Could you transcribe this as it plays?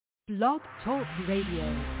Blog Talk Radio.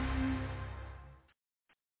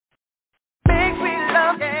 Make me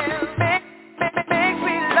love, make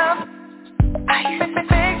me love.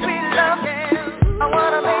 Make me love. I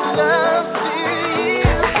wanna make love to you.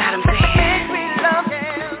 I got 'em saying, make me love,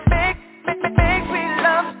 make me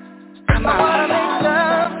love. come I wanna on. make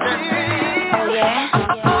love to you. Oh yeah?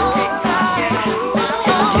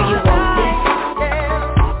 Tell me, do you want this?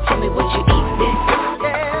 Tell me, would you eat this?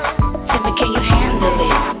 Tell me, can you handle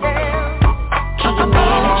it? Can you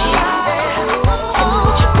manage it? Tell me,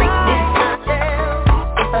 would you break this?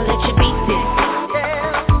 If I let you beat this?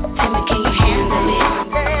 Tell me, can you handle it?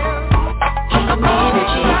 Can you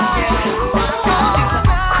manage it?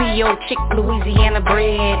 Creole chick, Louisiana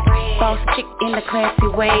bred, boss chick in a classy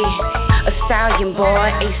way, a stallion boy,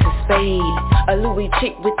 ace of spade, a Louis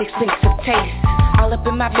chick with expensive taste, all up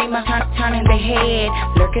in my beamer, turning their head,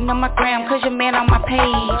 lurking on my gram cause your man on my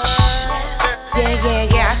page.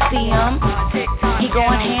 Yeah, I see him, he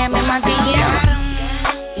going ham in my DM.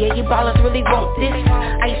 Yeah, you ballers really want this.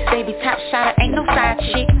 Ice baby, top shotter, ain't no side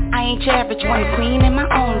chick. I ain't your average one, queen in my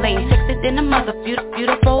own lane. Sexy than a mother,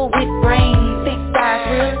 beautiful with brains. Big thighs,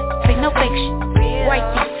 real, ain't no fake shit. White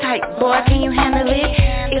teeth tight, boy, can you handle it?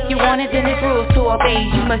 If you want it, then it's rules to obey.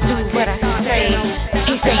 You must do what I say.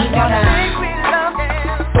 He say he wanna,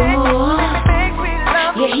 ooh,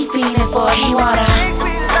 yeah, he feeling for it, he wanna,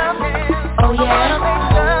 oh yeah,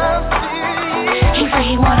 he say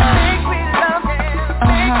he wanna,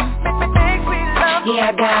 yeah,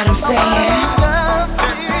 I got him saying,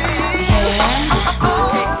 yeah.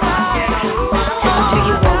 Tell me, do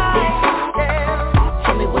you want this?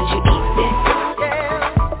 Tell me, would you eat this?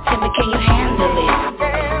 Tell me, can you handle it?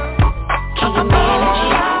 Can you manage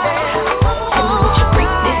it? Tell me, would you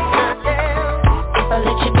break this? If I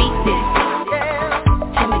let you beat this?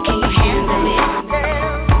 Tell me, can you handle it?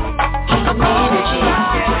 Can you manage it?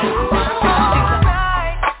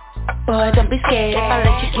 Boy, don't be scared if I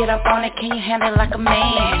let you get up on it. Can you handle it like a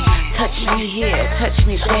man? Touch me here, touch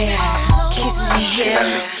me there, kiss me here.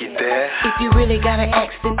 If you really gotta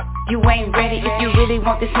ask, then you ain't ready. If you really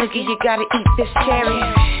want this nigga, you gotta eat this cherry.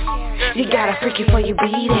 You gotta freak it before you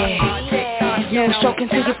beat it. No stroking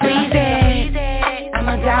till you please it. I'm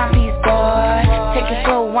a dime piece, boy. Take it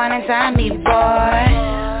slow, wine and dime me, boy.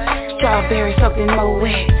 Strawberry soaking more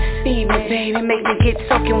wet. Feed me, baby, make me get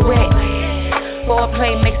soaking wet.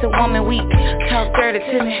 Foreplay makes a woman weak. Talk dirty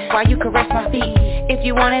to me while you caress my feet. If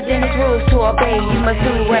you want it, then it's rules to obey. You must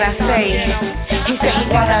do what I say. He said he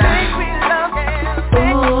wanna,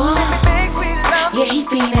 ooh, yeah, he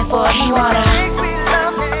feeling for it, he wanna,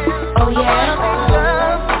 oh yeah,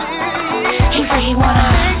 he said he wanna,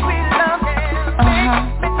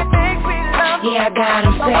 yeah, I got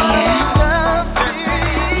him saying,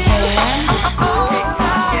 yeah.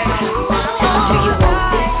 Tell me, do you want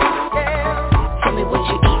this? Tell me, would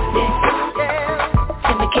you eat this?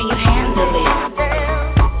 Tell me, can you handle it?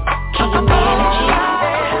 Can you manage it?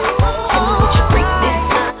 Tell me, would you break this?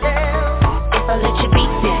 If I let you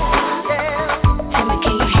beat this? Tell me,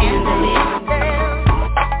 can you handle it?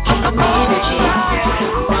 Can you manage it?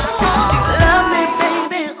 Love me,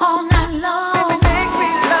 baby, all night long.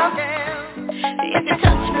 If you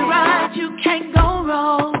touch me right, you can't go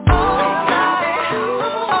wrong.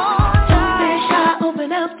 Don't be shy,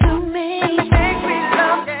 open up to me.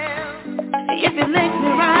 If you lick me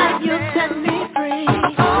right, you'll set me free. Do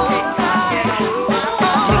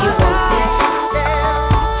you want this?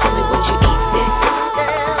 Tell me, would you eat this?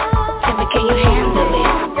 Tell me, can you handle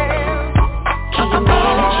it? Can you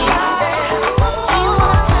manage it? Do you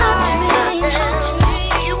wanna touch me?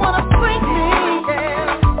 Do you wanna break me?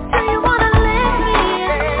 Do you wanna lick me?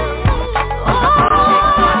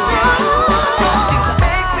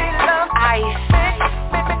 Ice,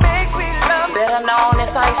 better known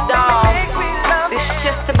as Ice Dog. This is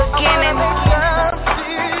just the beginning.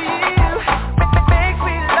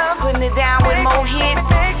 Putting it down with more hits.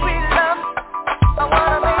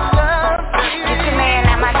 Get your man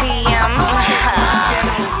at my DM.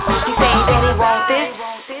 He say that he want this.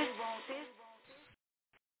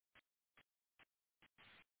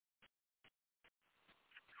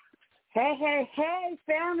 Hey,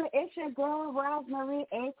 family, it's your girl, Rosemary,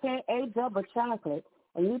 a.k.a. Double Chocolate,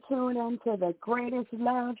 and you tune in to the greatest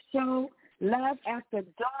love show, Love After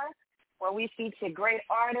Dark, where we feature great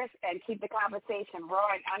artists and keep the conversation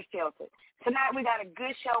raw and unfiltered. Tonight, we got a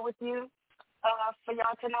good show with you. For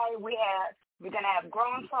y'all tonight, we're going to have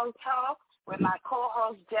Grown Folk Talk with my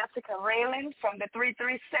co-host, Jessica Raylan from the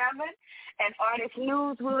 337, and artist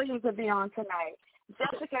News Williams will be on tonight.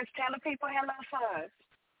 Jessica, tell the people hello first.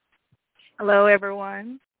 Hello,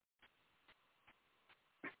 everyone.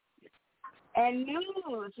 And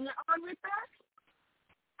News, you're on with us?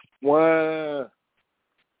 Wow.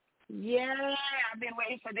 Yeah, I've been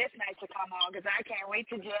waiting for this night to come on because I can't wait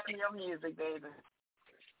to jam your music, baby.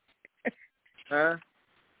 Huh?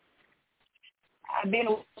 I've been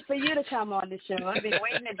waiting for you to come on the show. I've been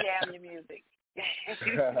waiting to jam your music.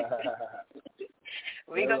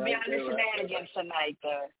 We're going to be on the shenanigans tonight,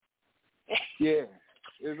 though. Yeah,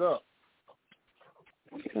 it's up.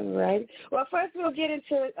 All right. Well, first we'll get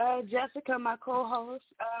into Jessica, my co-host.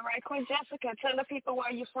 Right quick, Jessica, tell the people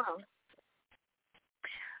where you're from.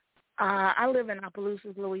 I live in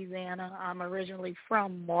Opelousas, Louisiana. I'm originally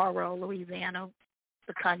from Morrow, Louisiana,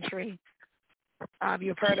 the country.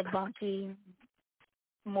 You've heard of Bunkie,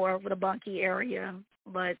 more of the Bunkie area,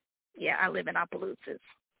 but yeah, I live in Opelousas.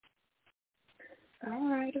 All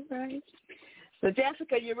right. So,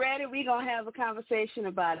 Jessica, you ready? We're going to have a conversation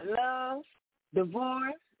about love,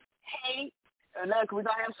 divorce, hate. Look, we're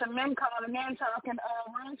going to have some men calling in talking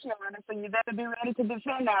raunchy on us, so you better be ready to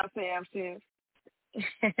defend ourselves, sis.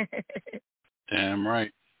 Damn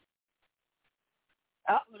right.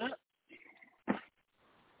 Oh, look.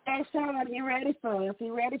 Hey, Sean, you ready for us?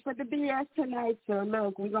 You ready for the BS tonight? So,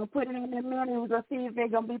 look, we're going to put it in the minute. We're going to see if they're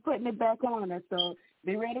going to be putting it back on us. So,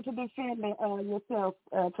 be ready to defend yourself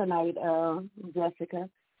tonight, Jessica.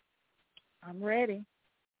 I'm ready.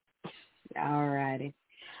 All righty.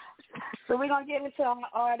 So, we're going to get into our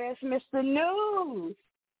artist, Mr. News.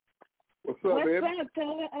 What's up, baby?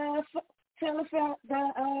 Tell us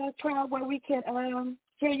the crowd where we can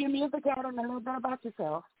hear your music at and a little bit about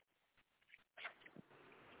yourself.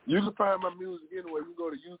 You can find my music anywhere. You can go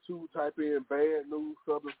to YouTube, type in Bad News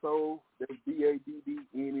Southern Soul. That's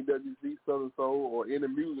BADDNEWZ Southern Soul, or in the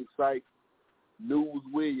music site, News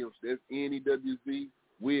Williams. That's NEWZ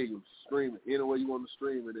Williams. Stream it anywhere you want to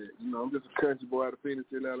stream it at. You know, I'm just a country boy out of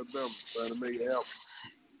Phoenixville, Alabama, trying to make it happen.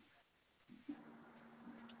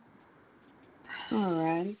 All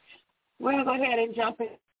right. We'll go ahead and jump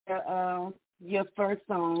into your first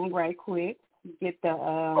song right quick. Get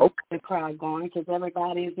the crowd going because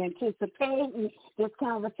everybody is anticipating this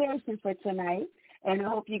conversation for tonight, and I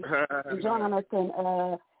hope you join us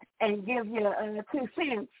and give your 2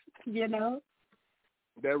 cents. You know,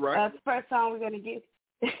 that right? The first song we're gonna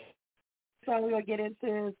get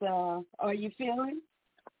into is "Are You Feeling?"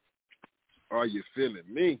 Are you feeling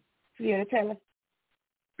me? Yeah, tell us.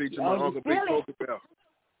 Feature my Uncle Big Polka Bell.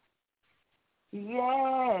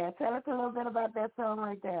 Yeah, tell us a little bit about that song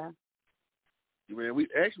right there. Man, we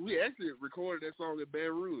actually recorded that song at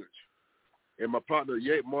Baton Rouge, and my partner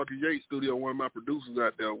Marcus Yates studio, one of my producers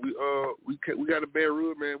out there. We got a Baton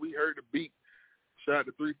Rouge, man. We heard the beat, shot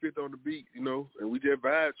the 350 on the beat, you know, and we just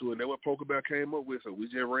vibed to it. And that's what Polka Bell came up with, so we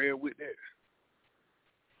just ran with that.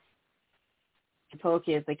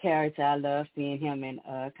 Polka is the character. I love seeing him in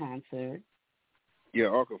concert. Yeah,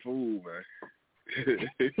 Uncle Fool, man.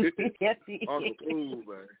 Yes, he Uncle Fool,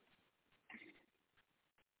 man.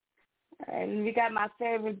 And we got my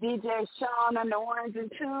favorite DJ, Sean, on the 1s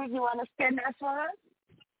and 2s. You want to spin that for us?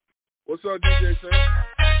 What's up, DJ Sean?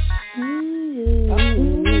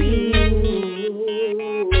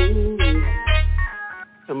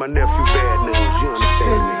 And my nephew Bad News, you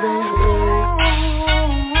understand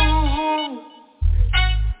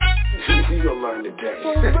me? You gonna learn today.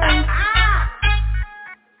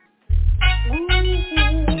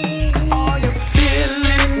 Are you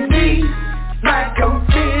feeling me like I'm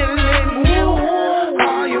feeling you?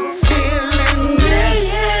 Are you feeling me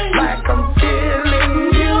like I'm feeling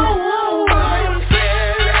you? Are you feeling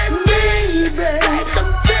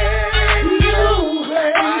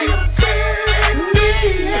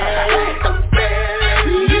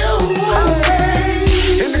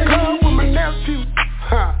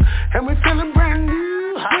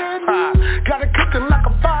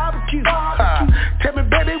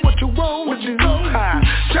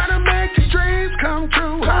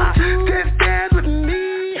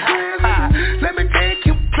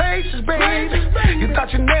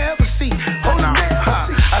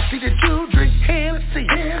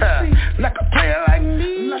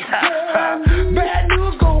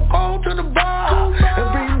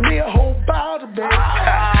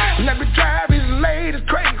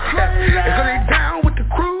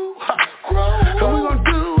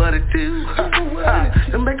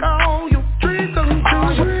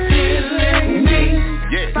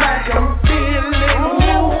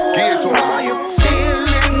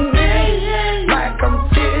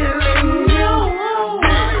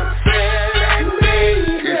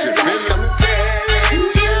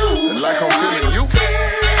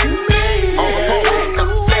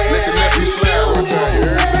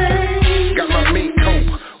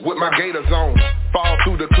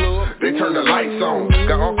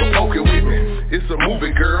Uncle Poking with me. It's a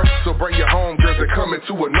movie, girl, so bring your home, girls, and come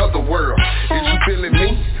into another world. Is you feeling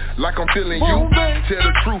me like I'm feeling you? Tell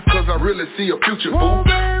the truth, cause I really see a future, boo.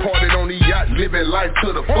 Parted on the yacht, living life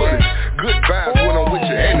to the fullest. Good vibes when I'm with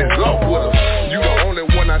you, and it's love with us. You the only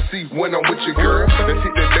one I see when I'm with you, girl. Let's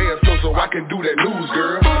hit the dance floor so I can do that news,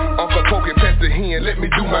 girl. Uncle Poking, pass the hand, let me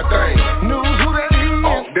do my thing. News, who that is?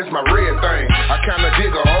 Oh, that's my red thing. I kinda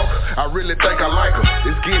dig her, I really think I like her.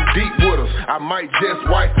 It's getting deep with us, I might just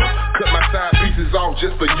wipe her. Cut my side pieces off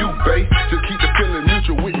just for you, babe. Just keep the feeling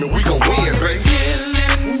mutual with me, we gon' win, babe.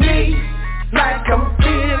 Feeling me like I'm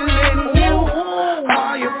feeling you.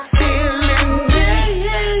 Are you feeling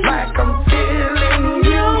me like I'm feeling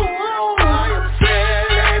you? Are you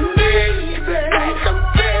feeling me like I'm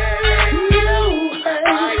feeling you?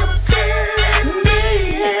 Are you feeling me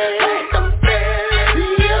like I'm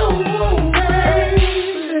feeling you?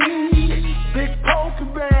 Big Poker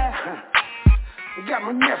Bear, got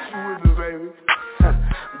my nephew with me, baby.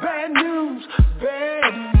 Bad news,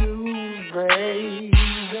 baby.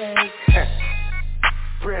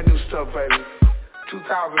 Brand new stuff, baby.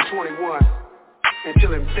 2021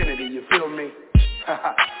 until infinity, you feel me?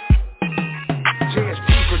 JSP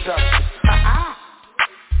Productions.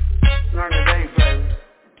 Learn today, baby.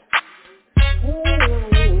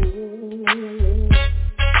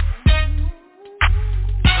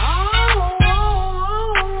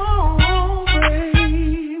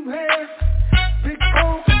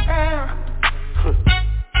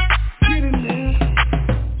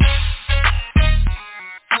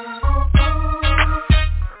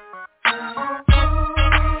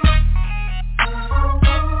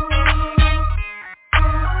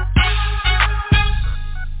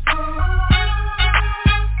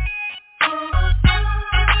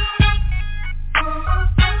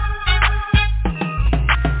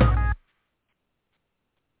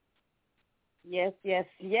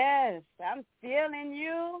 Yes. I'm feeling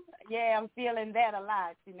you. Yeah, I'm feeling that a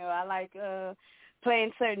lot. You know, I like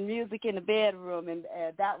playing certain music in the bedroom, and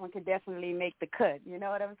that one could definitely make the cut. You know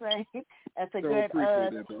what I'm saying? That's a good.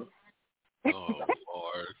 Appreciate that, bro. Oh,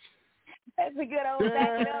 Lord. That's a good old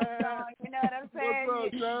back it up song. You know what I'm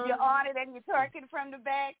saying? You're on it and you're twerking from the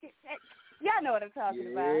back. Y'all know what I'm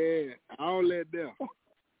talking about. Yeah, I don't let them.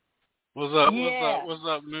 What's up? Yeah. What's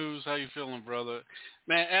up, News? How you feeling, brother?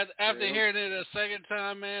 Man, after hearing it a second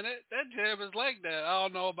time, man, that jam is like that. I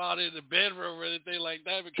don't know about it in the bedroom or anything like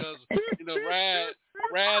that because, you know,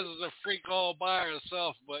 Raz is a freak all by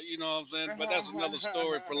herself, but you know what I'm saying? But that's another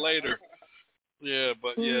story for later. Yeah,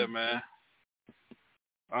 but yeah, man.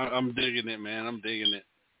 I'm digging it, man. I'm digging it.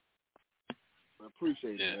 I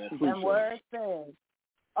appreciate it, man. The word says,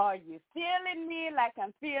 are you feeling me like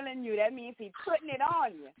I'm feeling you? That means he's putting it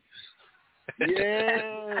on you.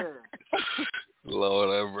 Yeah. Lord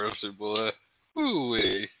have mercy, boy.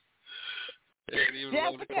 Ooh-wee.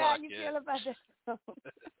 Jessica, how you feel about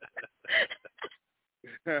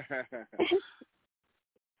that?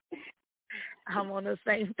 I'm on the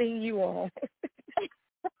same thing you on.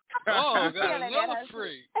 Oh, got another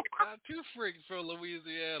freak. Got two freaks from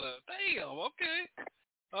Louisiana. Damn, okay.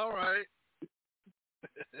 All right.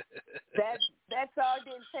 That song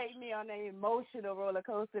didn't take me on an emotional roller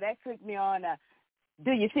coaster. That took me on a,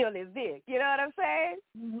 do you feel his dick? You know what I'm saying?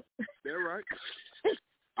 That's right.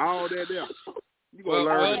 All that there. You gonna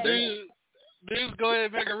learn dudes, go ahead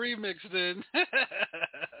and make a remix then.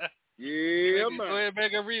 Yeah, man. Go ahead and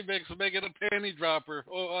make a remix and make it a panty dropper.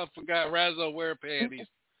 Oh, I forgot Razzo wear panties.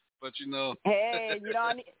 But you know. Hey, you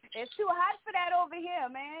don't need, it's too hot for that over here,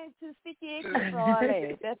 man. Too sticky for all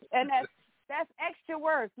that. That's extra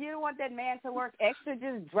work. You don't want that man to work extra.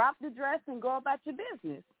 Just drop the dress and go about your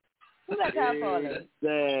business. Who got time for all that?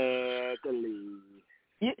 Exactly.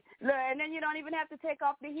 And then you don't even have to take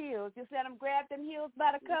off the heels. Just let them grab them heels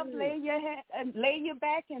by the cuff, lay your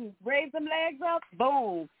back, and raise them legs up.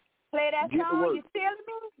 Boom. Play that song. You feeling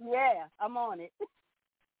me? Yeah, I'm on it.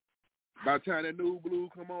 By the time that new blue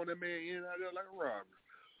come on, that man in out there like a robber.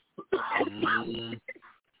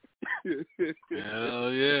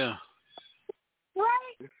 Hell yeah.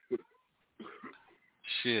 Right?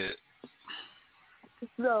 Shit.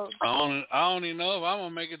 So I don't even know if I'm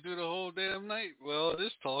gonna make it through the whole damn night. Well,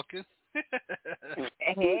 this talking.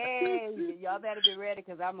 Hey, y'all better be ready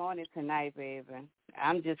because I'm on it tonight, baby.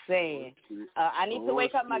 I'm just saying. I need to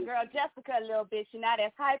wake up my girl Jessica a little bit. She's not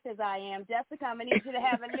as hyped as I am. Jessica, I need you to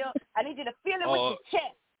have a little. I need you to feel it with your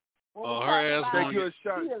chest. Her ass. Take you a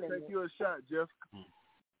shot. Take you a shot, Jessica.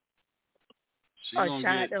 A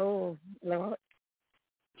shot. Oh, Lord.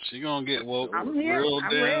 She gonna get woke real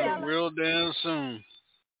damn soon.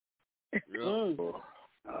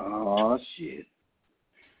 Oh shit.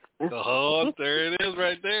 There it is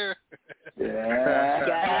right there.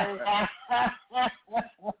 Yeah.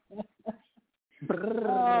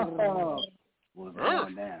 What's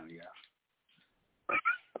going down,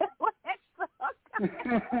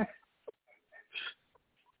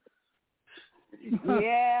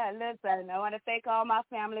 Yeah, listen, I want to thank all my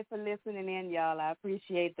family for listening in, y'all. I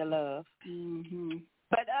appreciate the love. Mm-hmm.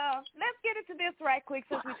 But let's get into this right quick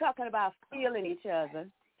since we're talking about feeling each other.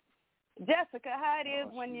 Jessica, how it is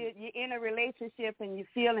when you're in a relationship and you're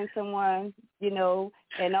feeling someone, and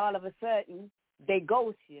all of a sudden they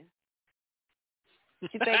ghost you.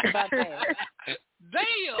 What you think about that?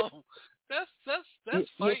 Damn, that's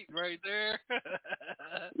fight right there.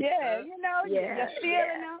 Yeah, you're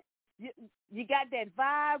feeling them. You got that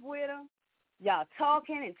vibe with them. Y'all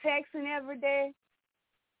talking and texting every day.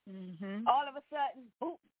 Mm-hmm. All of a sudden,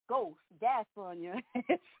 boom, ghost, gas on you.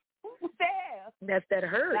 What the hell? That's that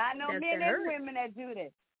hurt. I know men and women that do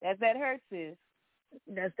that. That's that hurt, sis.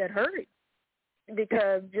 That's that hurt.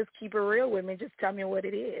 Because just keep it real with me. Just tell me what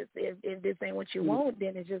it is. If this ain't what you want,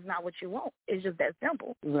 then it's just not what you want. It's just that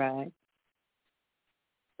simple. Right.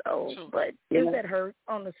 So but it's that hurt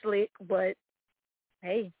on the slick. But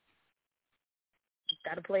hey,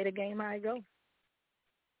 got to play the game how it goes.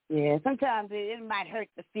 Yeah, sometimes it might hurt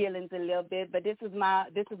the feelings a little bit, but this is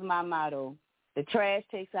my motto. The trash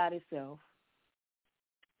takes out itself.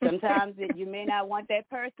 Sometimes you may not want that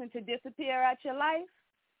person to disappear out your life,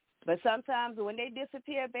 but sometimes when they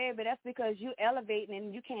disappear, baby, that's because you elevating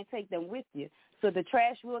and you can't take them with you. So the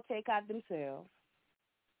trash will take out themselves.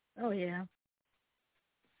 Oh, yeah.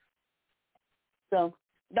 So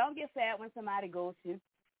don't get sad when somebody goes you.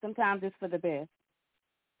 Sometimes it's for the best.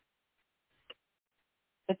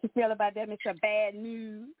 What you feel about that, Mr. Bad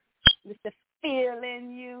News? Mr.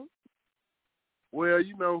 Feeling You? Well,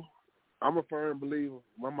 I'm a firm believer.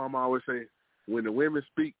 My mama always say, when the women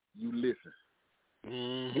speak, you listen.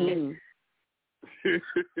 Mm-hmm.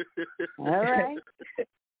 All right.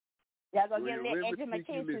 Y'all gonna get a little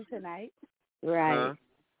education tonight. Right. Huh?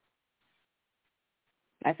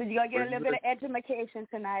 I said you're gonna get a little bit of education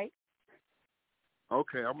tonight.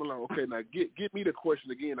 Okay, okay, now get me the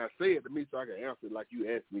question again. I say it to me so I can answer it like you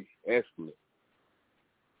asked me. Ask me.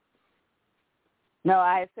 No,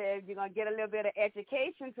 I said you're gonna get a little bit of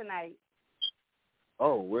education tonight.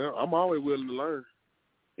 Oh, well, I'm always willing to learn.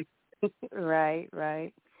 Right.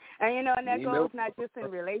 And and that goes not just in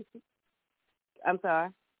relations. I'm sorry.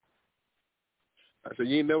 I said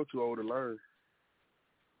you ain't never too old to learn.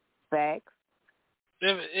 Facts.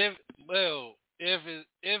 If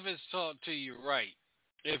it's taught to you right.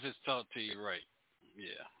 If it's taught to you right.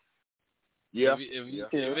 Yeah. Yeah.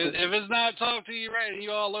 If it's not taught to you right and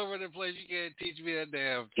you're all over the place, you can't teach me a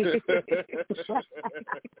damn thing.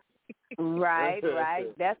 Right.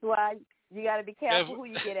 That's why you got to be careful who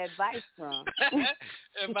you get advice from.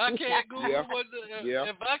 If I can't Google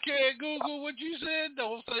if I can't Google what you said,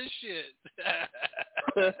 don't say shit.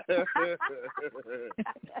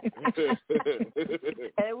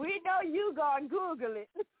 And we know you gonna Google it.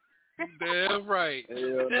 Damn right.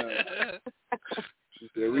 Hell no. She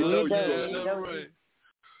said, we know you gonna right.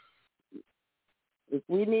 If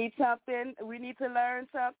we need something, we need to learn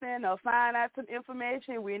something or find out some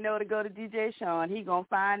information, we know to go to DJ Sean. He going to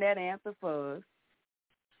find that answer for us.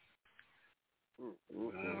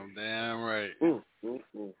 Damn right. But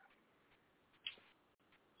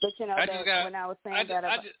when I was saying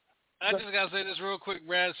I just got to say this real quick,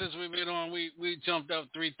 Brad, since we've been on, we jumped up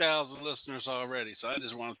 3,000 listeners already, so I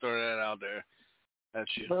just want to throw that out there. That's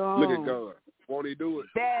you. Boom. Look at God. Won't he do it?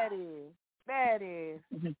 That is.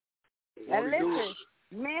 And listen,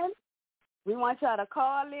 men, we want y'all to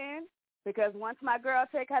call in because once my girl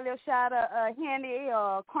take her little shot of Henny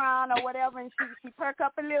or Crown or whatever and she perk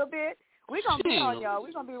up a little bit, we're going to be on y'all.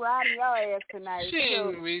 We're going to be riding your ass tonight. She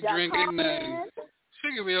ain't be drinking that.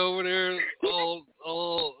 She could be over there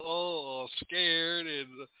all scared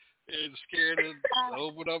and scared to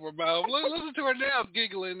open up her mouth. Listen to her now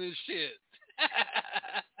giggling and shit.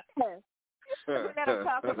 Let her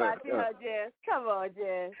talk about you, Jess. Come on,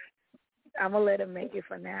 Jess. I'm going to let him make it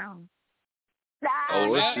for now. Nah,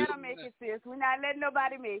 let her make it, sis. We're not letting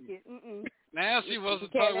nobody make it. Now she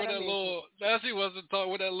wasn't talking with that little. Now she wasn't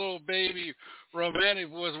talking with that little baby romantic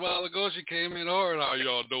voice a while ago. She came in hard. How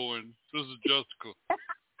y'all doing? This is Jessica.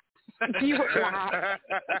 You were lying.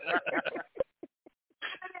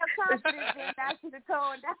 Now she's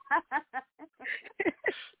toned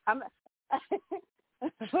down.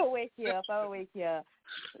 I'll wake you up.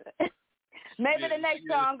 Maybe the next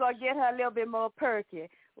song gonna get her a little bit more perky.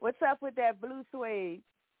 What's up with that blue suede?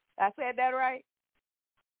 I said that right?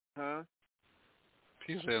 Huh?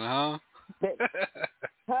 He said, huh?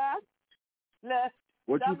 Huh? Look,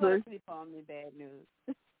 What you don't go say? to sleep on me, bad news.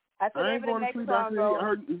 I said, I ain't maybe the going to next sleep. song I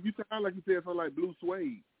heard you sound like you said something like Blue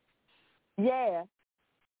Suede. Yeah.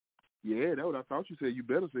 Yeah, that's what I thought you said. You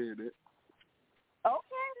better say that. Okay,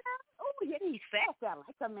 now. Oh, yeah, he's fast. I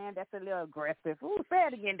like a man that's a little aggressive. Ooh, say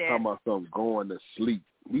it again, Dad. Talking about something going to sleep.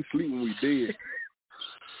 We sleep when we dead.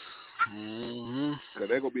 Mm-hmm. Because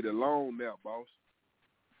that's going to be the long nap, boss.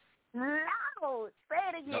 No, say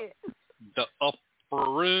it again. The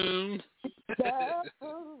upper room. The upper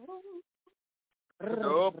room. The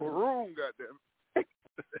upper room, goddamn.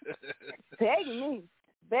 Take me.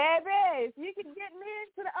 Baby, if you can get me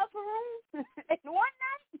into the upper room in one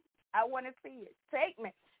night, I want to see it. Take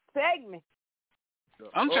me. Take me.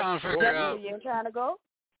 I'm trying to figure out. You ain't trying to go?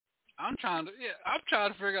 I'm trying to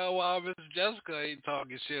figure out why Miss Jessica ain't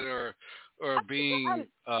talking shit or being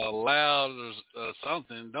loud or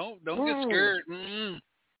something. Don't get scared.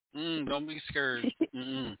 Don't be scared.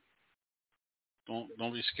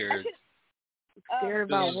 Don't be scared. Scared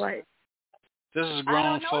about what? This is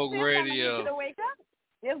grown folk radio. I need you to wake up.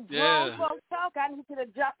 It's grown folk talk. I need you to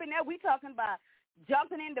jump in there. We talking about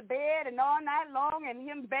jumping into bed and all night long and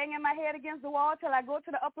him banging my head against the wall till I go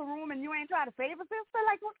to the upper room and you ain't trying to save a sister?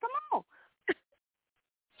 Like, what? Come on.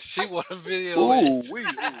 She want a video.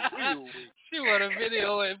 She want a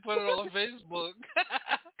video and put it on Facebook.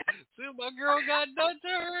 See what my girl got done to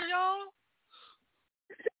her, y'all?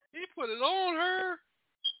 He put it on her.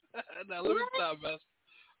 Now let me stop messing.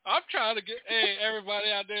 I'm trying to get, hey,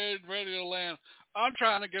 everybody out there in Radio Land, I'm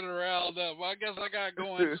trying to get her riled up. I guess I got to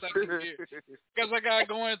go in second gear. Guess I got to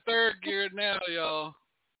go in third gear now, y'all.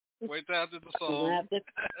 Wait till after the song.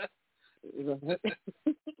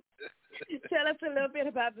 Tell us a little bit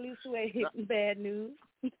about Blue Suede and Bad News.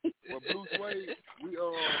 Well, Blue Suede, we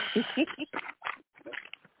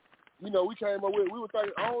came up with, we were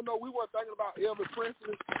thinking, I don't know, we weren't thinking about Elvis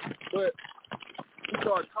Presley, but we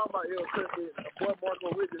started talking about Elvis Presley, and a boy Marco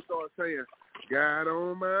Richards started saying, got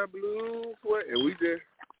on my blue suede, and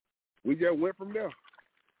we just went from there.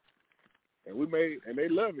 And they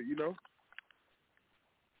love it, you know.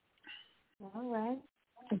 All right.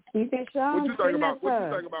 Keep it strong. What you think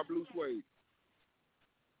about Blue Suede?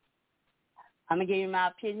 I'm going to give you my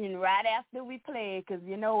opinion right after we play it, because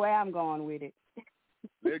you know where I'm going with it.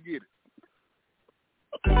 Let's get it.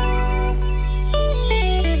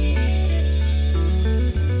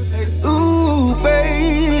 Ooh,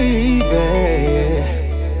 baby.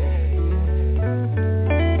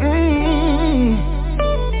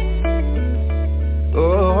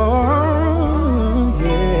 Oh,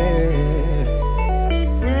 yeah.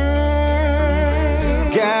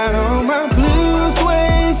 Got on my blue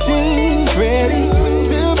suede jeans, ready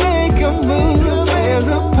to make a move. There's a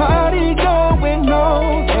party going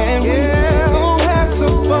on, and we're gonna have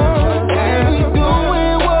some fun. And we're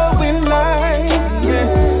doing what we like,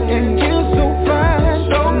 yeah. And you're so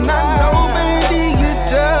fine, so now, baby, you're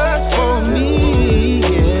just for me,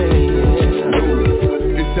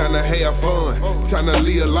 yeah. It's time to have fun, time to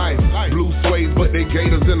live life. Blue suede, but they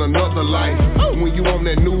gators in another life. When you on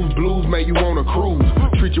that news blues, man, you on a cruise.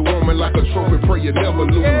 Treat your woman like a trophy, pray you never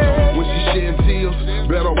lose. When she shedding tears,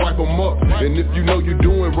 better wipe them up. And if you know you're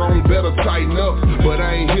doing wrong, better tighten up. But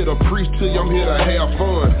I ain't here to preach to you, I'm here to have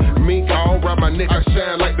fun. Mink all around my neck, I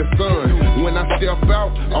shine like the sun. When I step out,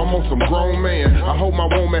 I'm on some grown man. I hold my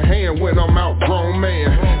woman hand when I'm out, grown man.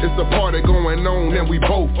 It's a party going on and we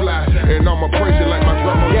both fly. And I'ma praise you like my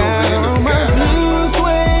grandma goes in the sky. Blue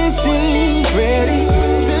suede jeans, ready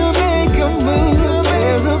to make a move.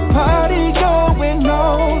 There's a party going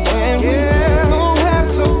on, and we're gonna have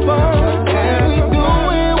some fun. And we're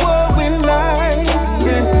doing what we like,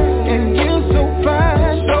 yeah. And you're so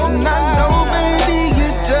fine, so now, baby,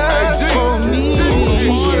 you're just for me,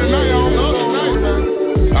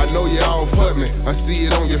 yeah. I know you all for me, I see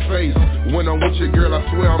it on your face. When I'm with your girl, I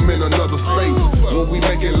swear I'm in another space. When we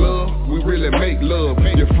making love, we really make love.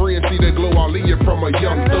 Your friends see that glow all in you from a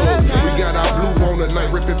young thug. We got our blue on tonight,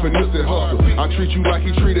 ripping for Nipsey Hussle. I treat you like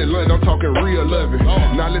he treated London, I'm talking real loving.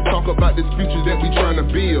 Now let's talk about this future that we trying to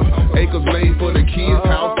build. Acres laid for the kids,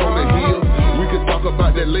 house on the hill. We could talk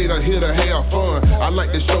about that later, here to have fun. I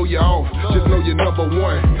like to show you off, just know you're number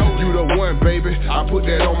one. You the one, baby, I put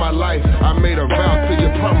that on my life. I made a vow to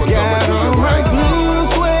your promise, I'ma do it right. Blue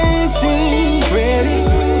suede jeans, ready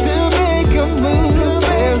to make a move.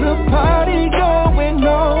 There's a party going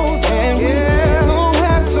on, and we're gonna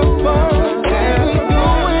have some fun. And we're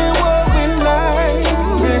doing what we like,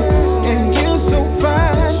 yeah. And you're so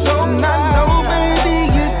fine, so now, baby,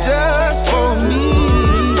 you're just for me,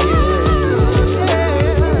 yeah.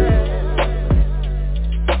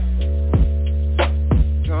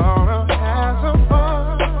 Gonna have some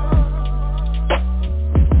fun.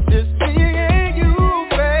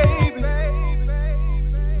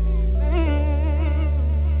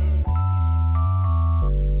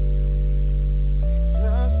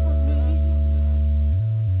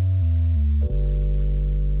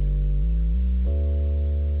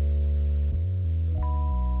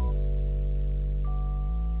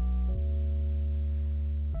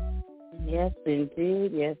 Yes,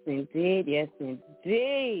 indeed. Yes, indeed. Yes,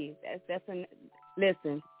 indeed.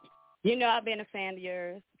 Listen, you know I've been a fan of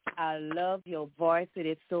yours. I love your voice. It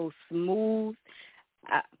is so smooth.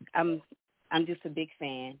 I'm just a big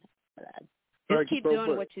fan. Just keep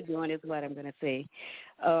doing what you're doing is what I'm going to say.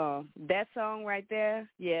 That song right there,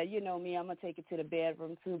 yeah, you know me. I'm going to take it to the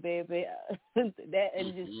bedroom too, baby.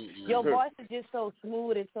 Your voice is just so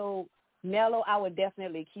smooth and so mellow. I would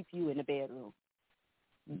definitely keep you in the bedroom.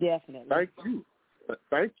 Definitely.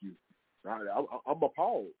 Thank you. I'm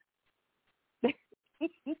appalled.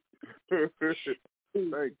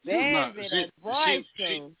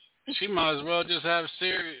 She might as well just have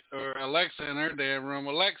Siri or Alexa in her damn room.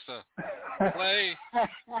 Alexa, play.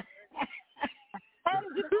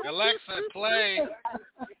 Alexa, play.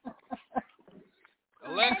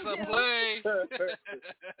 Alexa, play.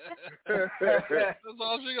 That's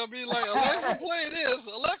all she gonna be like. Alexa, play this.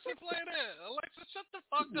 Alexa, play that. Alexa, shut the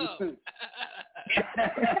fuck up.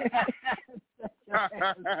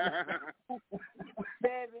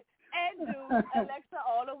 Baby, and do Alexa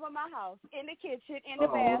all over my house, in the kitchen, in the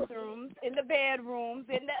bathrooms, in the bedrooms,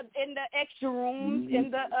 in the extra rooms, in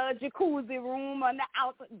the jacuzzi room, on the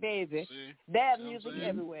out, baby. See? That music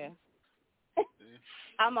everywhere.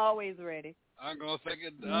 I'm always ready. I'm gonna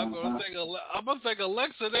take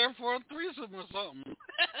Alexa there for a threesome or something.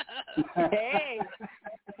 Hey.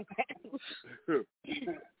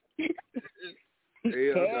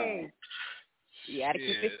 Hey. You gotta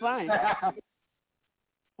keep it fun.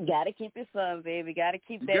 Gotta keep it fun, baby. Gotta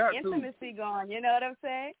keep that intimacy going. You know what I'm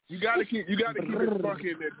saying? You gotta keep it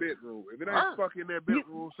funky in that bedroom. If it ain't funky in that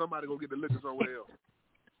bedroom, somebody gonna get the liquor somewhere else.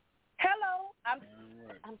 Hello, I'm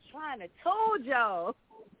trying to told y'all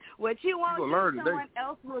what you want. Someone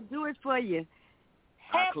else will do it for you.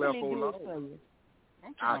 Happily do it for you.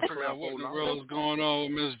 I'm trying to figure out what the world is going on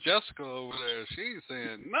with Miss Jessica over there. She's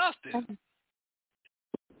saying nothing.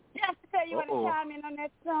 Jessica, you want to chime in on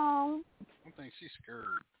that song? I think she's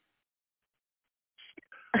scared.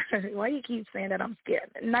 Why you keep saying that I'm scared?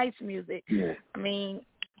 Nice music. Yeah. I mean,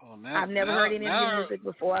 I've never heard any of your music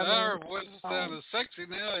before. Now her voice is sounding sexy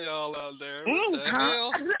now, y'all out there. What the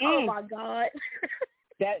hell? Oh, my God.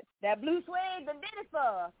 That blue suede, the did it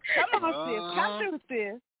for. Come on, sis. Come through,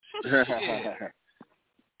 sis.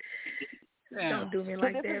 Don't do me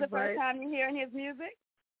like that. This is the first time you're hearing his music?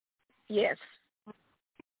 Yes.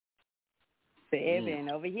 Baby, and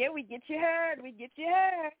over here we get you heard.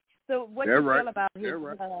 So what do you feel about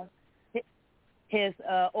his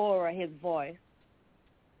aura, his voice?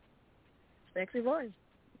 Sexy voice.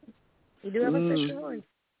 You do have a sexy voice.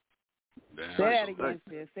 Say that again,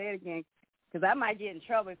 sis. Say it again. Because I might get in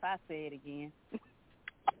trouble if I say it again.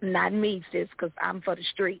 Not me, sis, because I'm for the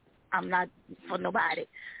street. I'm not for nobody.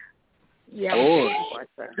 Yeah. Dude,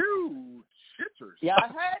 shitters. Y'all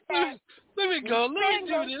heard that? Let me go.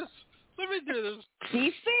 Let me do this.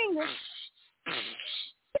 He's single.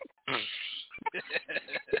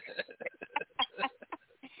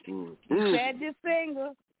 Said you're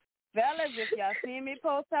single. Fellas, if y'all see me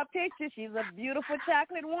post her picture, she's a beautiful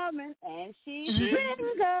chocolate woman, and she's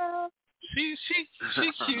single. She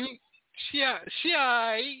cute. She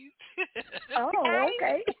aight. Oh,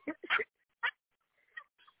 okay.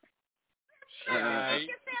 Aight.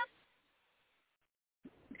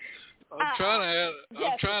 I'm trying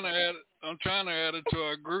to add it to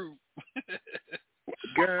our group.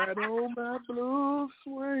 Got on my blue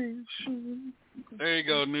suede shoes. There you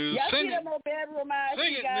go, News. Y'all Sing see it. More bedroom eyes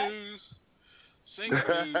Sing it, got? News. Sing it,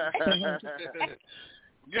 News.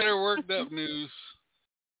 Get her worked up, News.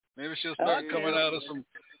 Maybe she'll start coming out of some.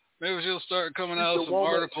 Maybe she'll start coming out of some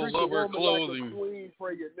articles of her clothing. Like a queen,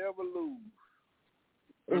 pray you never lose.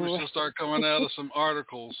 Maybe she'll start coming out of some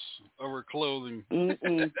articles of her clothing. And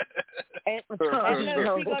look,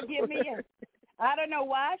 she gonna give me I don't know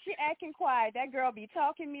why she acting quiet. That girl be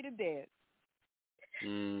talking me to death.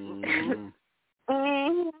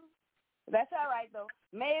 That's all right, though.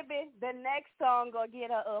 Maybe the next song gonna get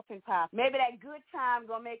her up and pop. Maybe that good time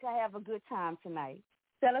gonna make her have a good time tonight.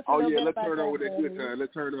 Tell us a little bit let's about turn that up with that good time.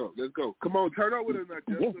 Let's turn up. Let's go. Come on, turn up with us now,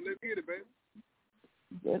 Jessica. Let's get it, baby.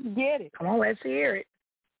 Let's get it. Come on, let's hear it.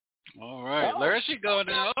 All right, there she go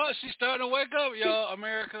now. Oh, she's starting to wake up, y'all.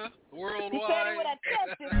 America, worldwide. She said it with a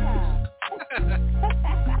test this time.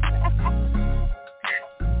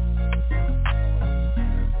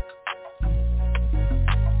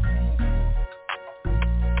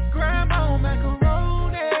 Grandma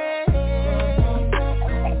macaroni,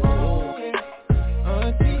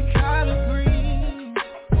 auntie collard greens,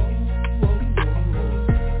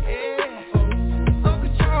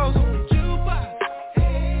 Uncle Charles on the jukebox.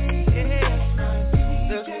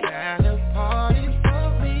 This kind of party for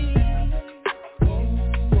me.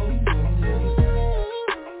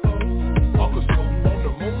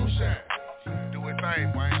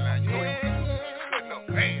 thing, boy. Like, you cutting up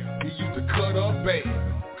bad. He used to cut up bad.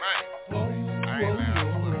 Man, I ain't lying.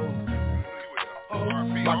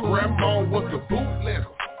 My grandma was a bootlegger.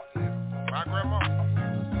 My grandma?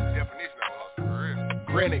 Definition of her, for real.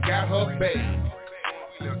 Granny got her bag.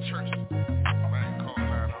 We little churches. Man, car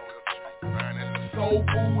line all the way up the street. Man, that's Soul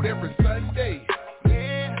food every Sunday.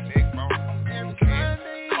 leg bone. Every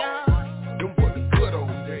Sunday, y'all. Them were the good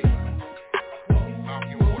old days. I'll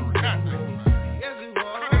give water or nothing. Yes, it was.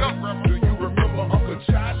 Turn it up, grandma. Do you remember Uncle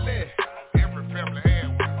Charlie? Every family had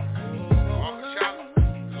one. Uncle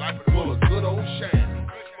Charlie, life of the Full of good old shine.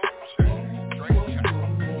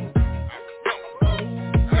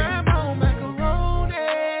 Grandma macaroni,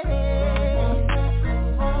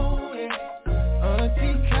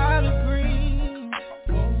 auntie collard greens,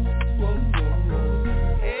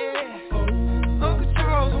 yeah. Uncle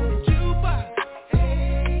Charles on the jukebox,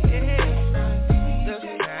 the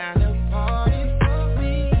kind of party for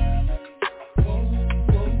me.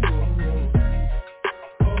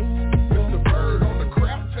 Mr. Bird on the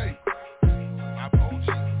crap tape. My OG.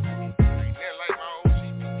 Ain't that like my OG?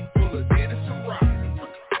 Full of Dennis and Rock.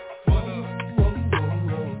 Full of.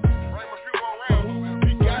 Bring my few more rounds over here.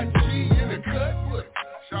 He got G in the cut with him.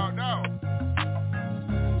 Shout out.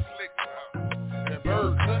 Slick out. And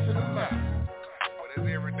Bird cussing him out. Well, that's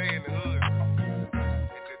every day in the hood.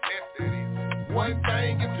 It's the nest that is. One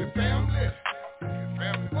thing if your family His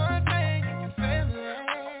family. One thing in your family.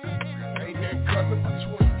 ain't nothing coming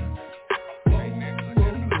between. Ain't that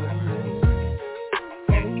good.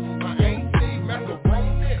 My auntie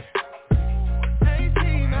macaroni.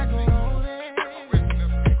 Auntie macaroni.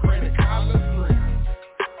 Granny collard greens.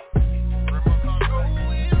 Grandma called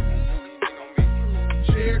me. You know me.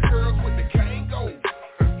 Chair girls with the Kango.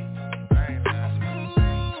 I ain't lying.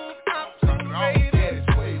 Something off. Daddy's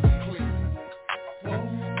way was clean.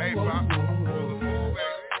 Hey, Pop. Full of food, baby.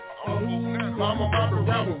 I'm a fool now. Mama mopped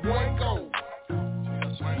around with one goal.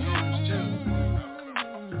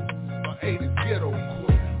 My 80s ghetto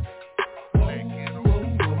queen. Black ghetto.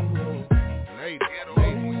 Lady, Ghetto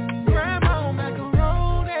lady. queen. Grandma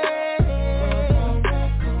macaroni,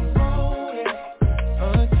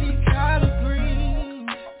 auntie collard greens,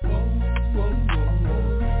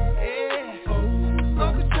 yeah.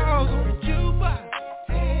 Uncle Charles on the jukebox,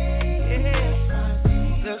 yeah.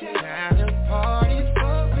 The kind of party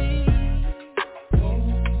for me.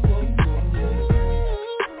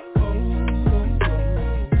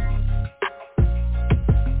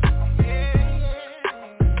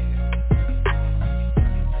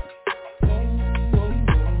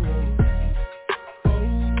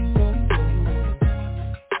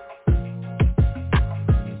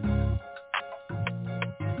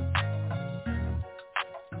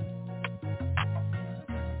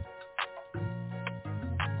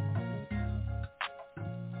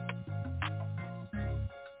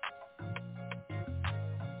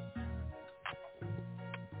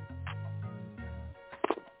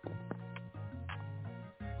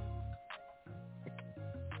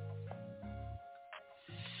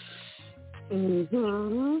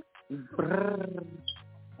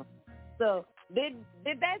 So did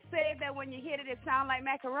that say that when you hit it, it sound like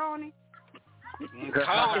macaroni? And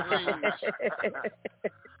collard greens.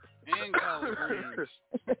 And collard greens.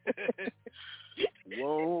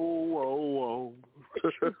 Whoa.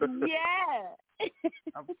 Yeah.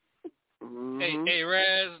 Hey,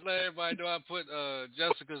 Raz, let everybody know I put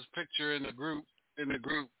Jessica's picture in the group. And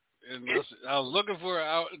I was looking for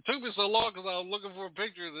her. It took me so long because I was looking for a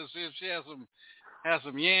picture to see if she has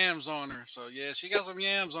some yams on her. So yeah, she got some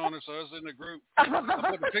yams on her, so it's in the group. I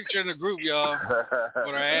put the picture in the group, y'all.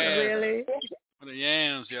 With her ass. Really? With the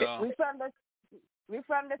yams, y'all. We from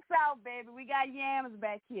the South, baby. We got yams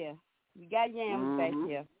back here. We got yams back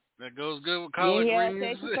here. That goes good with collard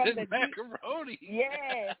greens and the macaroni.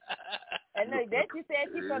 Yeah. And look, that you said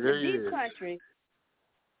she from the deep country.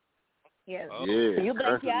 Yes. Oh. Yeah. You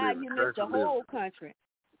blink your eye, you miss the whole country.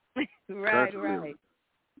 Right.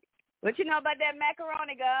 What you know about that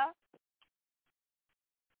macaroni, girl?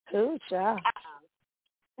 Ooh, child.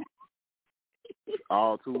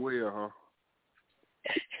 All too well,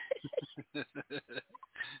 huh?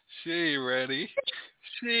 She ain't ready.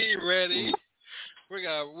 We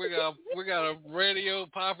got a radio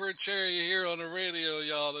popper cherry here on the radio,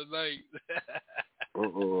 y'all, tonight.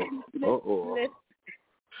 But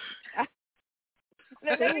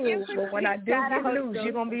when I do get loose,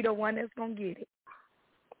 you're gonna be the one that's gonna get it.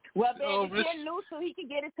 Well, baby, get loose so he can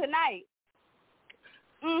get it tonight.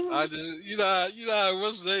 Mm-hmm. I just, you know,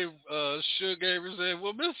 what's his name? Suge Gamer said,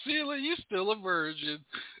 "Well, Miss Sheila, you still a virgin."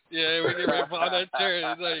 Yeah, we get ready to find that cherry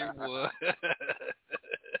tonight, boy.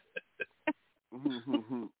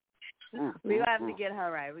 We're going to have to get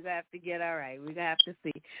her right. We're going to have to get her right. We're going to have to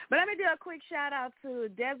see. But let me do a quick shout-out to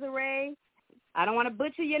Desiree. I don't want to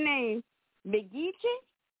butcher your name. McGeechy,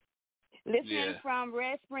 listening from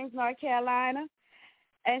Red Springs, North Carolina.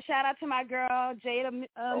 And shout-out to my girl, Jada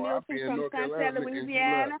Milton from Sunset,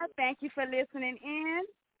 Louisiana. Thank you for listening in.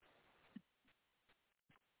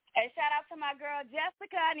 And shout-out to my girl,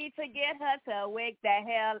 Jessica. I need to get her to wake the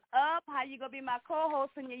hell up. How you going to be my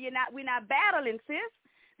co-host and we're not battling, sis?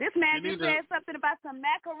 This man just said something about some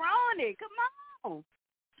macaroni. Come on.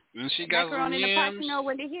 And she got macaroni some in the pot, yams. you know,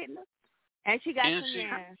 when they hitting her. And she got some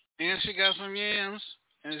yams. And she got some yams.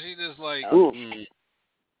 And she just like, All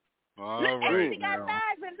right, and she got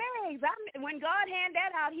thighs and legs. When God handed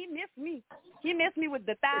that out, he missed me. He missed me with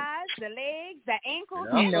the thighs, the legs, the ankles,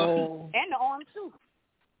 and the arms, too.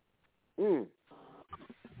 You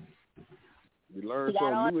learn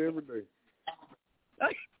something new every day.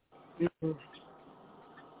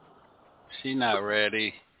 She not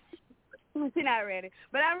ready. She's not ready,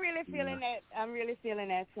 but I'm really feeling that. I'm really feeling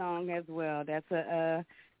that song as well. That's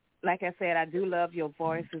like I said, I do love your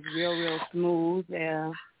voice. It's real smooth.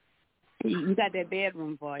 You got that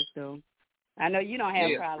bedroom voice, though. I know you don't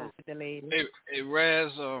have problems with the lady. Hey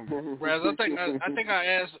Raz, Raz, I think I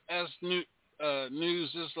asked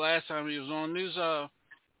News this last time he was on News.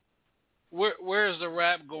 Where is the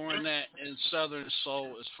rap going at in Southern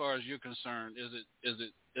Soul as far as you're concerned? Is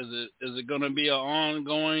it going to be an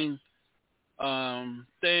ongoing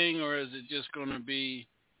thing, or is it just going to be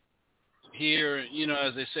here? You know,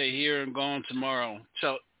 as they say, here and gone tomorrow.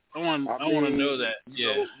 So I want to know that.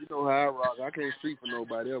 You know how I rock. I can't speak for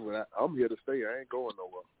nobody else, but I'm here to stay. I ain't going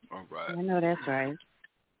nowhere. All right. I know that's right.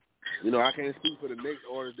 You know, I can't speak for the next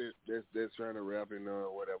artist that's trying to rap and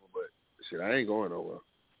whatever, but shit, I ain't going nowhere.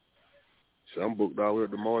 Shit, I'm booked all the way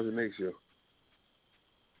up to March next year.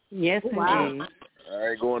 Yes, indeed. I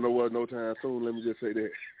ain't going nowhere no time soon. Let me just say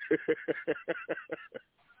that.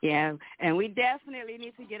 Yeah, and we definitely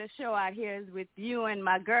need to get a show out here with you and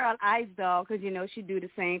my girl Ice Doll, because you know she do the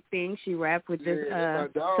same thing. She rap with this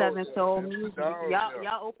Southern Soul music.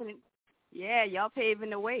 Y'all opening, y'all paving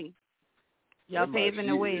the way. Y'all paving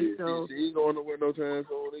the way. So she ain't going nowhere no time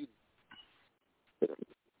soon either.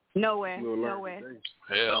 Nowhere.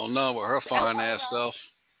 Hell no, with her fine ass self.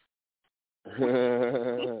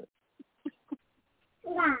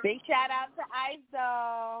 Big shout out to Ice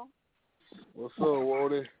Doll. What's up,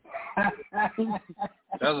 Wally? That's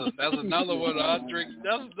another one I drink.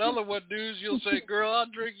 That's another one, dudes. You'll say, "Girl, I'll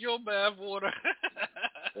drink your bath water."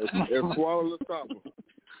 It's swallow the stopper.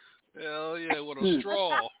 Hell yeah, with a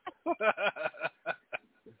straw.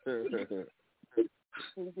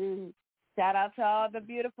 Shout out to all the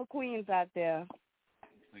beautiful queens out there.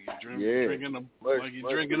 Like you're drinking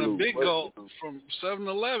a big gulp from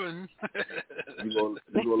 7-Eleven. You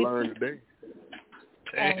gonna learn today.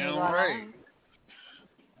 Damn right.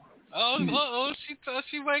 Oh,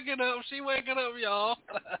 she waking up. She waking up, y'all.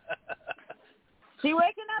 She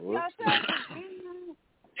waking up, y'all.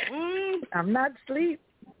 I'm not asleep.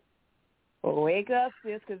 Well, wake up,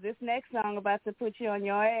 sis, because this next song about to put you on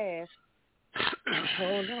your ass.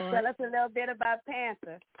 Hold on. Tell us a little bit about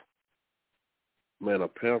Panther. Man, a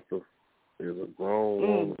Panther is a grown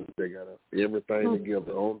woman. They got everything together.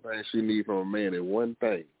 The only thing she needs from a man is one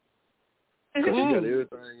thing. Cause she got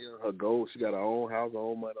everything in her goals. She got her own house, her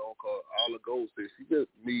own money, her own car, all the goals. She just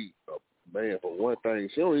need a man for one thing.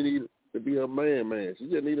 She don't need to be a man. She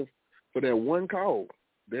just need him for that one call.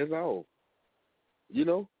 That's all. You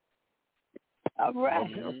know? All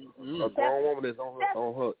right. A grown woman that's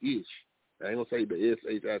on her ish. I ain't gonna say the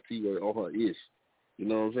S-H-I-T or on her ish. You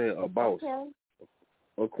know what I'm saying? A boss. Okay.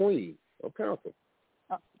 A queen. A Panther.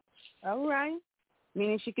 All right.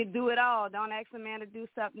 Meaning she could do it all. Don't ask a man to do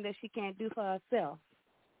something that she can't do for herself.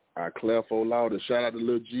 I clap for loud and shout out to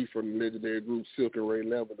Lil G from the legendary group Silk and Ray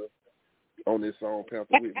Lavender on this song Panther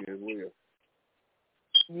with me as well.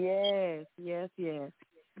 Yes.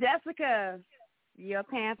 Jessica, you're a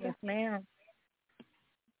Panther? Yes, ma'am.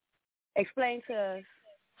 Explain to us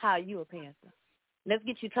how you a Panther. Let's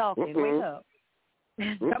get you talking. Wake up.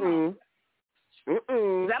 Come on. I'm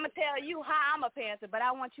going to tell you how I'm a Panther, but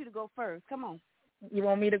I want you to go first. Come on. You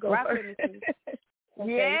want me to go first? Okay.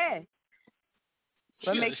 Yeah.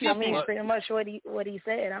 What makes you pretty much what he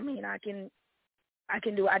said. I mean, I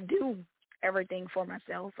do everything for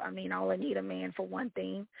myself. I mean, I only need a man for one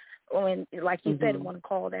thing. And like you said, one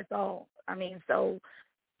call, that's all. I mean, so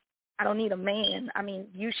I don't need a man. I mean,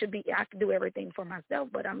 I can do everything for myself,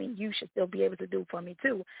 but I mean, you should still be able to do for me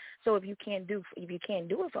too. So if you can't do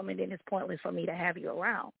it for me, then it's pointless for me to have you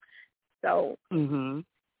around. So,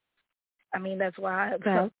 I mean, that's why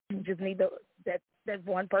I just need that There's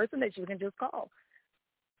one person that you can just call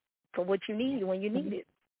for what you need when you need it.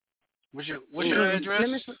 What's your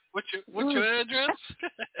address? What's your address?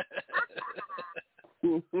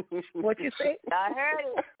 What you say? I heard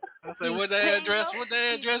it. I said, what the address is?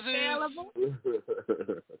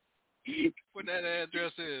 What that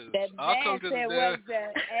address is? I'll come to the what's the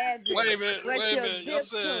address? Wait a minute.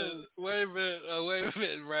 Wait a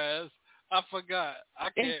minute, Raz. I forgot. I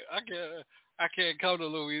can't come to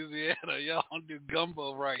Louisiana. Y'all don't do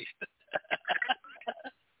gumbo right.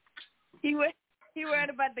 He worried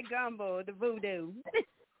about the gumbo, the voodoo.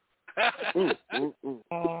 Fuck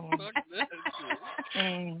that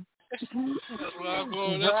shit. That's why I'm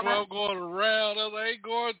going around. I ain't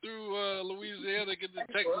going through Louisiana, get to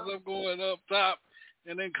Texas. I'm going up top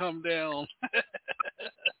and then come down.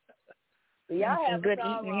 Y'all have good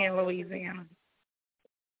eating here in Louisiana.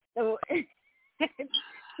 So, say it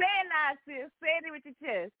loud, sis. Say it with your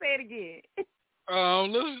chest. Say it again.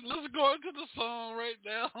 Let's go into the song right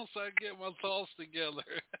now so I get my thoughts together.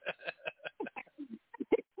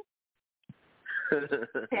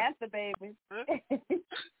 Panther, baby.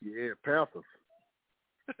 Yeah, Panthers.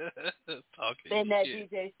 Talking Then that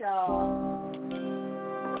shit. DJ Shaw.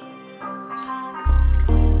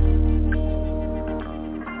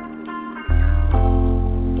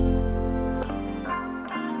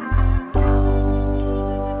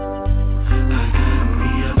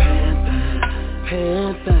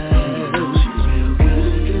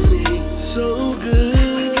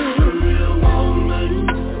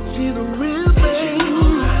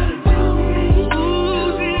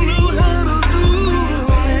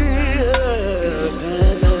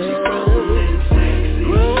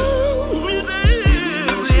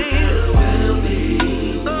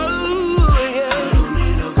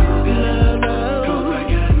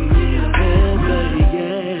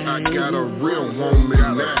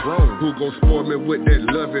 Who gon' spoil me with that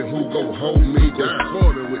loving? Who gon' hold me down?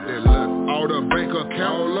 Spoil me with that love. All the bank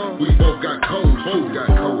account, we both got codes.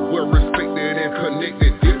 We're respected and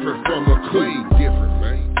connected, different from a queen. Different,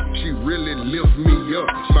 man. She really lifts me up.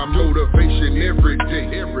 My motivation every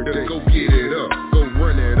day. To go get it up, go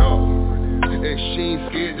run it up. And she ain't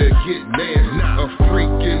scared to get nasty. A freak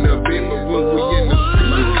in the bed, but when we in the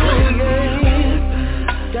street,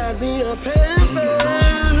 got me a panther.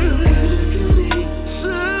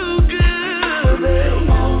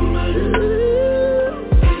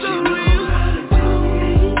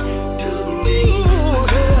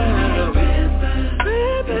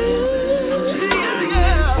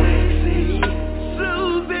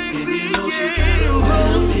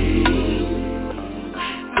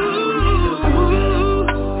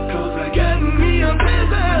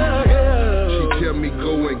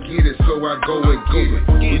 I go and get it.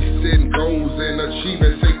 We setting goals and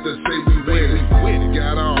achieving, safe to say we winning.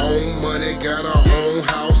 Got our own money, got our own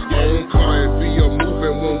house, own car, and be a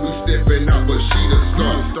moving when we stepping out. But she the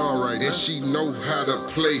star right and she know how to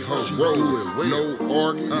play her role. No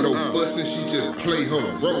arguing, no fussing, she just play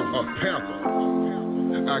her role. A panther.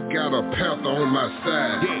 I got a panther on my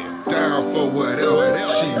side, down for whatever.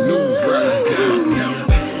 She moves right down.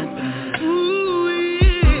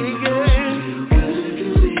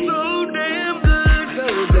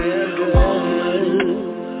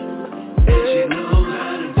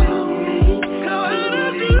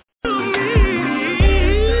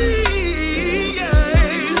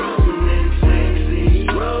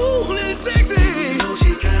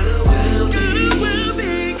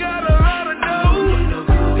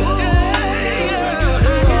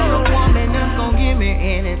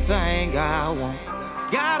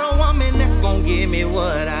 Give me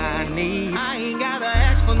what I need. I ain't gotta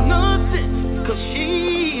ask for nothing, 'cause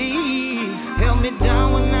she held me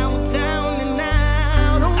down when I was down and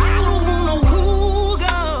out. I don't want no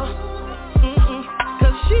cougar,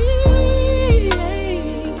 'cause she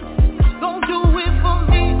gon' do it for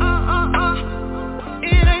me.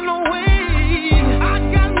 It ain't no way. I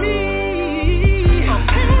got me a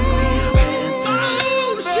panther.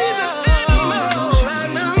 She's a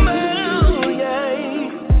animal, yeah.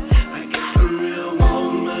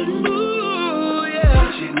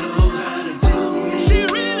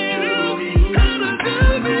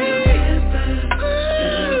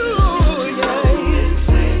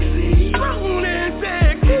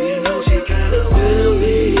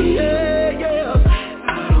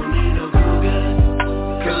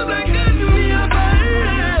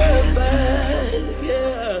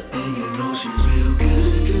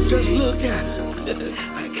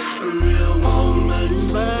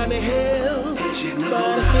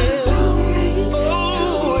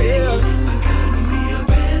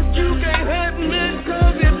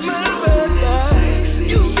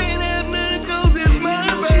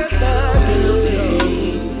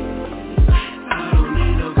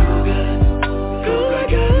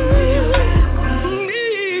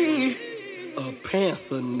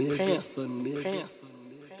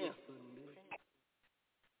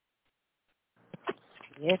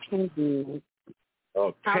 Yes, indeed.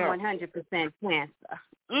 Oh, I'm 100% Panther.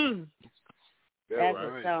 That's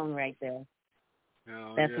right. a song right there.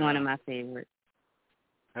 Hell That's yeah. one of my favorites.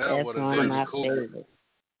 Hell, That's what a one of my cougar. favorites.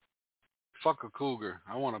 Fuck a cougar.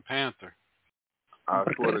 I want a panther. I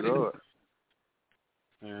swear to God.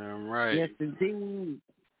 Damn right. Yes, indeed.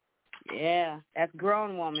 Yeah, that's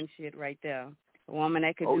grown woman shit right there. A woman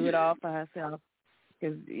that could do it all for herself.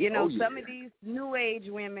 Because, some of these new age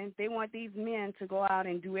women, they want these men to go out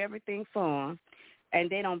and do everything for them, and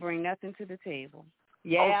they don't bring nothing to the table.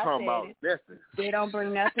 Yeah, I'm talking about nothing. They don't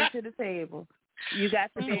bring nothing to the table. You got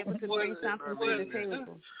to be able to bring something to the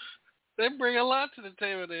table. They bring a lot to the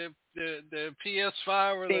table. The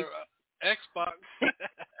PS5 or the Xbox.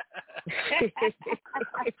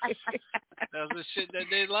 That's the shit that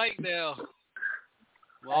they like now.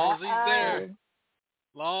 Long as he's there.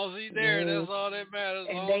 Long as he's there, that's all that matters.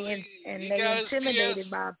 And they intimidated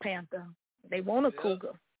by a panther. They want a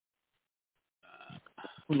cougar.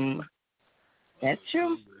 That's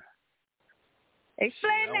true.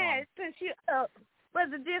 Explain that since you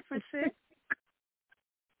what's the difference, sis?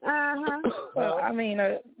 Well, I mean,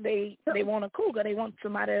 they want a cougar. They want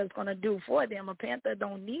somebody that's going to do for them. A panther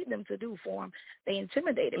don't need them to do for them. They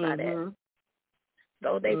intimidated by that.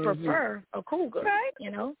 So they prefer a cougar,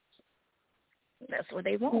 right? That's what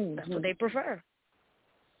they want. That's what they prefer.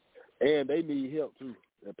 And they need help, too.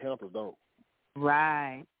 And Panthers don't.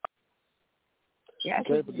 Right. Yeah,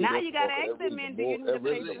 now you got to ask them, man, do you need to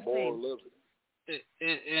pay the same?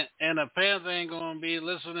 And a panther ain't going to be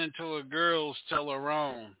listening to a girl's tell her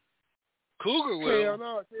wrong. Cougar will. Hell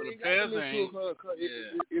no. But a panther ain't.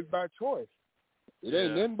 It's by choice. It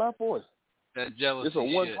ain't nothing by force. That jealousy It's a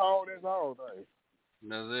one shit. call, that's all thing.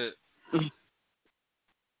 That's it.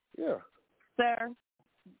 Yeah.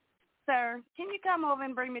 Sir, can you come over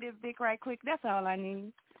and bring me this dick right quick? That's all I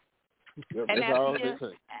need. Yep, and that's all they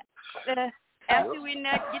say. After we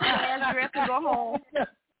nut, get your ass dressed and go home.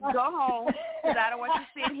 Go home, because I don't want you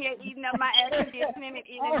sitting here eating up my air conditioning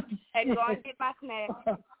and go and get my snack.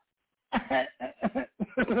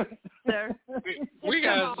 Sir, we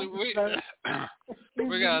gotta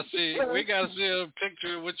see a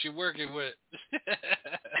picture of what you're working with.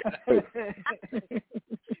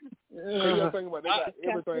 You gotta think about it. They got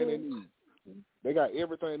everything they need. They got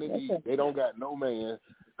everything they need. They don't got no man.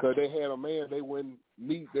 Because they had a man, they wouldn't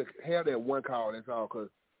need to have that one call, that's all. Because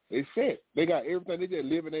they set. They got everything. They just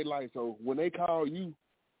living their life. So when they call you,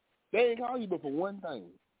 they ain't call you but for one thing.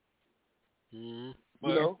 Mm-hmm.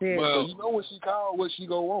 You know? So you know when she call, what she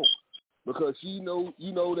go on. Because you know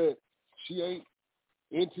that she ain't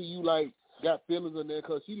into you, like, got feelings in there.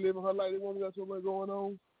 Because she living her life. They won't got so much going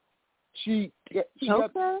on. She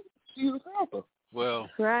was out. Well,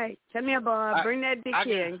 right. Tell me about bring that dick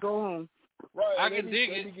here and go home. Right. I can dig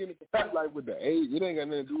it. Beginning to fight, like with the age, it ain't got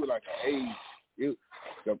nothing to do with like the age. It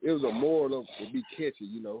was a moral of to be catchy,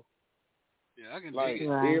 you know. Yeah, I can like dig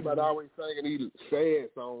it. Everybody always singing these sad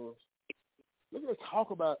songs. Let's talk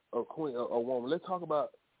about a woman. Let's talk about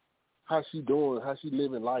how she doing, how she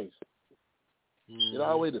living life. Mm-hmm. You know,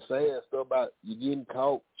 always the sad stuff about you getting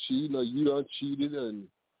caught cheating or you done cheated and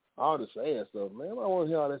all the sad stuff. Man, I don't want to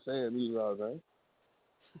hear all that sad music all the time.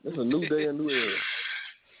 It's a new day and new era.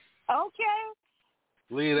 Okay.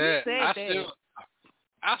 Leave that.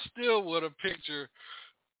 I still want a picture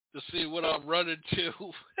to see what I'm running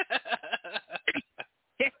to.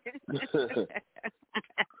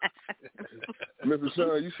 Mr.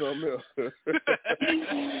 Sean, you something else.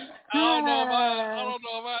 I don't know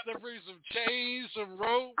if I have to bring some chains, some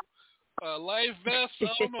rope, a life vest. I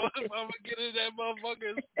don't know if I'm gonna get in that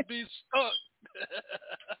motherfucker and be stuck.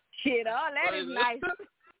 Shit, all that is nice.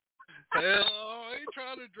 Hell, I ain't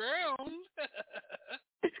trying to drown.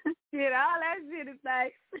 Shit, all that shit is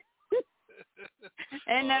nice.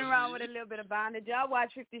 Ain't nothing wrong with a little bit of bondage. Y'all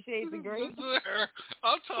watch 50 Shades of Grey.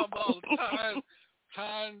 I'm talking about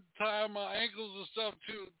tying my ankles and stuff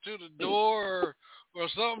to the door or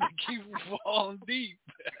something to keep from falling deep.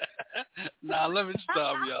 Now let me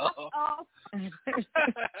stop, y'all.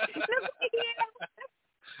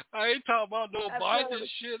 I ain't talking about no binding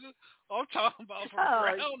shit. I'm talking about from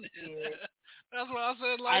drowning. That's what I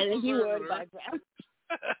said. Life preserver.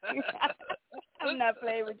 I'm not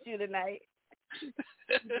playing with you tonight. And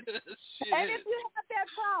if you have that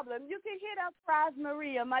problem, you can hit up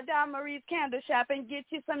Rosmaria, Madame Marie's candle shop, and get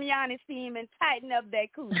you some Yanni steam and tighten up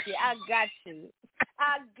that coochie. I got you.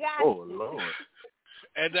 Oh, Lord.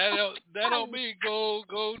 And that don't mean go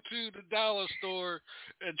to the dollar store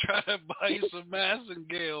and try to buy you some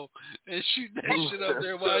Massengale and shoot that shit up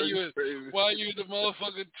there while you in the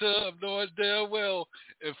motherfucking tub, knowing damn well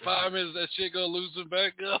in 5 minutes that shit gonna loosen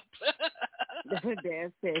back up.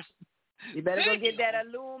 Damn session. You better go get that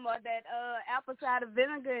Alum or that apple cider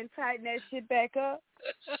vinegar and tighten that shit back up.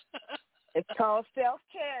 It's called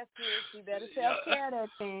self-care, sis. You better self-care that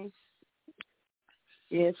thing.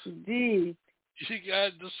 Yes, indeed. You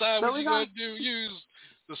got to decide what you're going to do. Use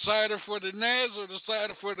the cider for the nads or the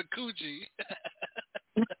cider for the coochie.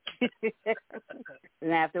 We're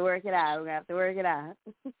going to have to work it out. But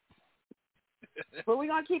we're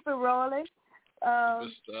going to keep it rolling.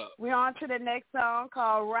 We're on to the next song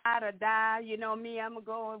called Ride or Die. You know me, I'm going to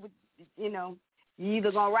go with, you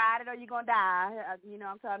either going to ride it or you're going to die.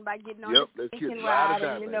 I'm talking about getting on the stinking ride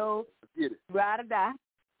and, ride or die.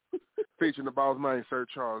 Featuring the boss man, Sir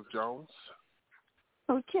Charles Jones.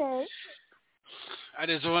 Okay. I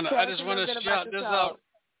just want to shout this out.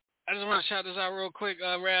 I just want to shout this out real quick.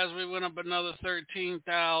 Raz, we went up another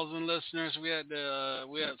 13,000 listeners. We at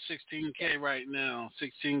 16K right now.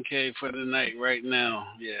 16K for the night right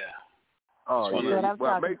now. Yeah. Oh, yeah.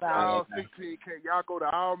 Well, make sure all 16K. Y'all go to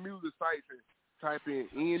all music sites and type in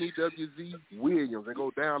NEWZ Williams and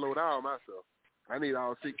go download all my stuff. I need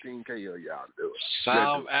all 16K of y'all to do it.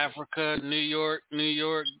 South Africa, New York,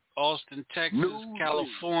 Austin, Texas,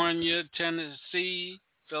 California, Tennessee,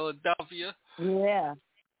 Philadelphia. Yeah.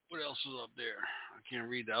 What else is up there? I can't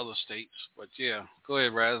read the other states, but yeah. Go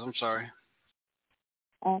ahead, Raz. I'm sorry.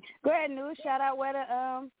 Go ahead, New. Shout out where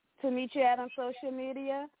to meet you at on social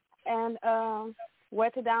media and where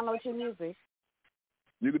to download your music.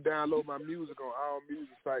 You can download my music on all music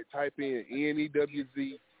sites. Type in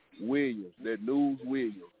NEWZ Williams, that News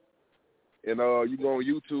Williams. And you go on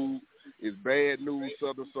YouTube, it's Bad News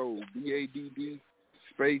Southern Soul, BADD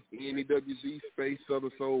space NEWZ space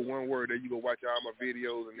Southern Soul, one word. There you go watch all my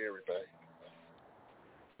videos and everything.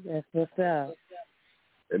 That's what's up.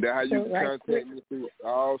 And that's how you can contact me through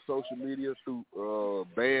all social media through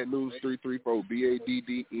Bad News 334,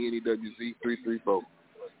 BADD NEWZ 334.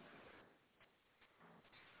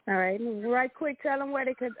 All right. Right quick, tell them where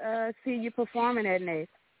they could see you performing at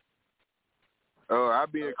next. I'll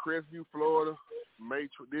be in Crestview, Florida, May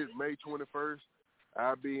 21st.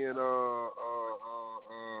 I'll be in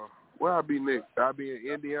where I'll be next? I'll be in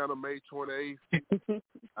Indiana, May 28th.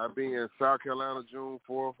 I'll be in South Carolina, June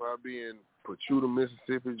 4th. I'll be in Pachuta,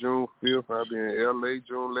 Mississippi, June 5th. I'll be in LA,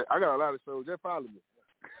 June 11th. I got a lot of shows. Just follow me.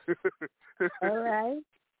 All right.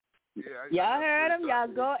 Yeah, y'all heard him. Y'all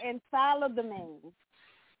go and follow the man.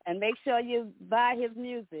 And make sure you buy his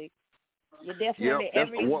music. You definitely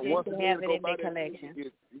every event to have it in their collection.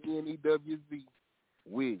 It's NEWZ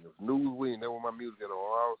Williams, News Williams. That's what my music is on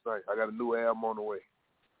all sites. I got a new album on the way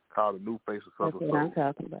called The New Face of Southern Soul. That's what I'm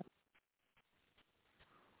talking about.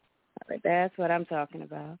 All right, that's what I'm talking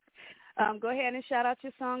about. Go ahead and shout out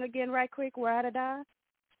your song again right quick, Ride or Die.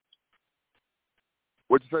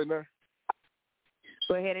 What you say now?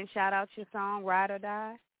 Go ahead and shout out your song, Ride or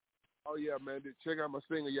Die. Oh, yeah, man. Check out my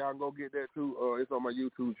single. Y'all can go get that, too. It's on my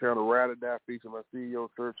YouTube channel, Ride or Die, featuring my CEO,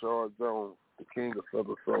 Sir Charles Jones, the king of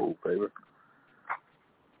Southern Soul, baby.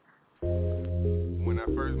 When I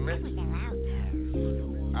first met you,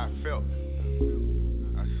 I felt it.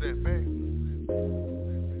 I sat back.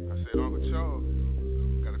 I said, Uncle Charles,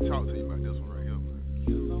 got to talk to you about this one right here.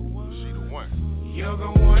 She the one. You're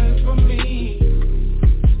the one for me.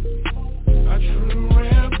 A true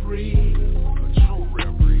rare breed.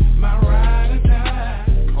 My ride or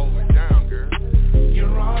die. Hold me down, girl.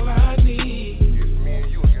 You're all I need. It's me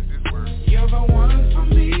and you against this world. You're the one for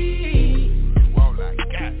me. You all I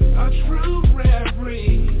got. A true rare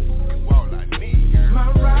breed. You all I need, girl. My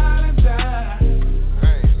ride or die. I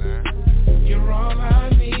ain't lying. You're all I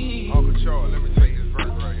need. Uncle Charles, let me take this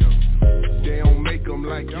verse right here. They don't make them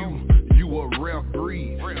like you. You a rare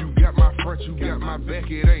breed. You got my front, you got my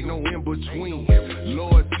back. It ain't no in between.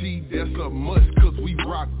 Loyalty, that's a must. We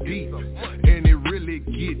rock deep, and it really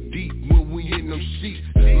get deep when we in them sheets.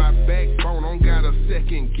 My backbone don't got a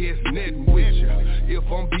second guess nothing with ya. If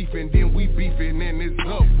I'm beefing, then we beefing, and it's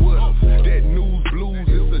up with us. That News Blues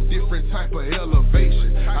is a different type of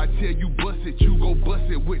elevation. I tell you bust it, you go bust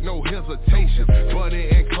it with no hesitation. Buddy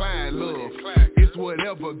and Clyde love, it's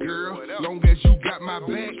whatever, girl. Long as you got my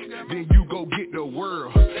back, then you go get the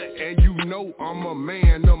world. And you know I'm a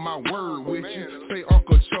man of my word with you. Say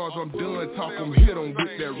Uncle Charles, I'm done talking. Hit on with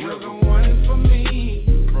that You're the rhythm. one for me.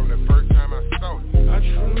 From the first time I saw you, A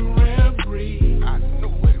true rare breed. I knew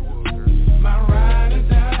what it was, girl. My ride or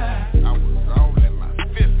die. I was all in my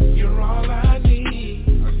fifth. You're all I need.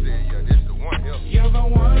 I said, yeah, this the one here. You're the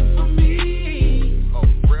one for me. A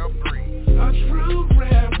rare breed. A true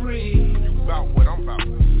rare breed. You bout what I'm bout.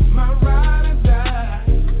 My ride or die.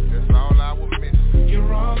 That's all I was missing.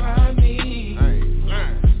 You're all I need. I ain't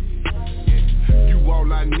lying. Yeah. You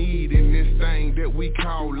all I need in this thing that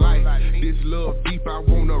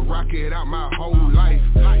wanna rock it out my whole life.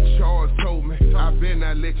 Charles told me, I better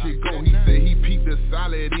not let you go. He said he peeped the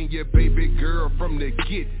solid in your baby girl from the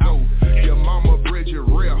get-go. Your mama bred you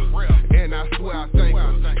real, and I swear I thank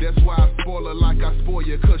her. That's why I spoil her like I spoil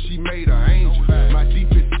you, cause she made her angel. My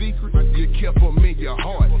deepest secret, you kept them in your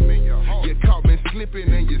heart. You caught me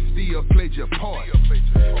slipping and you still played your part.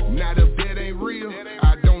 Now if that ain't real,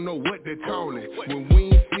 I don't know what to call it. When we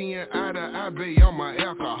ain't seeing eye to eye, babe, I'm an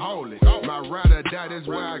alcoholic. My ride or die, that's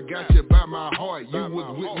why I got you by my heart. You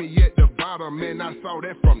was with me at the bottom, and I saw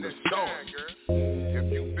that from the start.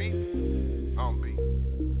 If you beat, I'm beat.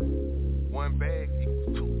 One bag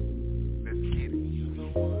equals two. Let's get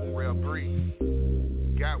it. Real breeze.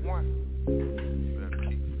 Got one. Let's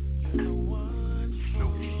keep it.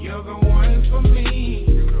 You're the one for me.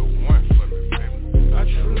 You're the one for me, baby. A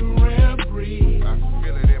true rare breed. I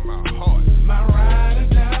feel it in my heart. My ride or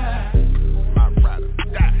die. My ride or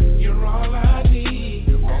die. You're all I need.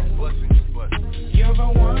 If I'm busting, you busting. You're the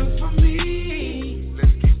one for me.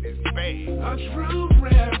 Let's get this bag. A true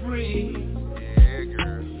rare breed. Yeah,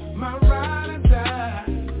 girl. My ride or die.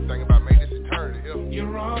 Think about making this eternity here.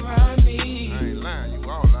 You're all I need. I ain't lying, you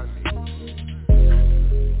all I need.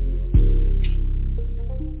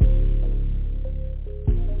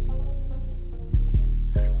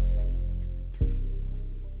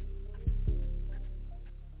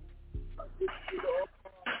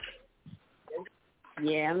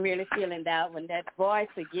 Yeah, I'm really feeling that one. That voice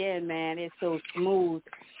again, man, is so smooth.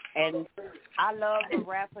 And I love a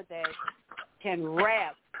rapper that can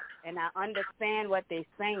rap and I understand what they're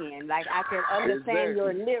saying. Like, I can understand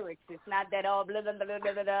your lyrics. It's not that all blah, blah, blah, blah,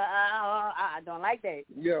 blah, blah, I don't like that.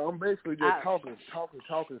 Yeah, I'm basically just talking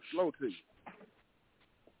slow to you.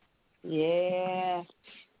 Yeah.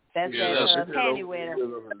 That's that candy winner.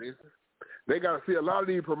 They got to see a lot of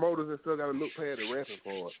these promoters and stuff got to look past the rapping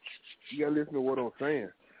part. You got to listen to what I'm saying.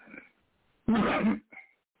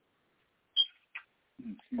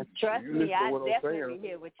 Trust me, I definitely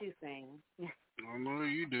hear what you're saying. I know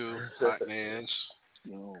you do, hot ass.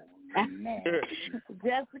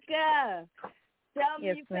 Jessica, tell me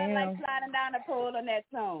Yes, you felt ma'am. like sliding down the pole on that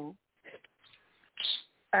song.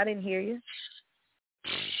 I didn't hear you.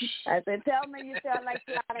 I said, tell me you felt like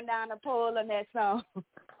sliding down the pole on that song.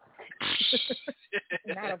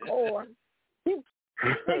 Not a pole. You're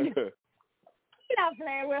not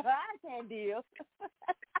playing with her. I can't deal.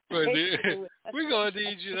 We're going to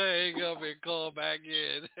need you to hang up and call back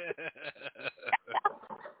in.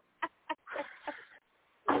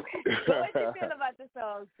 So what you feel about the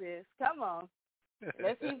song, sis? Come on.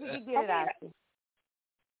 Let's see if we can get it out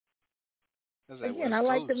there. Again, I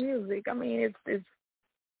like the music. I mean, it's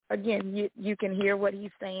again, you can hear what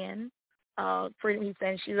he's saying. He's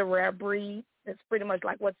saying she's a rare breed. That's pretty much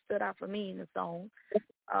like what stood out for me in the song.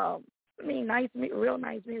 I mean, real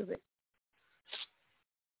nice music.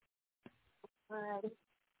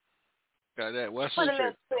 Got that West Put a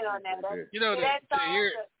little spin on that. You know,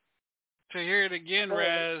 to hear it again,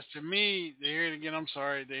 Raz, to hear it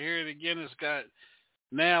again, it's got,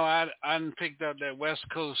 now I picked up that West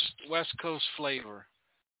Coast flavor.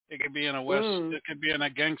 It could be in it could be in a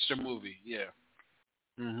gangster movie, yeah.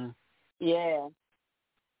 Mhm. Yeah.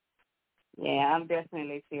 Yeah, I'm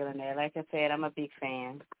definitely feeling that. Like I said, I'm a big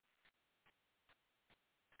fan.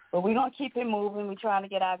 But we're going to keep it moving. We're trying to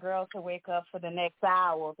get our girls to wake up for the next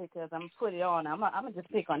hour because I'm put it on. I'm going to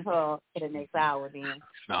just pick on her for the next hour then.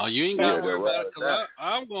 No, you ain't got to worry about it because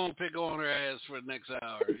I'm going to pick on her ass for the next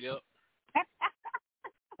hour. Yep.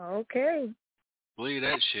 Okay. Believe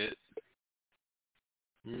that shit.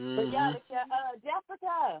 Mm-hmm. But y'all,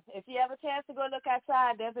 Jessica, if you have a chance to go look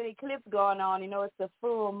outside, there's an eclipse going on. You know, it's the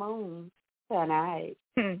full moon tonight.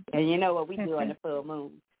 And you know what we do on the full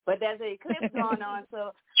moon. But there's an eclipse going on,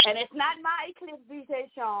 and it's not my eclipse, DJ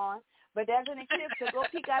Sean, but there's an eclipse, so go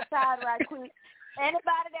peek outside right quick.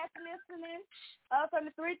 Anybody that's listening from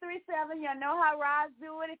the 337, y'all know how Roz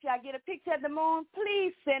do it. If y'all get a picture of the moon,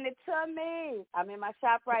 please send it to me. I'm in my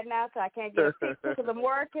shop right now, so I can't get a picture because I'm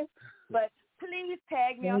working. But please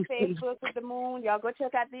tag me on Facebook with the moon. Y'all go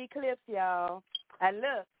check out the eclipse, y'all. And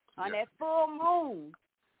look, on that full moon,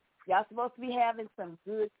 y'all supposed to be having some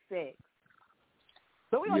good sex.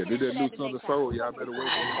 But we did that new Southern Soul. Y'all better wait.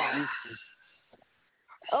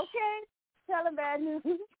 Okay. Tell them bad news.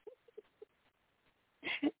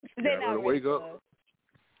 Y'all better wake up.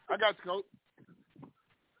 I got you, Coach.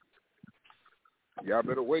 Y'all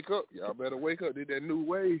better wake up. Did that new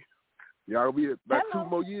wave. Y'all be about 2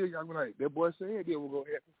 more years. Y'all be like, that boy said that was going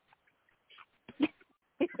to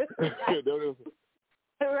happen.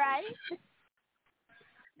 Right?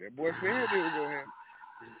 That boy said that was going to happen.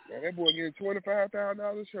 Now that boy getting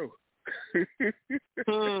 $25,000 a show.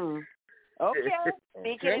 Okay.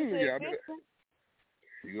 Speak it into existence.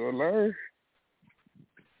 You gonna learn.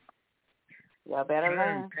 Y'all better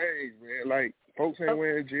learn. Hey, man, like folks ain't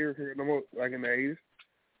wearing Jerry curl no more like in the 80s,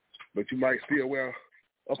 but you might still wear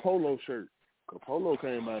a polo shirt. Cause polo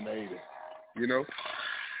came out in the 80s, you know.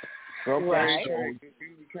 Some things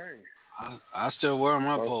change. I still wear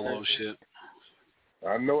my polo shit.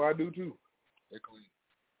 I know I do too. They're clean.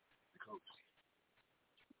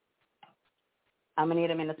 I'm gonna need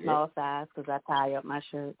them in a small size because I tie up my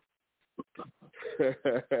shirts.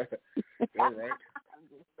 All right.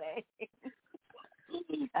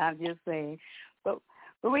 I'm just saying. But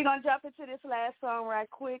we're going to jump into this last song right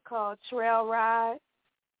quick called Trail Ride.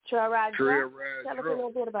 Trail Ride Drunk. Tell us a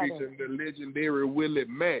little bit about featuring the legendary Willie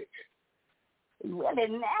Mack. Willie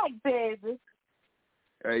Mack, baby.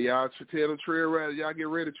 Hey, y'all tell them Trail Ride. Y'all get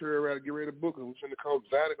ready, Trail Ride. Get ready to book them. We're going to call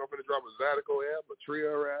Zydeco. I'm going to drop a Zydeco album, a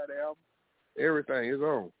Trail Ride album. Everything is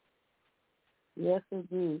on. Yes,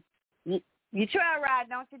 indeed. You trail ride,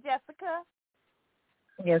 don't you, Jessica?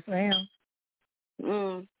 Yes, ma'am.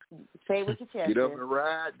 Say what you chest. Get up and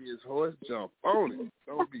ride this horse, jump on it.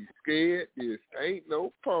 Don't be scared. This ain't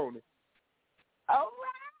no pony. All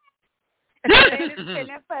right.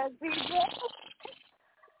 Finish first, DJ.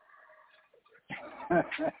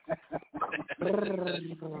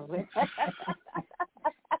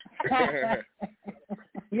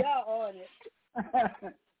 Y'all on it.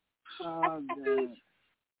 Oh,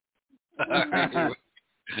 God.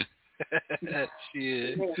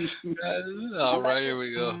 Shit. All right, here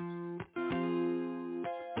we go.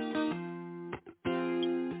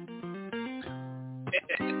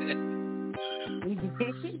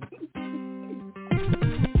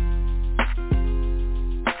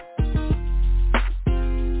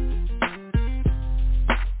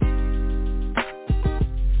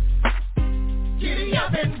 Giddy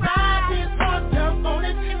up and ride this horse, jump on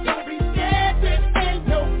it. Don't be scared, this ain't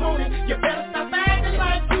no pony. You better stop acting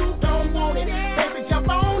like you don't want it. Baby, jump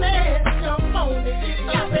on it, jump on it.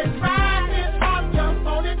 Giddy up and ride this horse, jump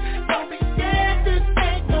on it. Don't be scared, this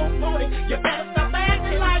ain't no pony. You better stop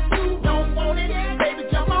acting like you don't want it. Baby,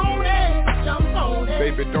 jump on it, jump on it.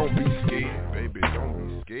 Baby, don't be scared. Baby, don't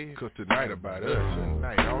be scared. Cause tonight about us.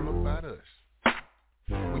 Tonight all about us.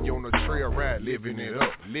 We on a trail ride, living it up.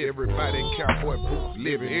 Everybody in cowboy boots,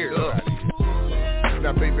 living it up.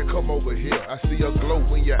 Now baby, come over here. I see a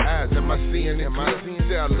glow in your eyes. Am I seeing it?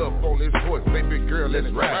 Sail up on this horse, baby girl,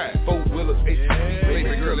 let's ride. 4-wheelers, ATV,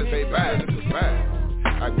 baby girl, let's say bye.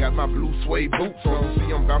 I got my blue suede boots on.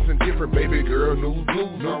 See, I'm bouncing different, baby girl, new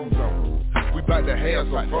blues on. We bout to have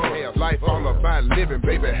some fun. Life all about living,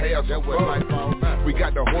 baby, have some fun. We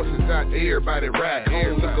got the horses out, everybody ride.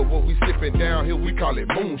 Look at what we sipping down here, we call it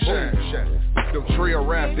moonshine. Them trail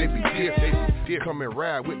rides, they be different. Come and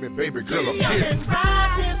ride with me, baby girl, I'm different.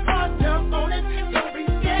 Ride this horse, jump on it. Don't be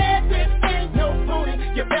scared, this ain't no pony.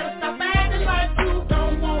 You better stop acting like you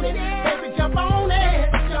don't want it. Baby, jump on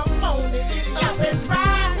it, jump on it. Jump and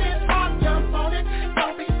ride this horse, jump on it.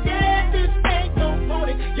 Don't be scared, this ain't no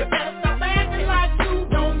pony. You better stop acting like you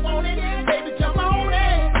don't want it. Baby, jump on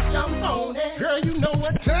it, jump on it. Girl, you know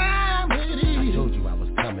what time it is. I told you I was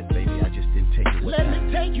coming, baby, I just didn't take it. Let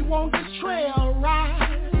me take you on this trail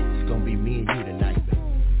ride. It's gonna be me and you tonight, baby.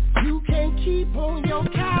 You can keep on your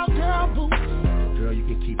cowgirl boots. Girl, you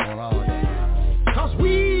can keep on all that. Cause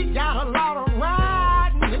we got a lot of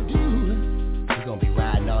riding to do. We're gonna be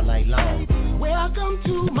riding all night long. Welcome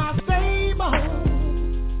to my stable.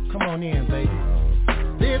 Come on in, baby.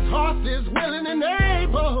 This horse is willing and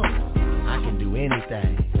able. I can do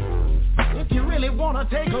anything. If you really wanna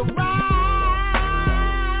take a ride,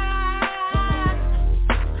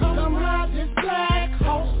 come ride this black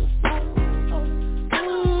horse.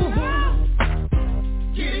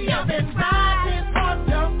 Giddy up and ride this horse,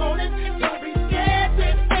 jump on it. Don't be scared,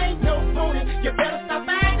 this ain't no pony. You better stop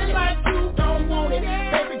acting like you don't want it.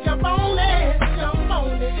 Baby, jump on it, jump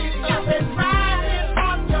on it. Up and ride this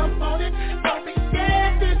horse, jump on it. Don't be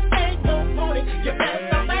scared, this ain't no pony. You better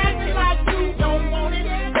stop acting like you don't want it.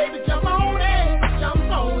 Baby, jump on it,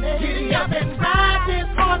 jump on it. Giddy up and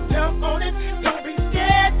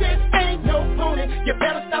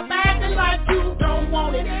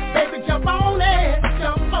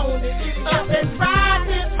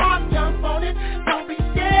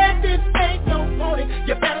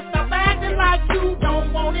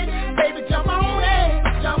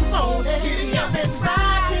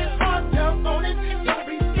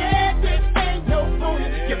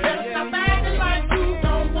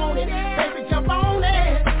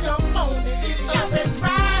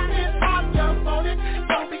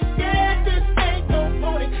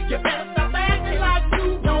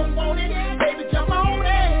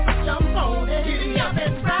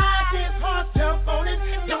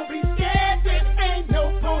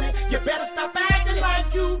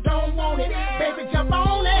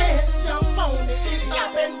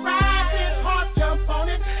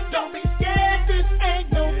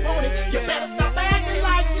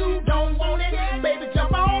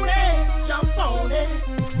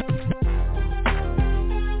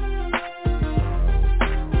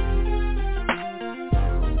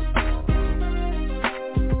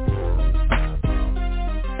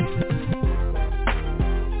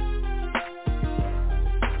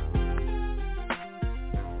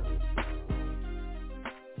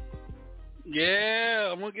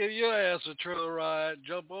I'm gonna give your ass a trail ride.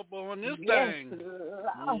 Jump up on this Yes, thing.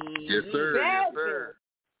 Yes, sir. Yes, sir.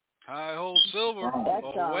 High hole silver That's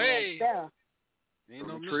all away. right there. Ain't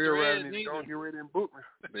no The trail Mr. Ed riding is neither. gonna get ready and book me.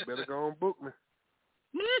 They better go and book me.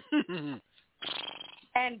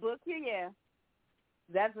 And book you, yeah.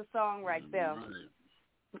 That's a song right there. Right.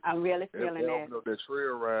 I'm really They feeling that. opened up that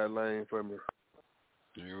trail ride lane for me.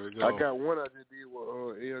 Here we go. I got one I just did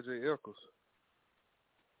with LJ Eccles.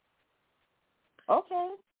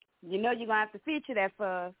 Okay. You know you're going to have to feature that for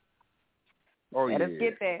us. Oh, Let yeah. us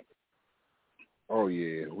get that. Oh,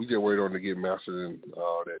 yeah. We just wait on to get mastered and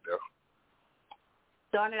all that, though.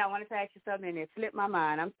 Darn it, I wanted to ask you something and it slipped my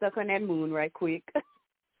mind. I'm stuck on that moon right quick. Do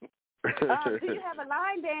you have a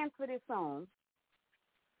line dance for this song?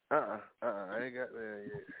 I ain't got that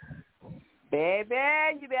yet. Baby,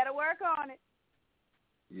 you better work on it.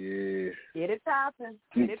 Yeah. Get it popping.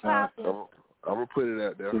 Get it popping. I'm going to put it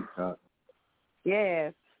out there.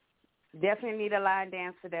 Yes. Definitely need a line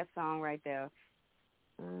dance for that song right there.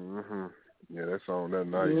 Mm-hmm. Yeah, that song, that's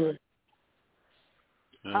nice.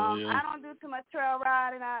 Yeah. I don't do too much trail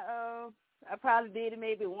riding. I probably did it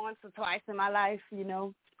maybe once or twice in my life, you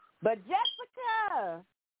know. But Jessica,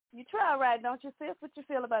 you trail ride, don't you, sis? What you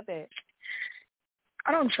feel about that?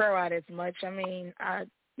 I don't trail ride as much. I mean, I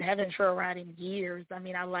haven't trail ride in years. I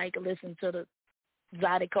mean, I like listening to the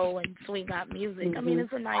Zydeco and swing out music. Mm-hmm. I mean,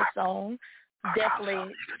 it's a nice song.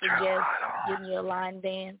 Definitely suggest getting your line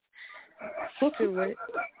dance to it.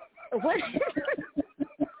 What?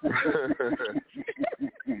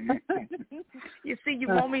 You see, you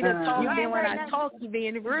want me to talk, then when I talk, you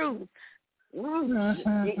being rude. You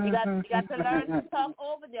got to learn to talk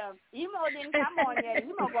over them. Emo didn't come on yet.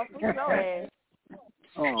 Emo gonna put your ass.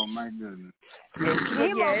 Oh my goodness.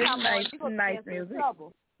 Emo Yeah, come on, it's you gonna nice get in music.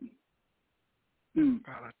 trouble.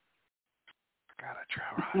 Gotta try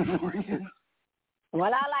ride for you.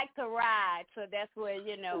 Well, I like to ride, so that's where,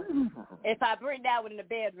 you know, if I bring that one in the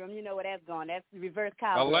bedroom, you know where that's going. That's reverse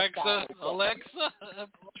cowboy style. Alexa,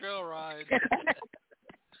 trail ride.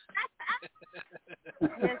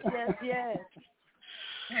 Yes.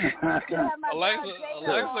 Alexa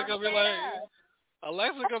gonna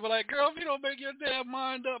be like, girl, if you don't make your damn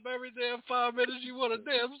mind up every damn 5 minutes, you want a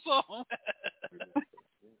damn song.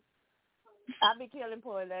 I be killing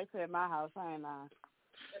poor Alexa at my house. I ain't lying.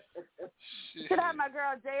 Should I have my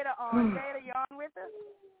girl Jada on? Jada, you on with us?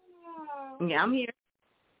 Yeah, I'm here.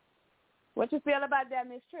 What you feel about that,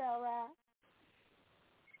 Miss Trail Ride?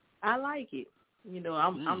 I like it. You know,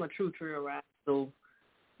 I'm a true trail rider, so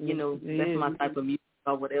you know that's my type of music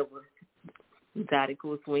or whatever.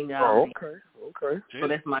 Zydeco swing out. Oh, okay. So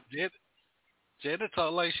that's my. Jada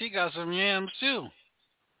talk like she got some yams too.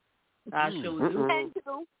 I sure do. And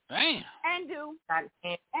do. Damn. And do.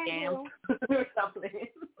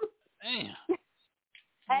 Damn.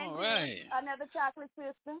 All right. Another chocolate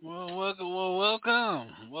sister. Well, welcome.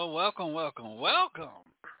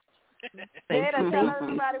 Jada, tell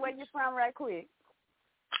everybody where you're from right quick.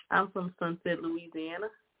 I'm from Sunset, Louisiana.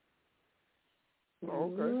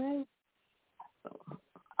 Okay.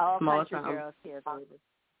 All Small country town. girls here, baby.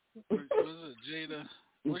 What's it, Jada?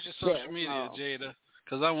 What's your social media, Jada?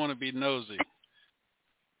 Because I want to be nosy.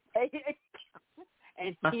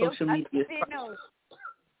 And my social media.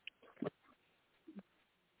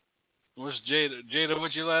 What's Jada? Jada,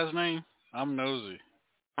 what's your last name? I'm nosy.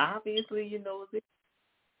 Obviously, you know it.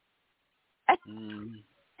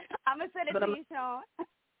 I'm going to send it to you, Sean.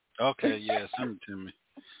 Okay, yeah, send it to me.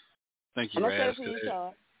 Thank you, I'm going to Raz. send it to you,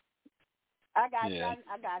 Sean. I got you. I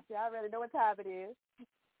already know what time it is.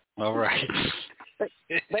 All right. but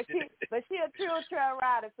she a true trail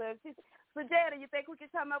rider. So Jada, you think we can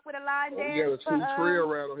come up with a line dance? We got a true trail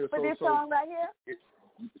rider here. For this song right here?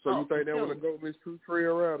 So you think that want to go, Miss True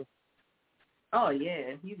Trail Rider? Oh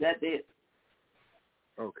yeah, you got that.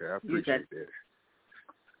 Okay, I appreciate that.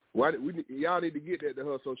 Why y'all need to get that to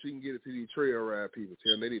her so she can get it to these trail ride people.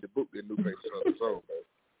 Tell them they need to book that new face of song, man.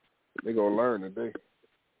 They gonna learn today.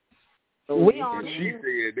 We on it. She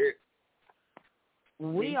said that.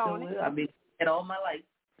 We on it. I've been at all my life.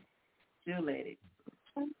 Still at it.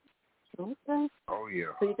 Okay. Oh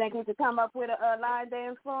yeah. So you think we could come up with a line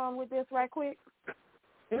dance song with this right quick?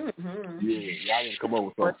 Mm-hmm. Yeah, y'all need to come up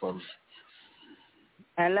with something for me.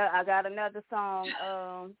 And look, I got another song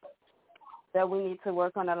that we need to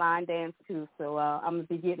work on a line dance too. So I'm gonna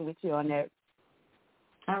be getting with you on that.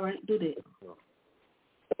 All right, do that.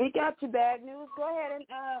 We got you. Bad news. Go ahead and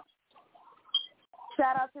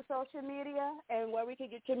shout out to social media and where we can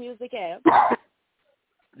get your music at.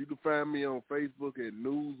 You can find me on Facebook at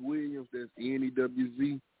News Williams. That's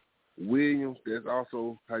NEWZ Williams. That's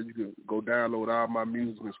also how you can go download all my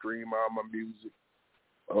music and stream all my music.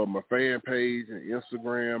 my fan page and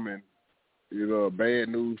Instagram, and Bad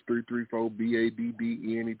News 334,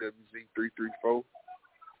 BADDNEWZ 334.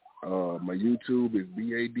 My YouTube is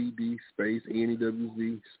BADD space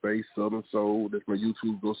NEWZ space Southern Soul. That's my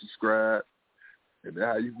YouTube. Go subscribe. And that's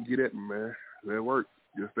how you can get at me, man. That work.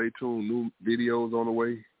 Just stay tuned. New videos on the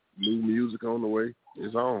way. New music on the way.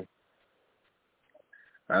 It's on.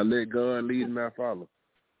 I let God lead and I follow.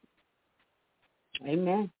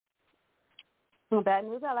 Amen. Well, Bad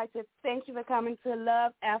News, I'd like to thank you for coming to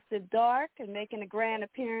Love After Dark and making a grand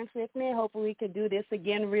appearance with me. Hopefully we can do this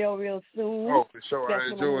again real soon. Oh, for sure. I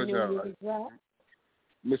enjoyed y'all.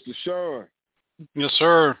 Mr. Sean. Yes,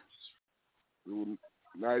 sir.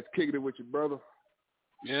 Nice kicking it with your brother.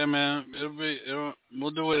 Yeah, man.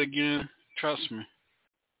 We'll do it again. Trust me.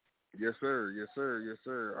 Yes, sir. Yes, sir. Yes,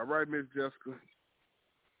 sir. All right, Miss Jessica.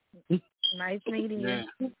 Nice meeting you.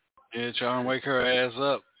 Yeah, trying to wake her ass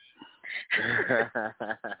up.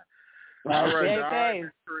 All right,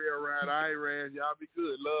 I ran. Y'all be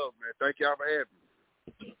good. Love, man. Thank y'all for having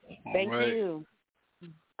me. Thank you.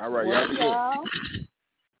 All right, y'all be good.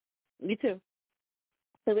 Me too.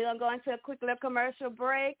 So we're going to go into a quick little commercial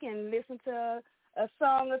break and listen to a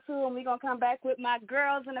song or two, and we're going to come back with my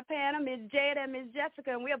girls in the panel, Miss Jada and Miss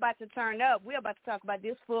Jessica, and we're about to turn up. We're about to talk about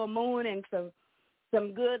this full moon and some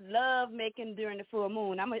good love making during the full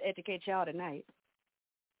moon. I'm going to educate y'all tonight.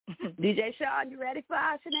 DJ Sean, you ready for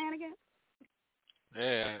our shenanigans?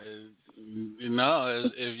 Yeah,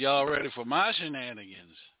 if y'all ready for my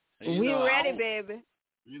shenanigans, we ready, baby.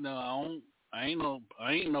 I ain't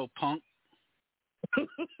no punk.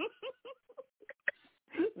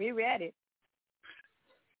 We ready.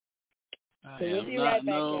 I am not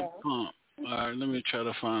no punk. All right, let me try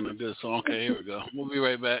to find a good song. Okay, here we go. We'll be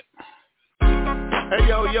right back. Hey,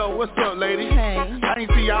 yo, what's up, lady? Hey. I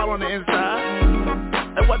ain't see y'all on the inside.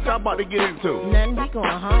 Hey, what y'all about to get into? Nothing, we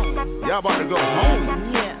going home. Y'all about to go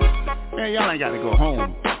home? Yeah. Man, y'all ain't got to go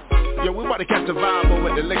home. Yo, we about to catch a vibe over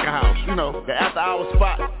at the liquor house. The after hour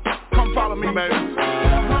spot. Come follow me, baby.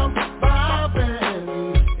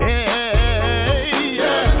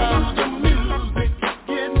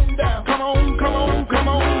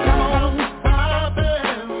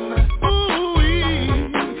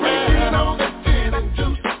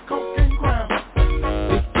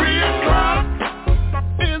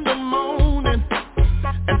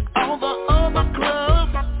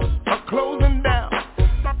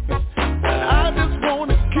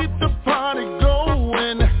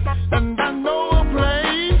 And I know a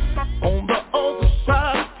place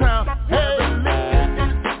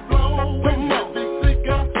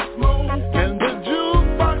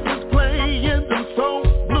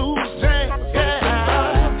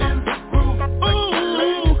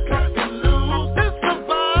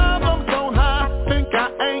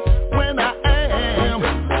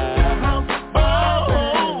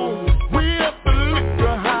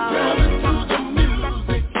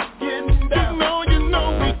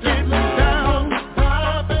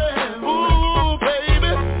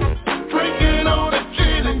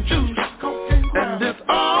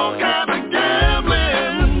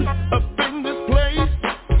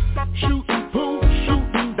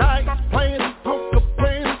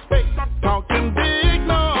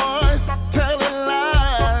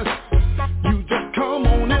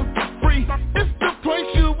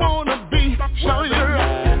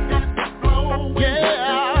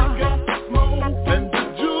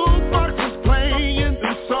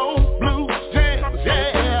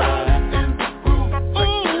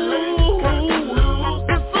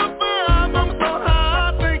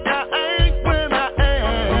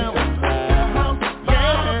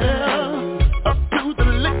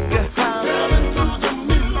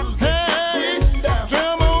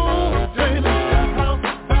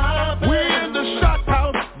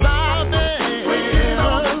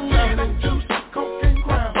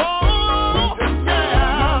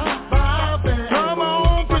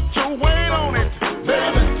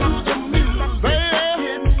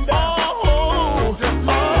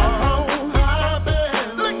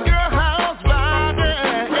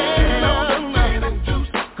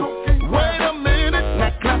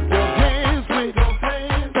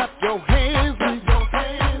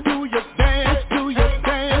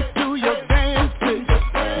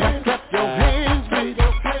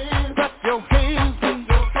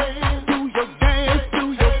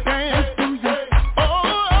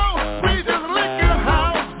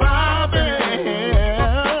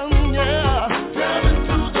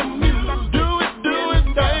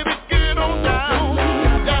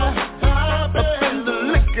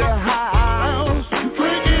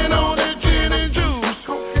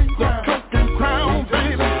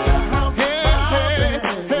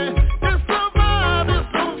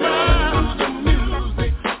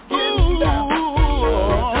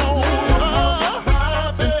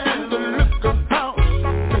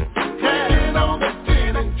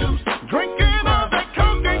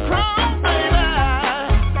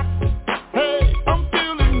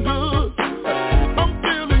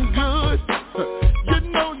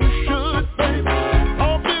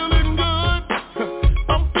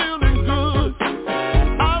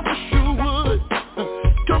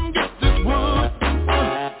come get this wood.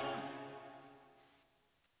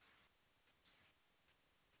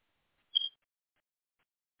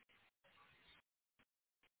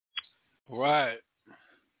 Right.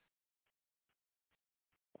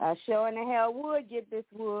 I sure in the hell would get this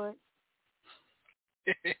wood.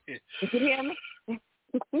 You can hear me?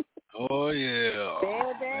 Oh, yeah.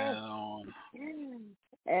 Baby.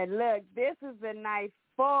 And look, this is a nice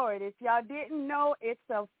forward. If y'all didn't know, it's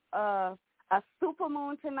a super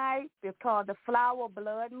moon tonight. It's called the flower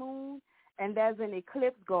blood moon, and there's an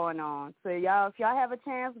eclipse going on. So y'all, if y'all have a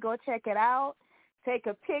chance, go check it out. Take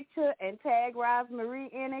a picture and tag Rosemary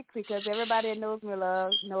in it, because everybody that knows me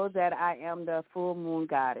knows that I am the full moon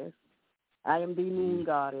goddess. I am the moon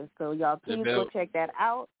goddess. So y'all please go check that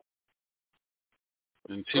out.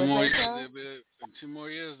 In 2 more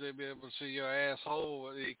years, they'll be able to see your asshole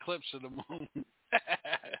with the eclipse of the moon.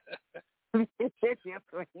 A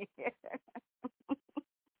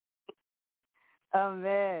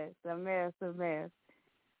mess.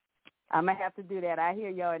 I'm going to have to do that. I hear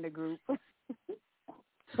y'all in the group.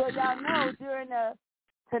 So y'all know during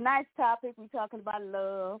tonight's topic, we're talking about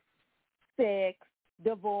love, sex,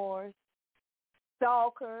 divorce,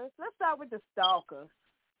 stalkers. Let's start with the stalkers.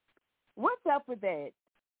 What's up with that?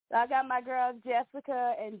 I got my girls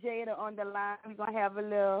Jessica and Jada on the line. We're going to have a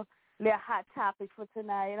little hot topic for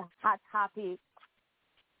tonight, a hot topic.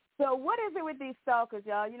 So what is it with these stalkers,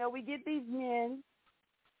 y'all? You know, we get these men,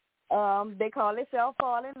 they call themselves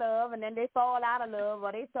fall in love, and then they fall out of love,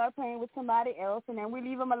 or they start playing with somebody else, and then we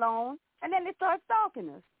leave them alone, and then they start stalking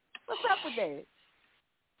us. What's up with that?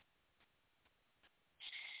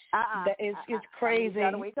 It's crazy.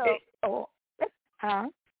 Huh?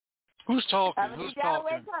 Who's talking? Who's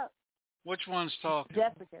talking? Which one's talking?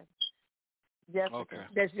 Jessica. Okay.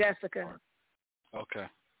 That's Jessica. Okay.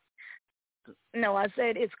 No, I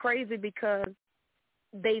said it's crazy because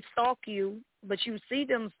they stalk you, but you see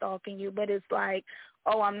them stalking you, but it's like,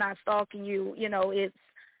 oh, I'm not stalking you. You know, it's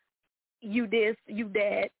you this, you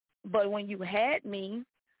that. But when you had me,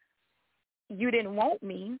 you didn't want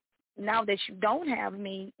me. Now that you don't have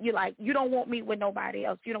me, you're like, you don't want me with nobody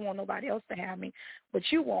else. You don't want nobody else to have me, but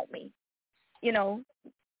you want me. You know,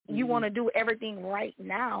 you want to do everything right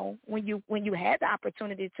now. When you had the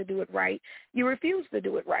opportunity to do it right, you refuse to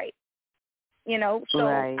do it right. You know, so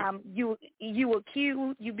right. You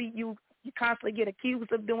accuse, you constantly get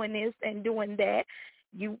accused of doing this and doing that.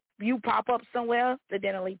 You pop up somewhere,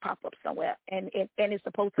 suddenly pop up somewhere, and it's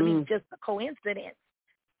supposed to be just a coincidence.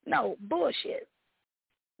 No, bullshit.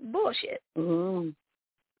 Mm-hmm.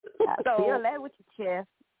 I feel that with your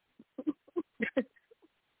chest.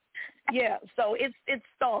 Yeah, so it's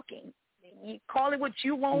stalking. You call it what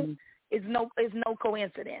you want. Is no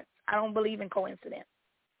coincidence. I don't believe in coincidence.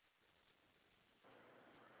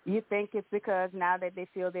 You think it's because now that they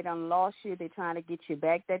feel they done lost you, they're trying to get you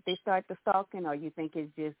back that they start the stalking, or you think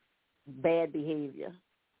it's just bad behavior?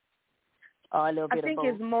 Or a little bit of both? I think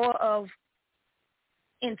it's more of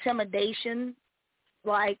intimidation.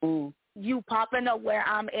 Like you popping up where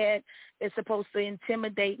I'm at is supposed to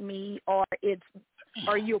intimidate me, or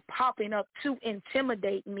you're popping up to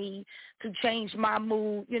intimidate me to change my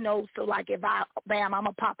mood, you know. So like if I'm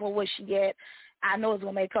gonna pop her where she at, I know it's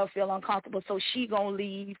gonna make her feel uncomfortable, so she gonna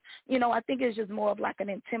leave. You know, I think it's just more of like an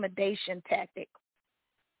intimidation tactic.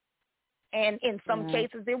 And in some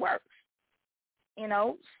cases it works. You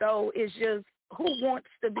know, so it's just who wants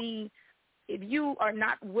to be, if you are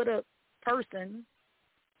not with a person,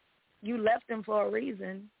 you left them for a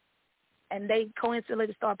reason, and they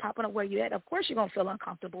coincidentally start popping up where you're at, of course you're going to feel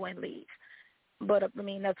uncomfortable and leave. But, I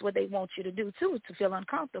mean, that's what they want you to do, too, to feel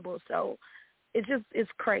uncomfortable. So it's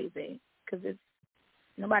crazy because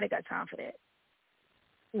nobody got time for that.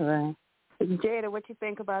 Right. Jada, what you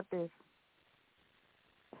think about this?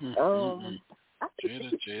 I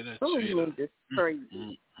think Jada. This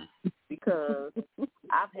crazy because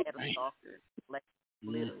I've had a stalker, like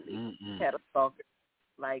literally had a stalker.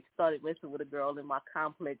 Like started messing with a girl in my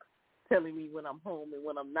complex, telling me when I'm home and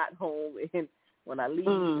when I'm not home, and when I leave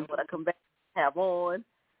and when I come back, have on.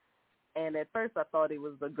 And at first I thought it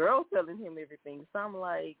was the girl telling him everything. So I'm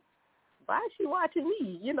like, why is she watching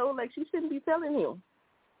me? You know, like she shouldn't be telling him.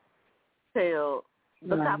 Till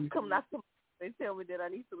the cops come knock to me, they tell me that I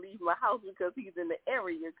need to leave my house because he's in the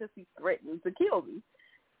area because he's threatening to kill me.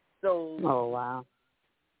 So, oh wow,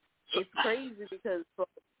 it's crazy because,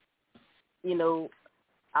 you know,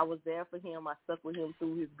 I was there for him. I stuck with him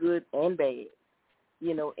through his good and bad,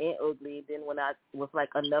 you know, and ugly. And then when I was like,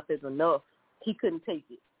 enough is enough, he couldn't take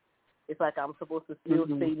it. It's like I'm supposed to still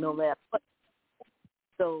stay no matter what.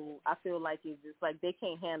 So I feel like it's just like they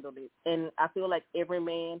can't handle it. And I feel like every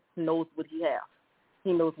man knows what he has.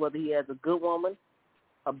 He knows whether he has a good woman,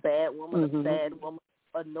 a bad woman, Mm-hmm. a sad woman,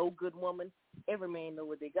 a no good woman. Every man know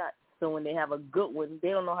what they got. So when they have a good one, they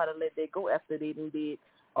don't know how to let that go after they done did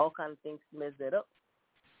all kinds of things to mess that up.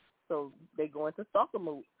 So they go into stalker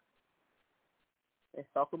mode. And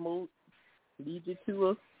stalker mode leads you to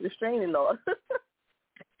a restraining order.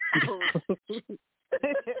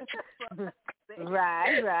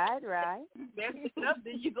 Right. That's enough,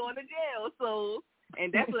 then you going to jail. So,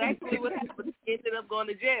 and that's actually what happened. He ended up going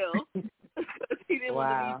to jail because he didn't want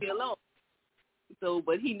to leave me alone. So,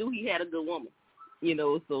 but he knew he had a good woman,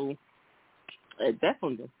 so that's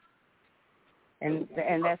on them. And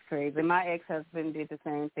that's crazy. My ex-husband did the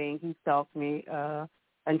same thing. He stalked me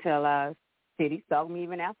until I said he stalked me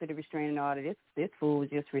even after the restraining order. This fool was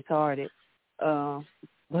just retarded.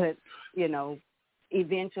 But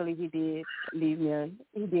eventually he did leave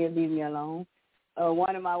me alone.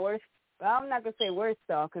 One of my worst, I'm not gonna say worst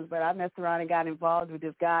stalkers, but I messed around and got involved with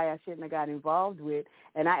this guy I shouldn't have got involved with,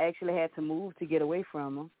 and I actually had to move to get away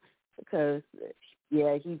from him because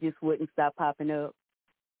he just wouldn't stop popping up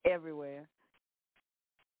everywhere.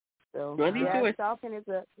 So stalking is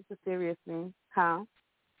a serious thing, huh?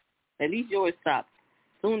 At least yours stopped.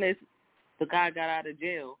 As soon as the guy got out of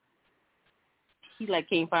jail, he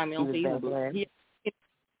can't find me on Facebook. He had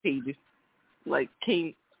pages,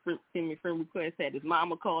 came send me friend request. Had his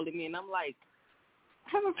mama calling me, and I'm like,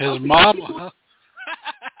 his mama.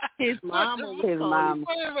 His mama was calling.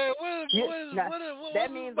 Wait a minute, what that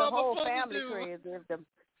means the whole family crazy.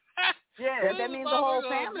 That means the whole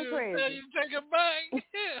family crazy. Now you take it back.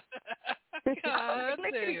 God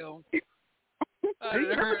damn. I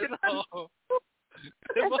heard it all.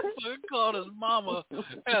 The motherfucker called his mama.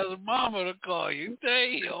 Had his mama to call you.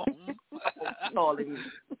 Damn. Calling you.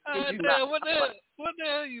 Damn, what the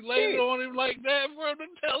hell? You laid it on him like that for him to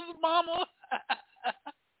tell his mama?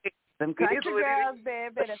 Some country girls,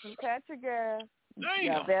 baby. That's some country girls. Damn.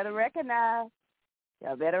 Y'all better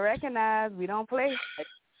recognize. We don't play.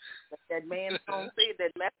 That man don't say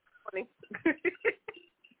that macaroni.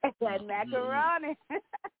 That macaroni.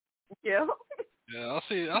 Yeah. Yeah,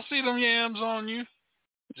 I see them yams on you,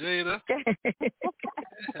 Jada.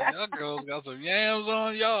 Y'all girls got some yams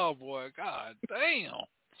on y'all, boy. God damn.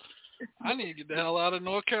 I need to get the hell out of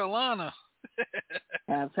North Carolina.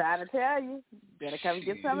 I'm trying to tell you. Better come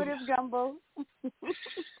get some of this gumbo.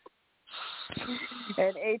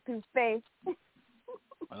 And A2 space.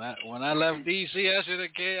 When I left DC, I should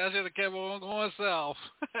have kept on going south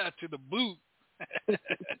to the boot.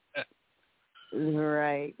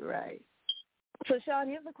 Right. So, Sean,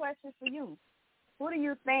 here's a question for you. Who do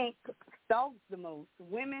you think stalks the most,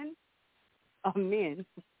 women or men?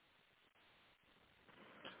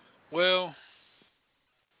 Well,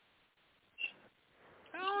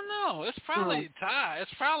 I don't know. It's probably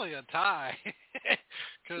a tie.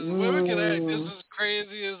 Because women can act just as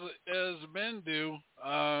crazy as men do.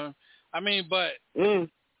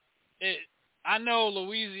 I know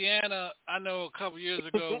Louisiana. I know a couple years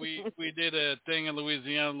ago we did a thing in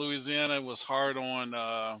Louisiana. Louisiana was hard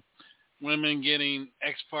on women getting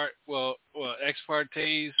ex partes,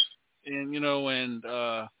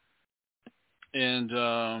 and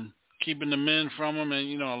keeping the men from them,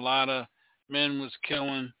 and a lot of men was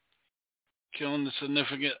killing the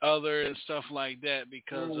significant other and stuff like that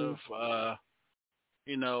because of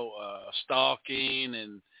stalking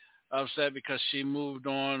and upset because she moved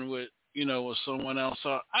on with someone else.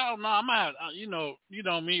 So I don't know. I might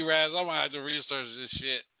have, me, Raz. I might have to research this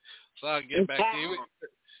shit. So I'll get back to you.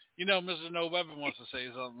 Mr. No Weapon wants to say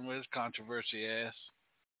something with his controversy ass.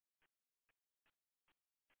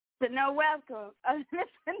 Mr. No Welcome.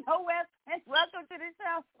 Mr. No Weapon, welcome to the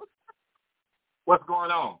show. What's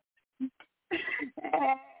going on?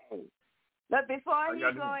 Hey. But before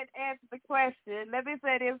you go and answer the question, let me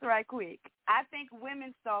say this right quick. I think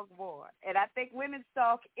women stalk more, and I think women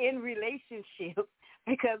stalk in relationships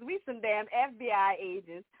because we some damn FBI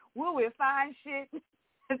agents. We will find shit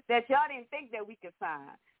that y'all didn't think that we could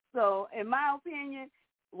find. So, in my opinion,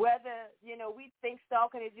 whether, we think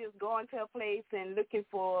stalking is just going to a place and looking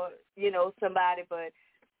for, somebody, but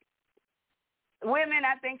women,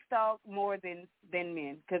 I think, stalk more than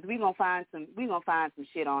men because we gonna find some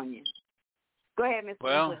shit on you. Go ahead, Mr.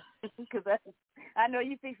 Well, because I know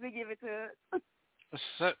you think we give it to us.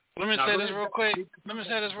 Let me say this real quick,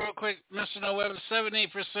 Mr. No Weapon.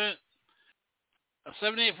 78%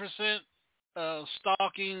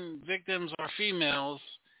 stalking victims are females,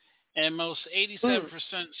 and most 87%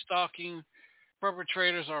 stalking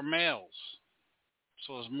perpetrators are males.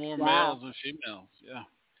 So it's more males than females. Yeah,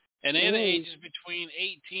 and they're the ages between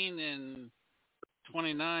 18 and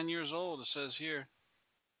 29 years old. It says here.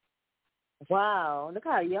 Wow, look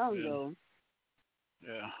how young though.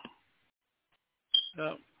 Yeah.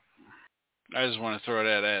 Yep. I just want to throw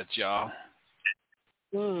that at y'all.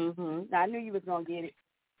 I knew you was gonna get it.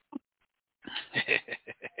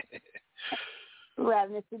 Well,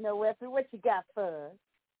 Mr. No Weapon, what you got for us?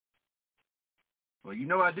 Well, you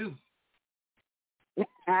know I do.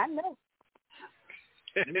 I know.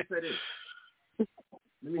 Let me say this.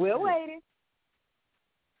 We're waiting.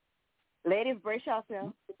 Ladies, brace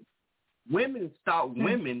yourselves. Women stalk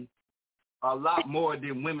women a lot more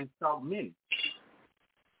than women stalk men.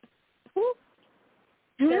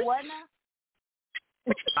 Say what now?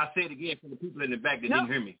 I say it again for the people in the back that didn't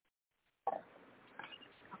hear me.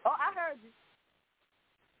 Oh, I heard you.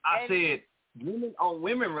 I said women on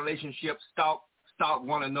women relationships stalk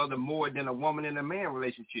one another more than a woman and a man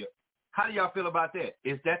relationship. How do y'all feel about that?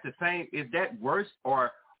 Is that the same? Is that worse,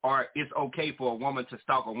 or it's okay for a woman to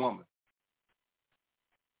stalk a woman?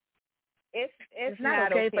 It's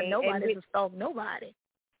not okay for nobody to stalk nobody.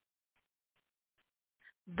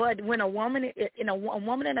 But when a woman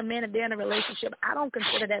and a man are in a relationship, I don't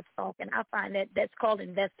consider that stalking. I find that's called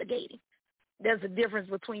investigating. There's a difference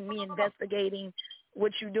between me investigating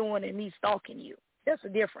what you're doing and me stalking you. There's a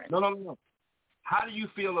difference. No. How do you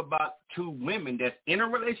feel about two women that's in a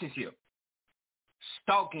relationship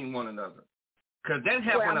stalking one another? Because that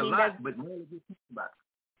happens a lot, but nobody gets talked about it.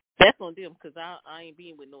 That's on them, because I ain't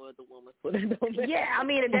being with no other woman. Yeah, I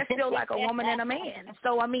mean, that's still like a woman and a man.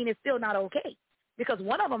 So, I mean, it's still not okay. Because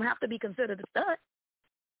one of them have to be considered a stud.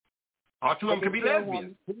 Or two of them could be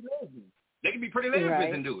lesbians. They can be pretty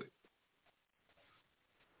lesbians and do it.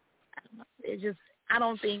 It's just, I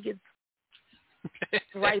don't think it's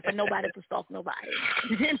right for nobody to stalk nobody.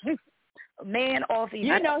 Man or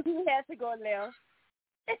female. You know he has to go left.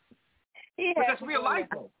 But that's real life,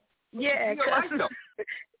 though. Yeah, real life, though.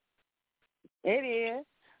 It is.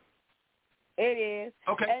 It is.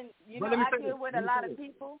 Okay. And, I deal with a lot of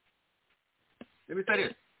people. Let me say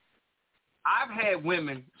this. I've had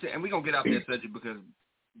women, and we're going to get off that subject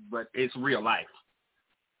but it's real life.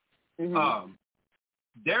 Mm-hmm.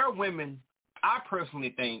 There are women, I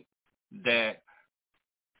personally think that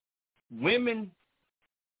men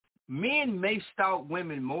may stalk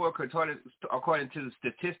women more according to the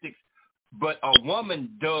statistics, but a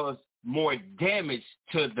woman does more damage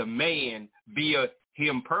to the man via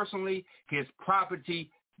him personally, his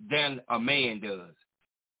property, than a man does.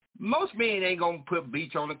 Most men ain't going to put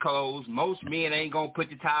bleach on the clothes. Most men ain't going to put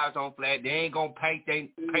the tires on flat. They ain't going to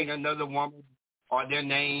paint another woman or their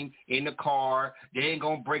name in the car. They ain't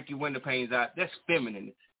going to break your window panes out. That's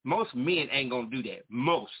feminine. Most men ain't going to do that.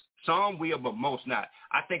 Most. Some will, but most not.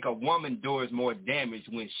 I think a woman does more damage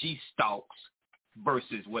when she stalks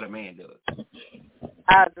versus what a man does.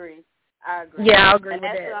 I agree. Yeah, I agree with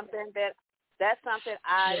that. That's something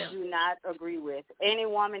I do not agree with. Any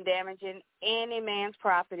woman damaging any man's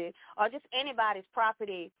property or just anybody's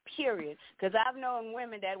property, period. Because I've known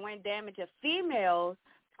women that went damage a female's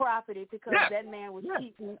property because that man was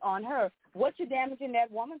cheating on her. What you damaging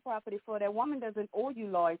that woman's property for? That woman doesn't owe you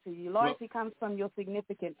loyalty. Your loyalty comes from your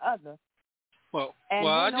significant other. And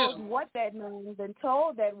who knows what that man then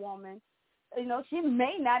told that woman. She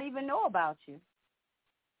may not even know about you.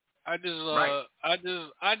 I just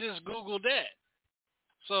Googled that.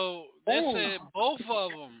 So they said both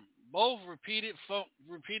of them,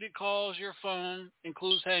 repeated calls, your phone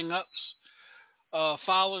includes hang-ups,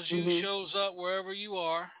 follows you, shows up wherever you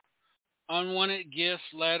are, unwanted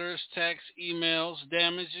gifts, letters, texts, emails,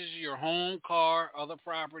 damages your home, car, other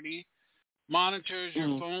property, monitors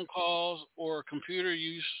your phone calls or computer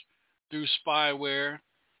use through spyware,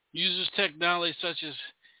 uses technology such as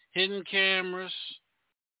hidden cameras,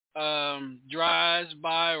 drives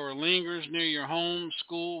by or lingers near your home,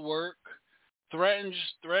 school, work, threatens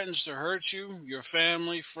to hurt you, your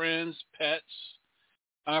family, friends, pets,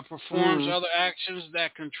 performs other actions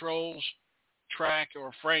that controls, track,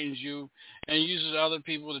 or frightens you, and uses other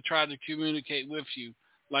people to try to communicate with you,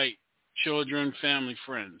 like children, family,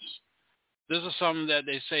 friends. This is something that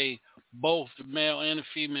they say both the male and the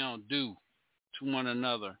female do to one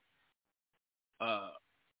another.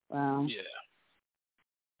 Wow. Yeah.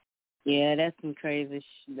 Yeah, that's some crazy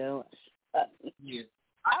shit, though. I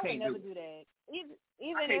would never do that.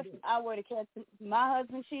 Even if I were to catch my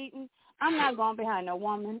husband cheating, I'm not going behind no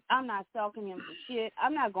woman. I'm not stalking him for shit.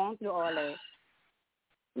 I'm not going through all that.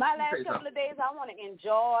 My last couple of days, I want to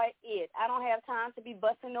enjoy it. I don't have time to be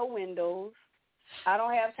busting no windows. I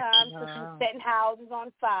don't have time to be setting houses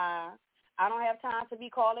on fire. I don't have time to be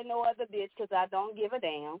calling no other bitch because I don't give a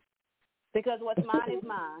damn. Because what's mine is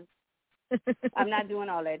mine. I'm not doing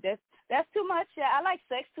all that. That's too much. I like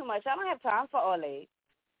sex too much. I don't have time for all that.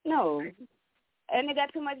 No. And they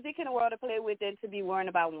got too much dick in the world to play with than to be worrying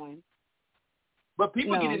about one. But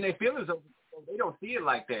people get in their feelings over it. They don't see it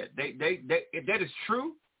like that. They that is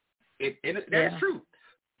true. That is true.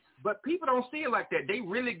 But people don't see it like that. They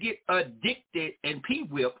really get addicted and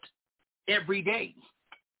pee-whipped every day.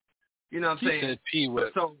 You know what I'm saying? Said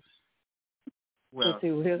pee-whipped. So, well,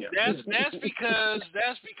 yeah. that's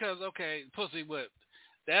because okay, pussy whipped.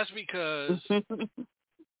 That's because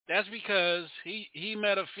he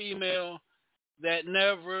met a female that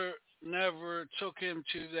never took him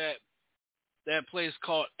to that place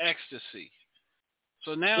called ecstasy.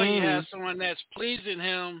 So now he has someone that's pleasing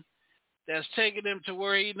him, that's taking him to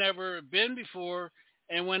where he never been before.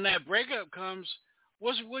 And when that breakup comes,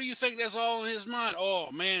 what do you think that's all in his mind?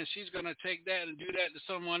 Oh man, she's gonna take that and do that to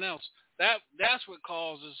someone else. That's what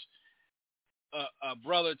causes a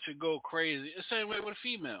brother to go crazy. The same way with a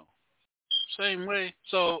female. Same way.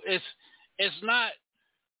 So it's not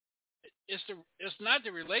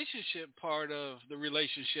the relationship part of the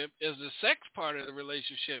relationship. It's the sex part of the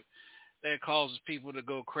relationship that causes people to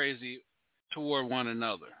go crazy toward one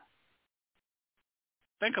another.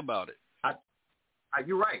 Think about it.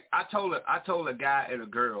 You're right. I told a guy and a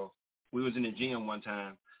girl. We was in the gym one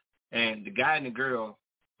time, and the guy and the girl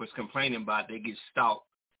was complaining about they get stalked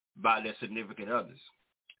by their significant others.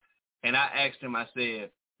 And I asked him. I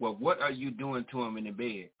said, "Well, what are you doing to them in the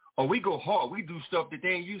bed?" "Oh, we go hard. We do stuff that they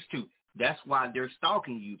ain't used to." That's why they're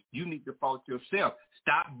stalking you. You need to fault yourself.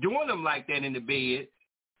 Stop doing them like that in the bed,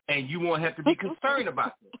 and you won't have to be concerned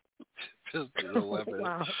about it. Well,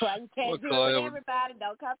 you can't do it with everybody.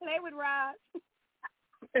 Don't come play with Rod.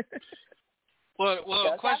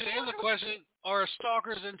 Well, question is a question: are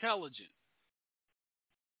stalkers intelligent?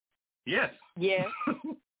 Yes. Yes.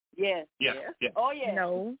 Yes. Yeah. Oh yeah.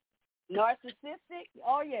 No. Narcissistic?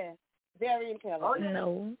 Oh yeah. Very intelligent. Oh, yeah.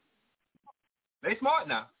 No. They smart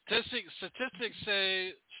now. Statistics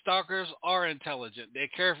say stalkers are intelligent. They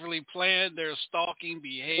carefully plan their stalking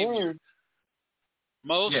behavior.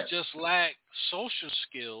 Most just lack social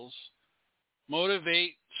skills.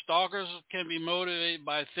 Stalkers can be motivated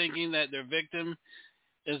by thinking that their victim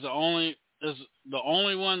is the only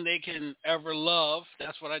one they can ever love.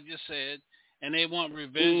 That's what I just said. And they want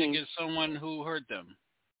revenge against someone who hurt them.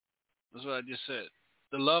 That's what I just said.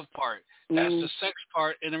 The love part. That's the sex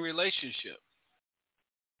part in a relationship.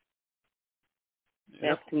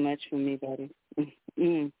 That's too much for me, buddy.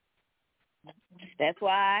 That's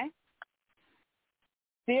why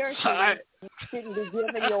spiritually you shouldn't be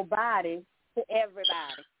giving your body to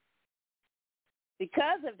everybody.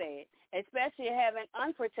 Because of that, especially having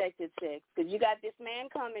unprotected sex, because you got this man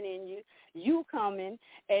coming in you coming,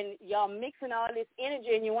 and y'all mixing all this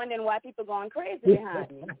energy, and you're wondering why people going crazy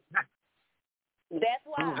behind you. That's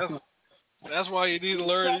why. That's why you need to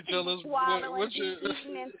learn each other's. What's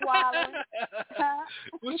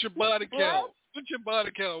your body count? What's your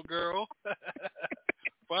body count, girl?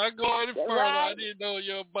 If I go any further, I need to know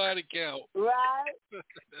your body count. Right.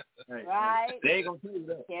 Right. They ain't gonna tell you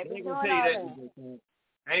that. They ain't gonna tell you that.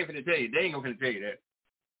 I ain't finna tell you. They ain't gonna tell you that.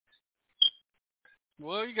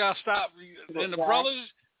 Well, you gotta stop. And the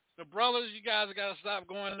brothers, you guys gotta stop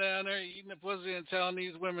going down there eating the pussy and telling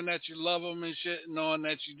these women that you love them and shit, knowing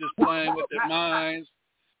that you just playing with their minds.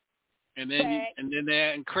 And then they're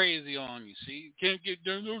acting crazy on you. See, you can't get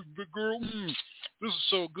down there, big girl. This is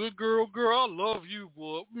so good, girl. I love you,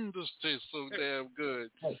 boy. This tastes so damn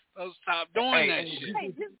good. I'll stop doing that shit.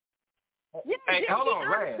 Hey, hold on,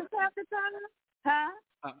 Raz. Huh?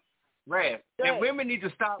 Raz. And women need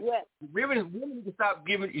to stop. Women need to stop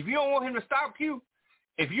giving. If you don't want him to stop you,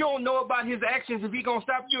 if you don't know about his actions, if he gonna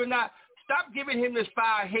stop you or not, stop giving him this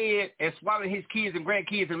fire head and swallowing his kids and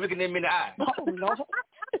grandkids and looking them in the eye. Oh no.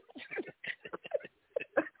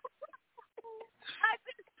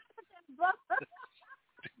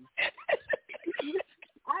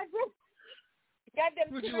 I just got them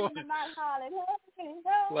screaming in my hollering.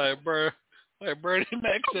 Like Bernie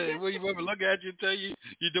Mac said, when you ever look at you and tell you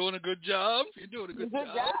you're doing a good job, you're doing a good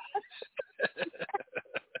job.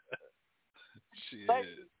 Shit. But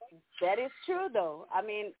that is true, though. I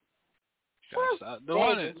mean, stop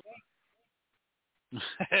doing it.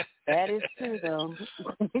 That is true, though.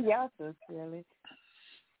 Y'all so silly.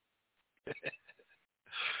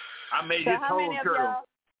 I made his whole girl.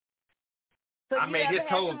 So I made his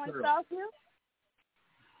whole girl.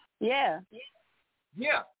 Yeah.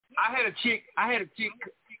 Yeah. I had a chick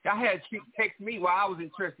text me while I was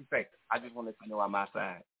in church and say, I just want to let you know I'm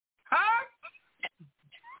outside. Huh?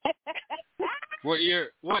 What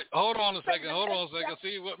year? Hold on a second.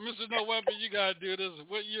 See, what, Mr. No Weapon, you gotta do this.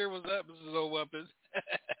 What year was that, Mr. No Weapon?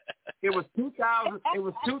 It was 2000. It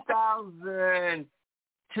was 2000.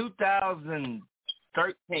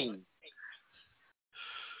 2013.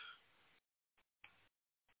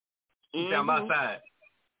 She said on my side.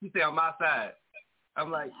 She said on my side.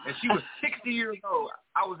 I'm like, and she was 60 years old.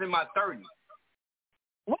 I was in my 30s.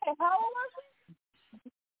 Wait, how old was she?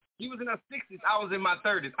 She was in her 60s. I was in my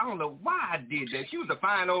 30s. I don't know why I did that. She was a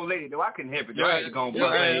fine old lady, though. I couldn't help it. I had to go on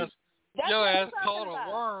your ass called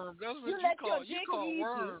a worm. That's what you call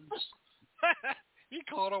worms. You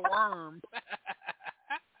called a worm.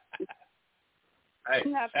 Hey,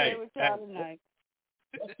 I'm not playing with y'all tonight.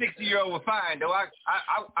 60-year-old was fine, though. I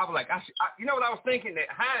was like, you know what I was thinking? That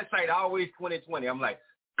hindsight always 20/20. I'm like,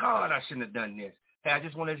 God, I shouldn't have done this. Hey, I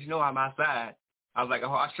just wanted you to know I'm outside. I was like,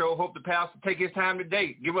 oh, I sure hope the pastor take his time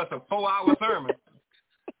today. Give us a 4-hour sermon.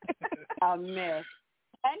 A mess.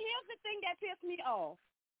 And here's the thing that pissed me off.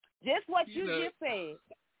 Just what you just said.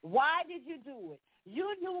 Why did you do it?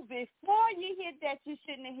 You knew before you hit that you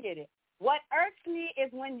shouldn't have hit it. What irks me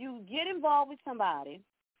is when you get involved with somebody,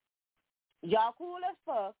 y'all cool as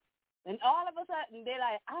fuck, and all of a sudden they're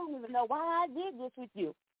like, I don't even know why I did this with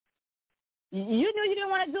you. You knew you didn't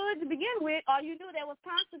want to do it to begin with, or you knew there was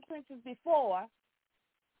consequences before.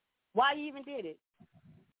 Why you even did it?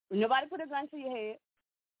 Nobody put a gun to your head.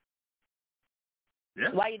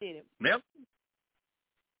 Yeah. Why you did it? Yep.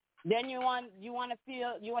 Then you want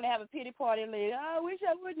to have a pity party later. Oh, I wish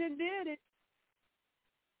I wouldn't have did it.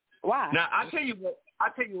 Why? Now I tell you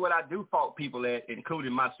what I do fault people at,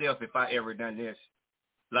 including myself, if I ever done this.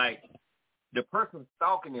 Like the person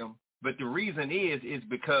stalking them, but the reason is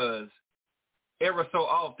because ever so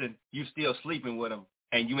often you still sleeping with them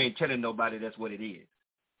and you ain't telling nobody that's what it is.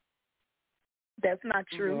 That's not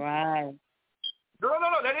true. Right. No,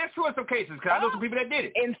 that is true in some cases, because I know some people that did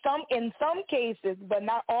it. In some cases, but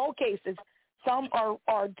not all cases, some are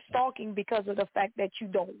stalking because of the fact that you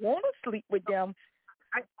don't want to sleep with them.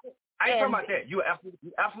 I ain't talking about that. You are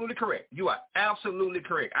absolutely correct. You are absolutely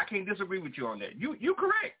correct. I can't disagree with you on that. You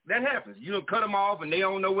correct. That happens. You don't cut them off and they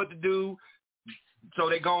don't know what to do, so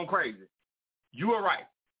they going crazy. You are right.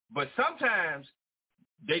 But sometimes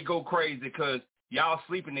they go crazy because y'all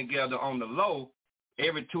sleeping together on the low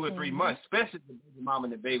every 2 or 3 months, especially the baby mama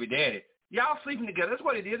and the baby daddy. Y'all sleeping together. That's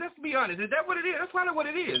what it is. Let's be honest. Is that what it is? That's probably what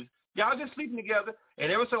it is. Y'all just sleeping together, and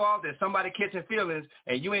every so often somebody catching feelings,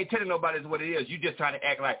 and you ain't telling nobody what it is. You just trying to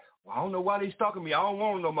act like, well, I don't know why they stalking me. I don't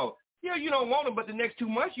want them no more. Yeah, you don't want them, but the next 2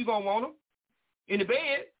 months you going to want them in the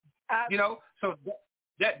bed. So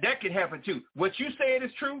that can happen too. What you said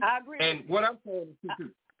is true. I agree. And what I'm saying is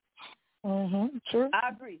true too. True. I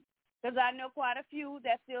agree. Because I know quite a few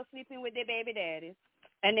that's still sleeping with their baby daddies,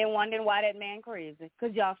 and they're wondering why that man crazy,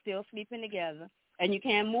 because y'all still sleeping together. And you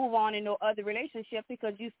can't move on in no other relationship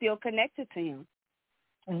because you still connected to him.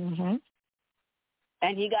 Mm-hmm.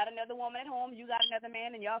 And he got another woman at home, you got another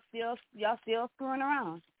man, and y'all still screwing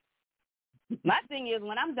around. My thing is,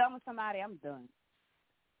 when I'm done with somebody, I'm done.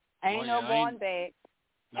 Ain't going back.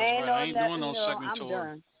 Ain't no I ain't doing no nothing, second I'm tour.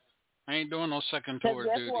 done. I ain't doing no second tour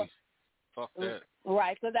duty. What? Fuck that.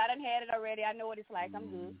 Right, because I done had it already. I know what it's like.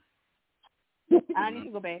 I'm good. I don't need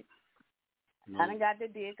to go back. I done got the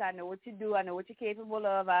dick. I know what you do. I know what you're capable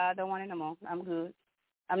of. I don't want it no more. I'm good.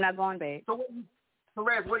 I'm not going back. So,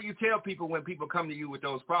 Perez, what do you tell people when people come to you with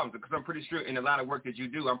those problems? Because I'm pretty sure in a lot of work that you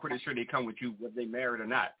do, I'm pretty sure they come with you whether they married or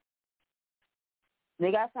not. They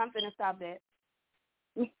got something to stop that.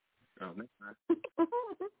 Oh, that's right.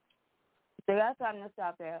 They got something to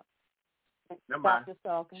stop that. Stop the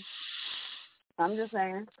stalking. I'm just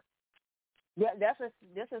saying. Yeah, this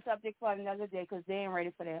is a subject for another day because they ain't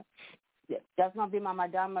ready for that. Yeah, that's gonna be my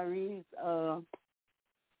Madame Marie's show.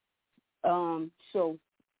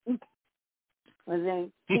 And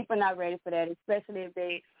then people not ready for that, especially if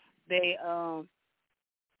they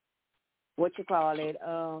what you call it,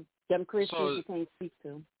 them Christians you can't speak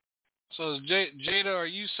to. So Jada, are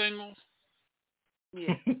you single?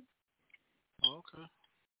 Yeah. Okay.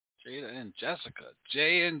 Jada and Jessica,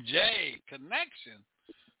 J&J connection.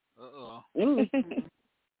 Mm.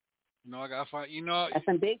 I gotta find. That's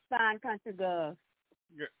some big fine country girls.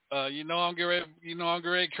 I'm getting ready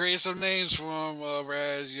to create some names for them,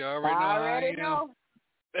 Raz. You already know.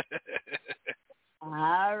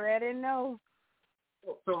 I already know.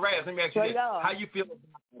 So Raz, let me ask you this: how you feel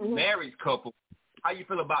about married couple? How you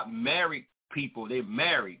feel about married people? They're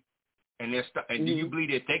married, and and do you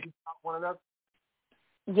believe that they can stalk one another?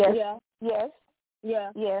 Yes. Yeah. Yes.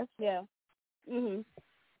 Yeah. Yes. Yeah. Mhm.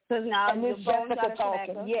 Because now and Miss Jessica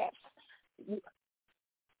talking. Yes.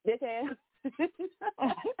 This is.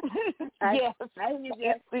 Yes.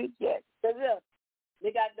 Yes. So look,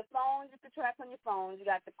 they got the phones you can track on your phones. You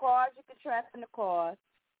got the cars you can track on the cars.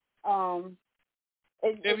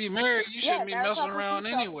 If you're married, you shouldn't be messing around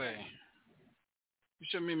anyway. You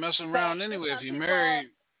shouldn't be messing around anyway. If you're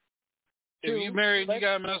married, you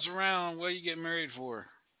gotta mess around. What you get married for?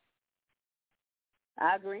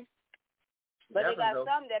 I agree. But they got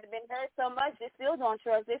some that have been hurt so much they still don't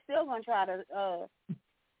trust. They still gonna try to solve.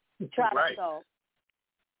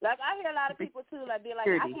 Like I hear a lot of people too, like be like,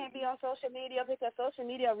 I can't be on social media because social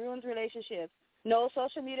media ruins relationships. No,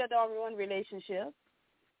 social media don't ruin relationships.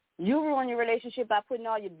 You ruin your relationship by putting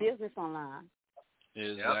all your business online.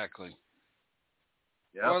 Exactly.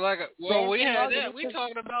 Yep. Or we had that. We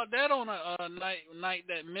talked about that on a night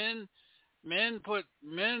that men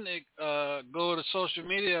go to social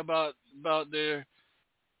media about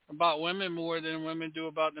women more than women do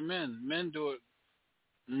about the men. Men do it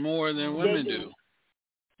more than women do.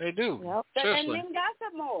 They do. Yep. And men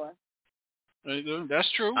gossip more. They do.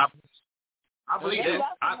 That's true. I believe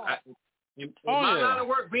that. In my line of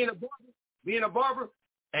work, being a barber,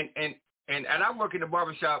 and I work in the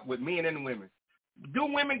barbershop with men and women. Do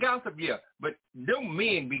women gossip? Yeah, but them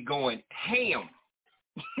men be going ham.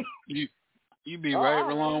 You be right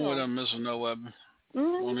along with them, Mr. No Weapon.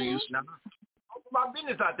 My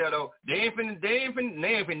business out there though, they ain't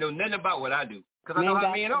finna know nothing about what I do because I know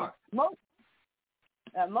how men are.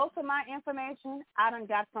 Most of my information I done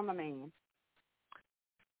got from a man.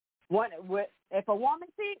 If a woman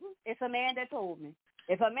cheating, it's a man that told me.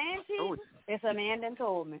 If a man cheating, it's a man that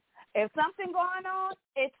told me. If something going on,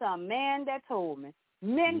 it's a man that told me.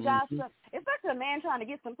 Men gossip. Especially a man trying to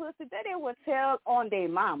get some pussy, that they would tell on their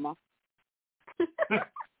mama. I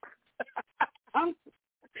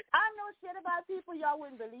know shit about people y'all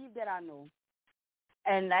wouldn't believe that I know.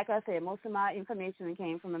 And like I said, most of my information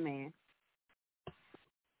came from a man.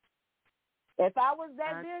 If I was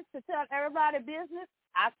that bitch to tell everybody business,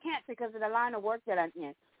 I can't because of the line of work that I'm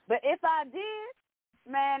in. But if I did,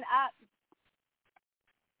 man,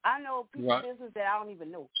 I know people's business that I don't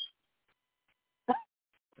even know.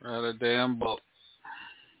 Not a damn book.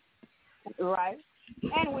 Right.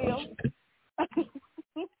 And will.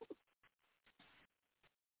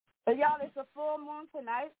 But y'all, it's a full moon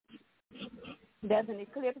tonight. There's an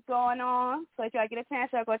eclipse going on. So if y'all get a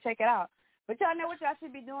chance, y'all go check it out. But y'all know what y'all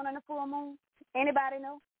should be doing on the full moon? Anybody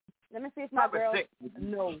know? Let me see if my girls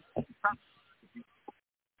know.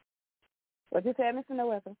 What you say, Mr.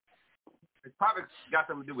 Noether? It probably got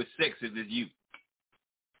something to do with sex if it's you.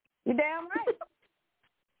 You're damn right.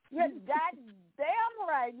 You're damn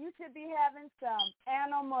right. You should be having some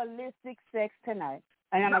animalistic sex tonight.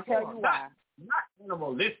 And I'm going to tell you why. Not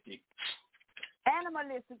animalistic.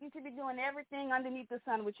 Animalistic. You should be doing everything underneath the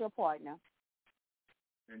sun with your partner.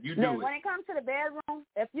 And you do now, when it comes to the bedroom,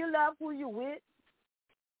 if you love who you're with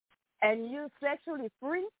and you're sexually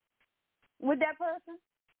free with that person,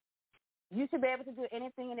 you should be able to do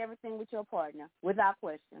anything and everything with your partner without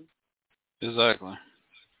question. Exactly.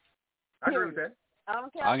 I agree with that. I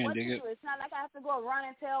don't care what you do. It's not like I have to go run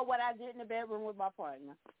and tell what I did in the bedroom with my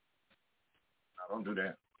partner. I don't do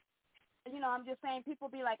that. You know, I'm just saying people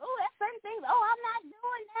be like, oh, that's certain things. Oh, I'm not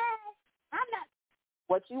doing that. I'm not.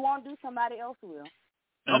 What you won't do, somebody else will.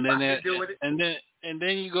 And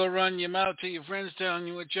then you go run your mouth to your friends telling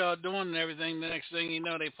you what y'all doing and everything. The next thing you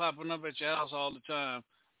know, they popping up at your house all the time,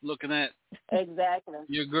 looking at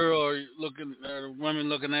your girl or women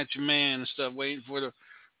looking at your man and stuff, waiting for the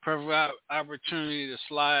perfect opportunity to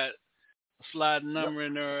slide a number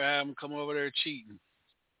in there or have them come over there cheating.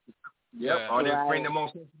 Yep. Yeah. Or they'll bring them on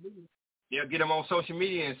social media. They'll get them on social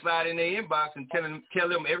media and slide in their inbox and tell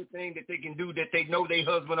them everything that they can do that they know their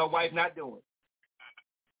husband or wife not doing.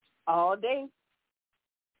 All day.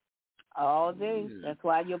 All day. That's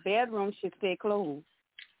why your bedroom should stay closed.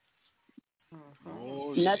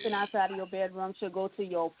 Nothing outside of your bedroom should go to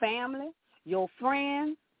your family, your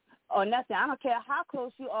friends, or nothing. I don't care how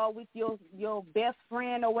close you are with your best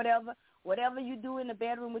friend or whatever. Whatever you do in the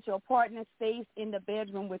bedroom with your partner stays in the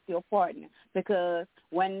bedroom with your partner. Because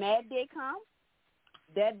when that day comes,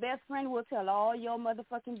 that best friend will tell all your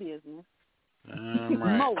motherfucking business.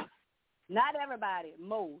 Right. Most. Not everybody.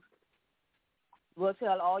 Most will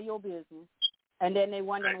tell all your business. And then they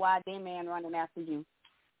wondering why their man running after you.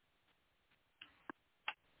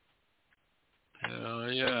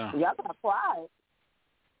 Hell yeah. Y'all got quiet.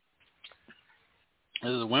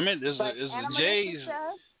 There's the women. There's the J's.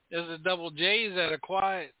 There's the double J's that are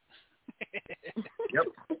quiet. Yep.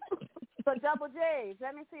 So double J's.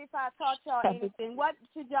 Let me see if I taught y'all anything. What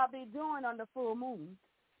should y'all be doing on the full moon?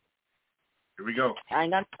 Here we go. I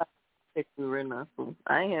ain't got sex right now.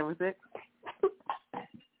 I ain't having sex.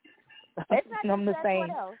 It's not I'm the same. What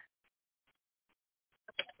else?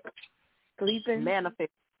 Sleeping. Manifesting.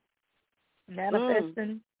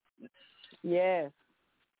 Manifesting. Yes.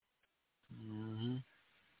 Mm-hmm.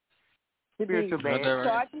 Spiritual bad. Right.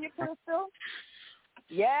 Charging your crystal.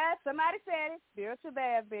 Yeah, somebody said it. Spiritual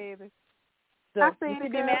bad, baby. So you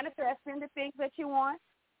could be manifesting the things that you want.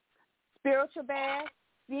 Spiritual bad,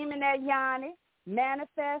 steaming that yoni,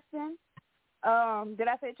 manifesting. Did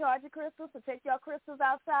I say charge your crystals? So take your crystals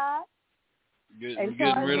outside. Getting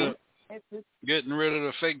rid of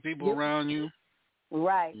the fake people around you.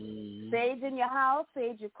 Right. Mm-hmm. Sage in your house,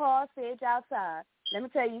 sage your car, sage outside. Let me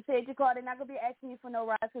tell you, sage your car, they're not going to be asking you for no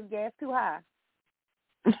rides because gas too high.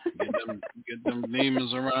 Get them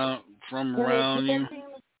demons around you.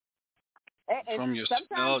 And from your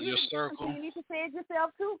circle. You need to sage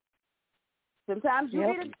yourself too. Sometimes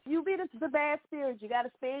you be the bad spirit. You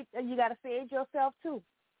gotta sage yourself too.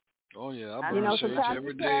 Oh yeah, I burn sage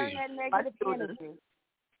every day. That negative energy.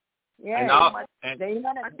 Yeah, and all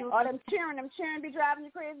them cheering be driving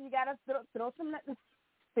you crazy. You gotta throw some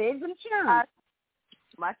sage them cheering.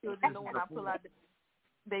 My children know when I pull out,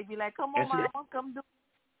 they be like, "Come on, Mama, come do."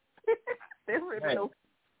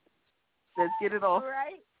 Let's get it off.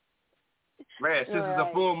 Right. Right. This is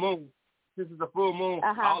a full moon. This is a full moon.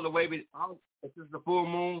 All the way. This is the full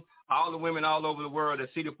moon. All the women all over the world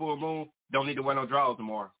that see the full moon don't need to wear no drawers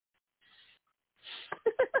tomorrow.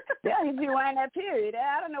 Yeah, if you wearing that period.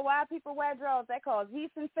 I don't know why people wear drawers. That causes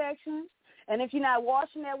yeast infections. And if you're not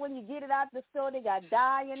washing that when you get it out the store, they got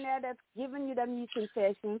dye in there that's giving you them yeast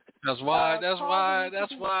infections. That's why I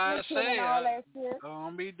say I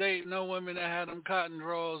don't be dating no women that had them cotton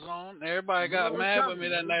drawers on. Everybody got mad with me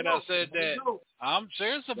that night I said that. I'm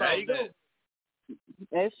serious about that.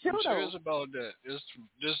 That's true. I'm serious about that. It's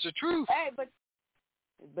just the truth. Hey, but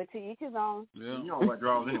to each his own. Yeah. You know what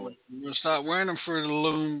drawers anyway. You're going to stop wearing them for the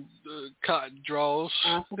loom cotton drawers.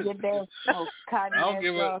 Forget that. Cotton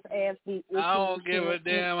drawers. I don't give a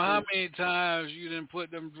damn how many times you didn't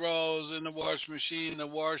put them drawers in the wash machine to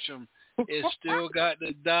wash them. It still got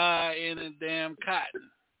the dye in the damn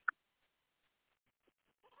cotton.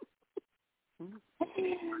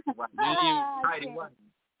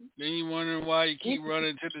 Then you wondering why you keep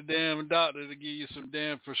running to the damn doctor to give you some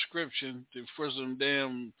damn prescription for some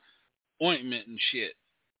damn ointment and shit.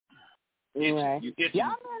 Right. Y'all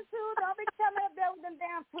men too, don't be coming up there with them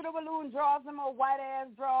damn Fruit Balloon drawers, them old white ass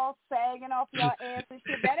drawers sagging off your ass and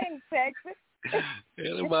shit. That ain't sexy.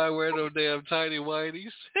 Anybody wear those damn tiny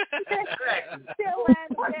whiteys? Still wearing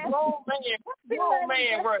the damn grown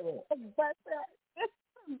man wearing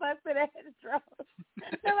busted ass drawers.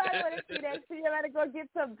 Nobody want to see that shit. You gotta go get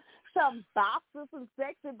some boxes, some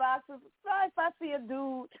sexy boxes. So if I see a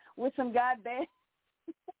dude with some goddamn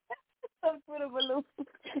some Fruit Balloon,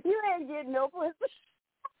 you ain't getting no pussy.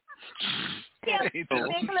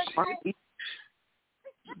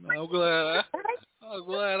 I'm glad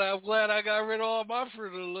I got rid of all my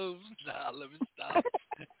Fruit Loops. Nah, let me stop.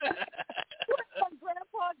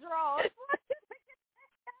 Grandpa drawers.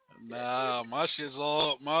 Nah, my shit's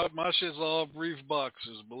all brief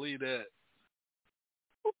boxes. Believe that.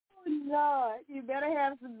 Oh Lord, you better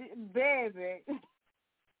have some baby.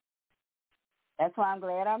 That's why I'm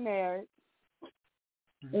glad I'm married.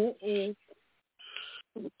 Coming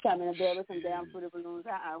to bed with some damn Fruit Balloons.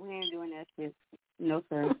 We ain't doing that shit. No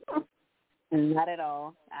sir. Not at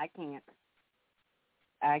all. I can't.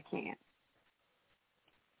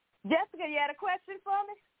 Jessica, you had a question for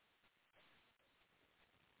me?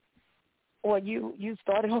 Well, you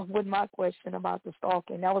started off with my question about the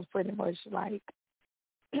stalking. That was pretty much like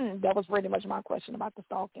that was pretty much my question about the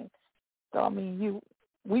stalking. So I mean,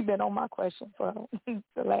 we've been on my question for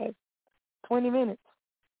the last 20 minutes.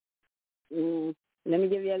 Let me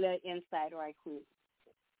give you a little insight right quick.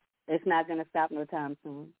 It's not going to stop no time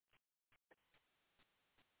soon.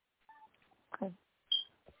 Okay.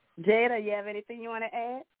 Jada, you have anything you want to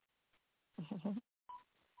add?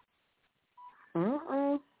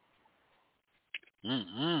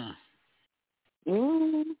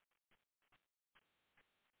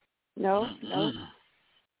 No.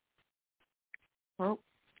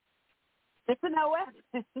 It's a no way.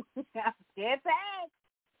 Dead fast.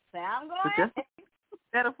 Sound going.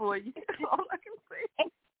 Better for you. All I can say.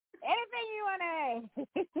 Anything you want to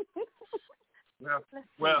add?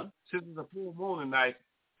 Well, since it's a full moon tonight,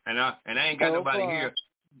 and I ain't got nobody here,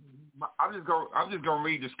 I'm just gonna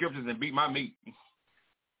read the scriptures and beat my meat.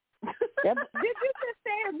 Did you just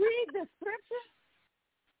say read the scripture?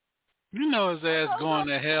 You know his ass going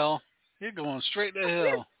to hell. You're going straight to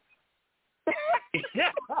hell. He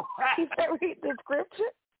said read the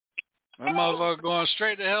scripture? That motherfucker going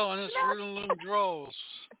straight to hell in his Fruit Loom drawers.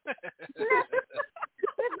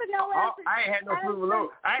 I ain't had no Fruit Balloon.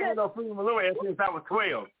 I ain't had no Fruit Balloon since I was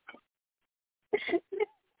 12.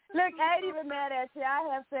 Look, I ain't even mad at you.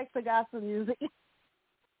 I have sex to gospel music.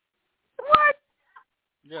 What?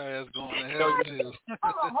 Yeah, that's going to hell too.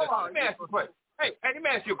 Hold on. Let me ask you a question. Hey, let me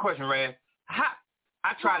ask you a question, Rad.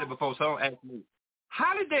 I tried it before, so don't ask me.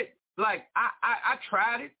 How did that? Like, I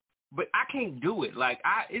tried it, but I can't do it. Like,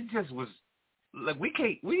 it just was like we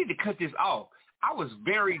need to cut this off. I was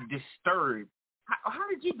very disturbed. How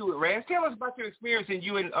did you do it, Rad? Tell us about your experience and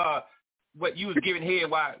you and what you was giving head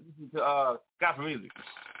while listening to gospel music.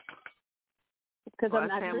 Because I'm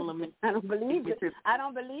not Christian. I don't believe it. I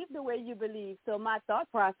don't believe the way you believe, so my thought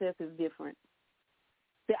process is different.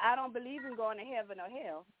 See, I don't believe in going to heaven or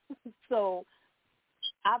hell. So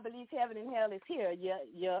I believe heaven and hell is here,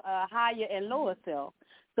 your higher and lower self.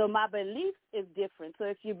 So my belief is different. So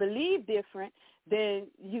if you believe different, then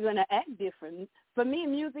you're going to act different. For me,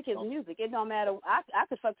 music is music. It don't matter. I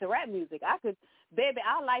could fuck to rap music.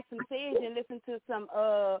 I'll light some sage and listen to some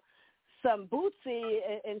Bootsy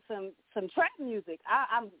and some trap music.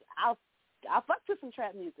 I'll fuck to some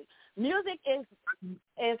trap music. Music is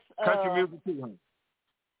country music too, huh?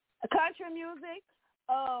 Country music,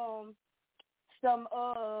 some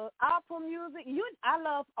opera music. I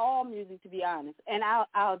love all music, to be honest, and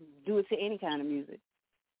I'll do it to any kind of music.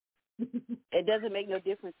 It doesn't make no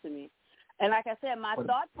difference to me. And like I said, my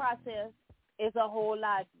thought process is a whole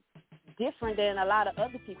lot different than a lot of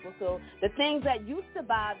other people. So the things that used to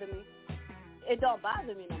bother me, it don't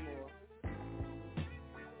bother me no more.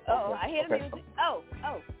 Oh, I hear the music. Oh,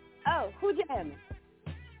 who jamming?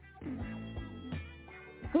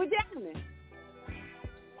 Who jamming?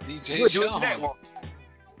 DJ Sean.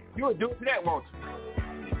 You would do it to that, won't you?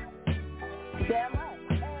 Damn right.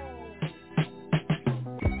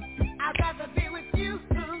 I'd rather be with you.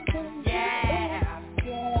 Yeah.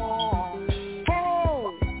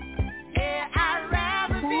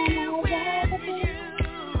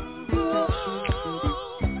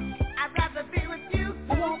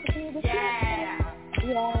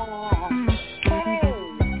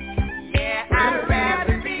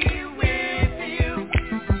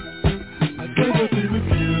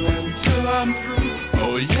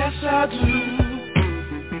 I do.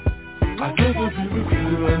 I'd rather be with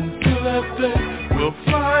you until that day will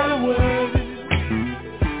fly away.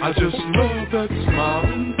 I just love that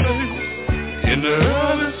smiling face in the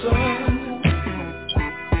early sun.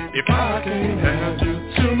 If I can't have you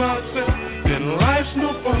to myself, then life's no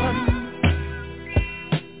fun.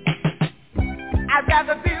 I'd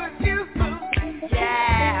rather be with you,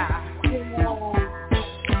 yeah.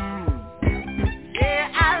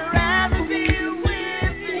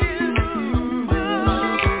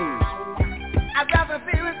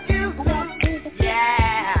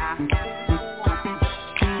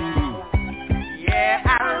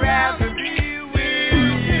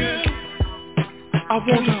 I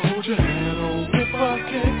want to hold your hand, oh, if I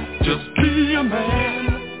can, just be a man.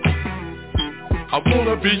 I want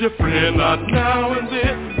to be your friend, not now and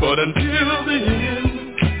then, but until the end.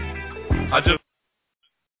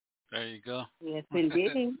 There you go. Yes,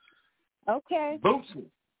 indeed. Okay. Bootsy.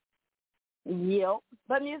 Yep.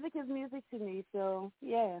 But music is music to me, so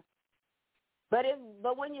yeah. But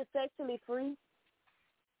when you're sexually free,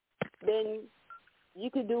 then you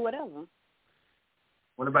could do whatever.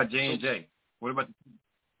 What about J&J?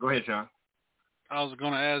 Go ahead, Sean. I was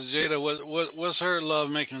going to ask Jada, what's her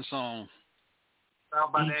love-making song? How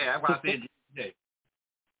about that? That's why I said J&J.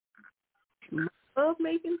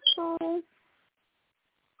 Love-making song?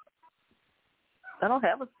 I don't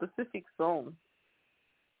have a specific song.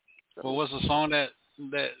 So. Well, what's a song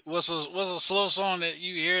what's a slow song that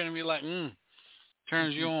you hear and be like,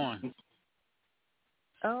 turns you on?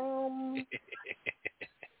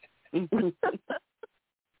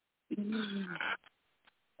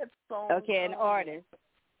 Okay, an artist.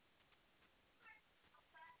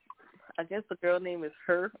 I guess the girl name is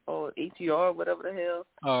Her or H-E-R, whatever the hell.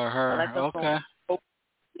 Oh, Her. Like okay. Song.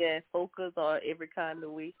 Yeah, Focus or Every Kind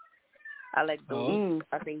of Way. I like those.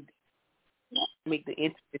 I think make the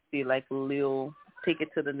intimacy like a little, take it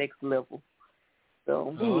to the next level.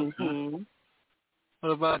 So.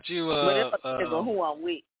 What about you? But it depends on who I'm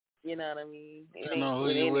with. You know what I mean? I know who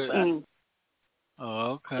you with.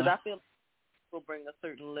 Oh, okay. Because I feel like it will bring a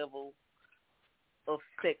certain level of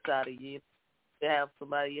sex out of you. You have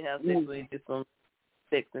somebody you have sex with, just some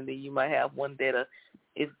sex, and then you might have one that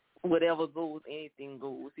is whatever goes, anything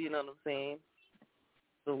goes. You know what I'm saying?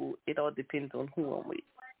 So it all depends on who I'm with.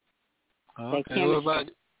 Okay.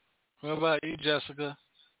 What about you, Jessica?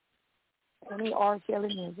 Any R.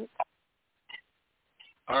 Kelly music.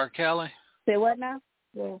 R. Kelly? Say what now?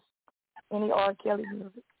 Yes. Any R. Kelly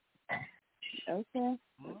music. Okay.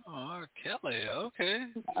 Oh, R. Kelly. Okay.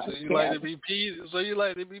 So you like to be peed? So you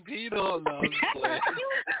like to be peed on? No, I'm just playing.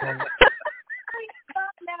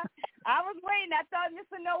 I was waiting. I thought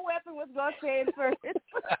Mr. No Weapon was gonna say it first.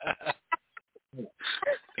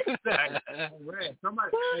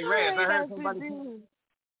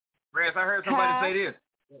 Raz, I heard somebody say this.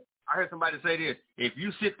 I heard somebody say this. If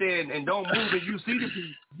you sit there and don't move and you see the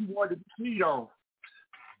people, you want to be peed on.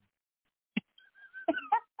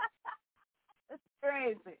 It's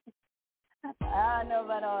crazy. I don't know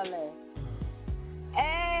about all that.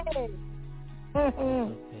 Hey.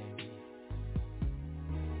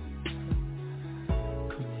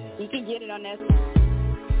 You can get it on that.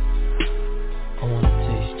 I want to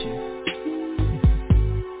taste you.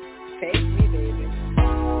 Taste me, baby.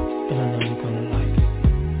 And I know you're gonna like it.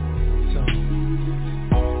 So,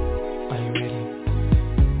 are you ready?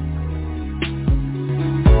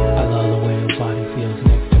 I love the way your body feels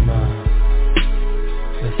next to mine.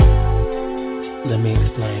 Listen, let me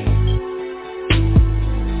explain.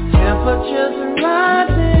 Temperatures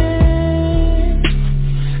rising,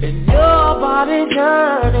 and your body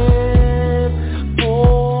yearning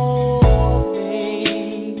for me.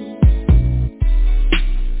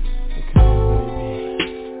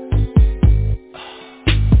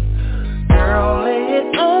 Girl, lay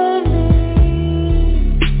it on me.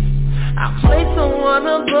 I'll place someone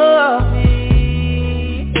above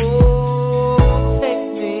me. Oh, take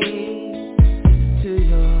me to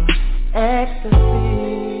your ecstasy.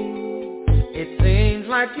 It seems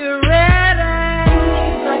like you're ready.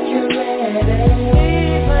 Seems like you're ready.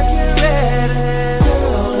 Seems like you're ready.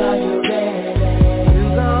 Girl, are you ready to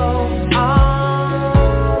go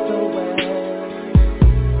all the way?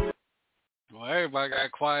 Well, everybody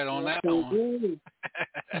got quiet on that one.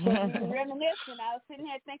 Reminiscing. I was sitting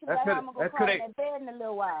here thinking about how I'm gonna go crawl in that bed in a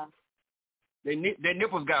little while. Their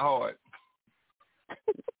nipples got hard.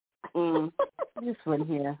 This one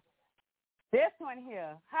here. This one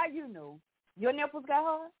here. How you know? Your nipples got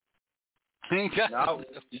hard?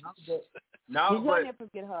 No, Your but nipples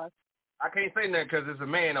get hard. I can't say nothing because there's a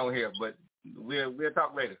man on here. But we'll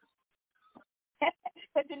talk later.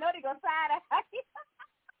 But you know they gonna side eye.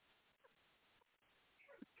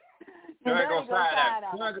 You ain't gonna side eye.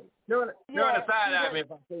 You're gonna side eye me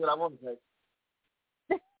if I say what I want to say.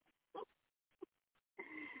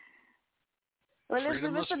 Well,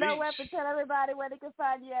 listen, Mr. No Weapon, tell everybody where they can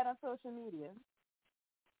find you at on social media.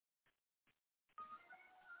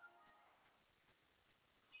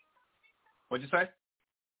 What'd you say?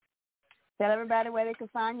 Tell everybody where they can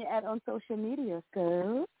find you at on social media,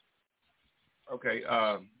 Scott. Okay,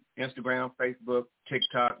 Instagram, Facebook,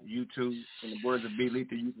 TikTok, YouTube. In the words of B.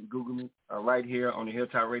 Letha, you can Google me right here on the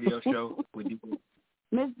Hilltop Radio Show with you.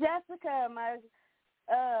 Miss Jessica, my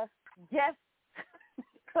guest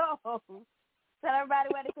co-host. Tell everybody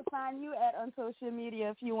where they can find you at on social media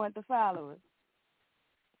if you want to follow us.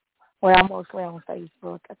 Well, I'm mostly on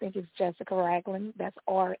Facebook. I think it's Jessica Ragland. That's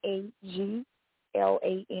Ragland.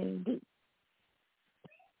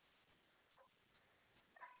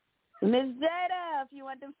 Miss Jada, if you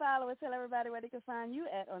want them followers, tell everybody where they can find you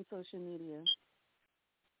at on social media.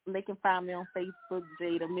 They can find me on Facebook,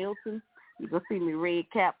 Jada Milton. You can see me red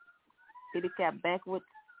cap, kitty cap backwards,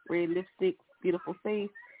 red lipstick, beautiful face.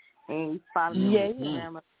 And follow me on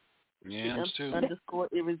Instagram. Yeah, too.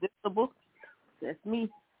 _irresistible. That's me.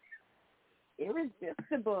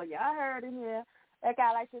 Irresistible. Y'all heard it here. Like,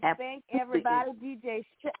 I like to thank everybody.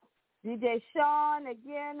 DJ Sean,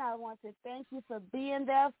 again, I want to thank you for being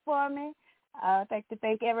there for me. I'd like to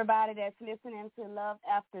thank everybody that's listening to Love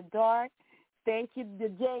After Dark. Thank you to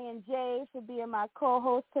J&J for being my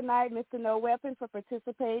co-host tonight. Mr. No Weapon for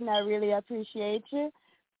participating. I really appreciate you.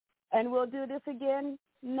 And we'll do this again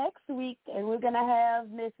next week, and we're going to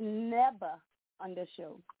have Miss Neba on the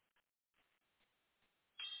show.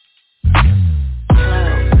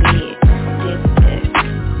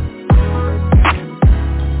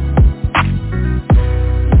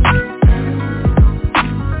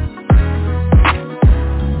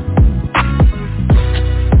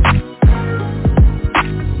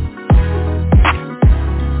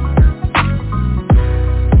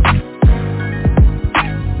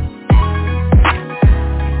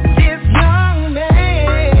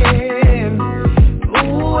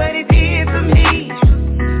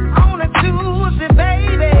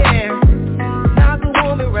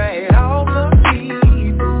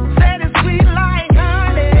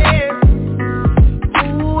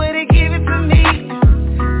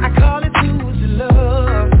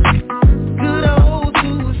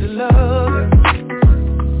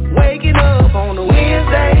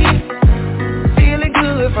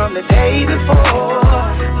 From the day before,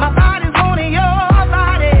 my body's wanting yours.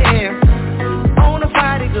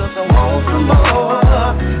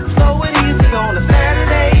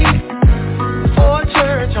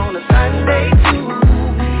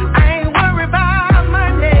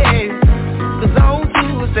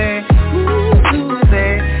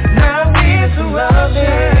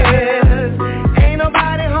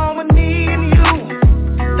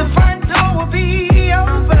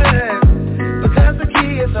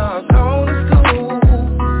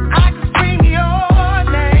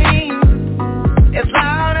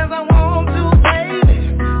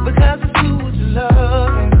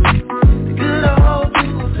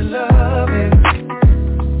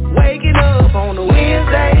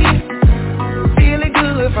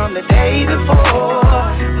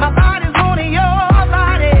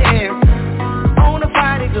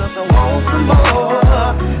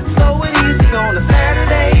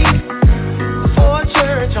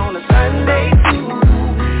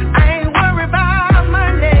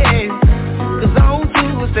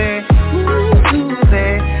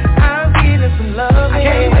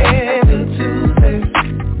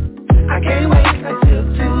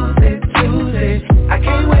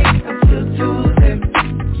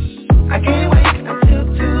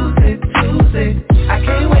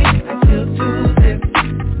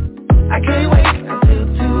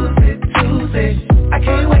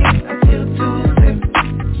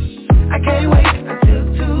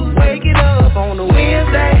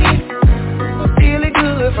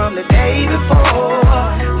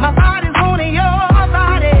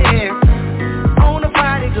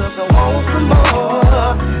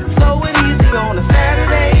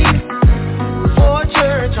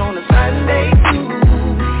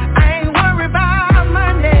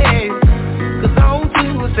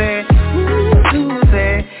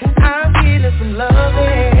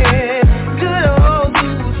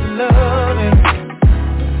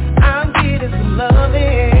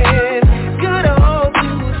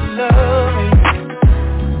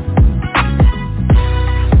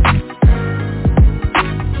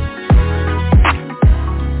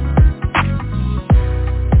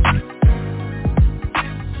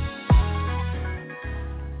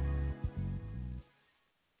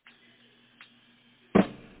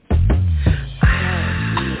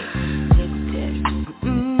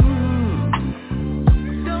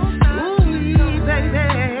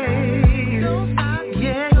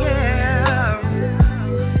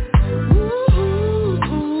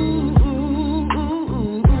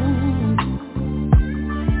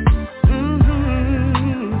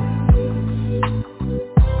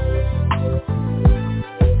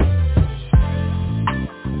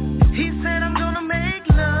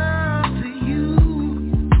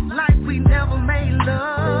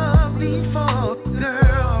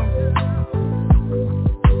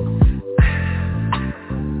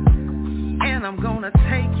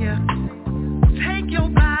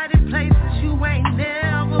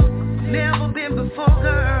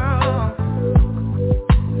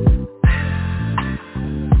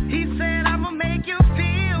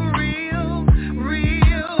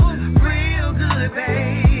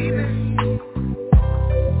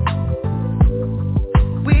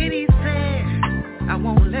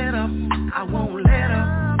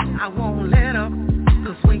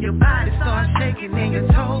 your body starts shaking and your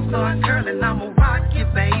toes start curling, I'ma rock you,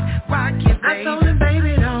 babe, rock you, babe. I told him,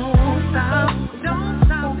 baby, don't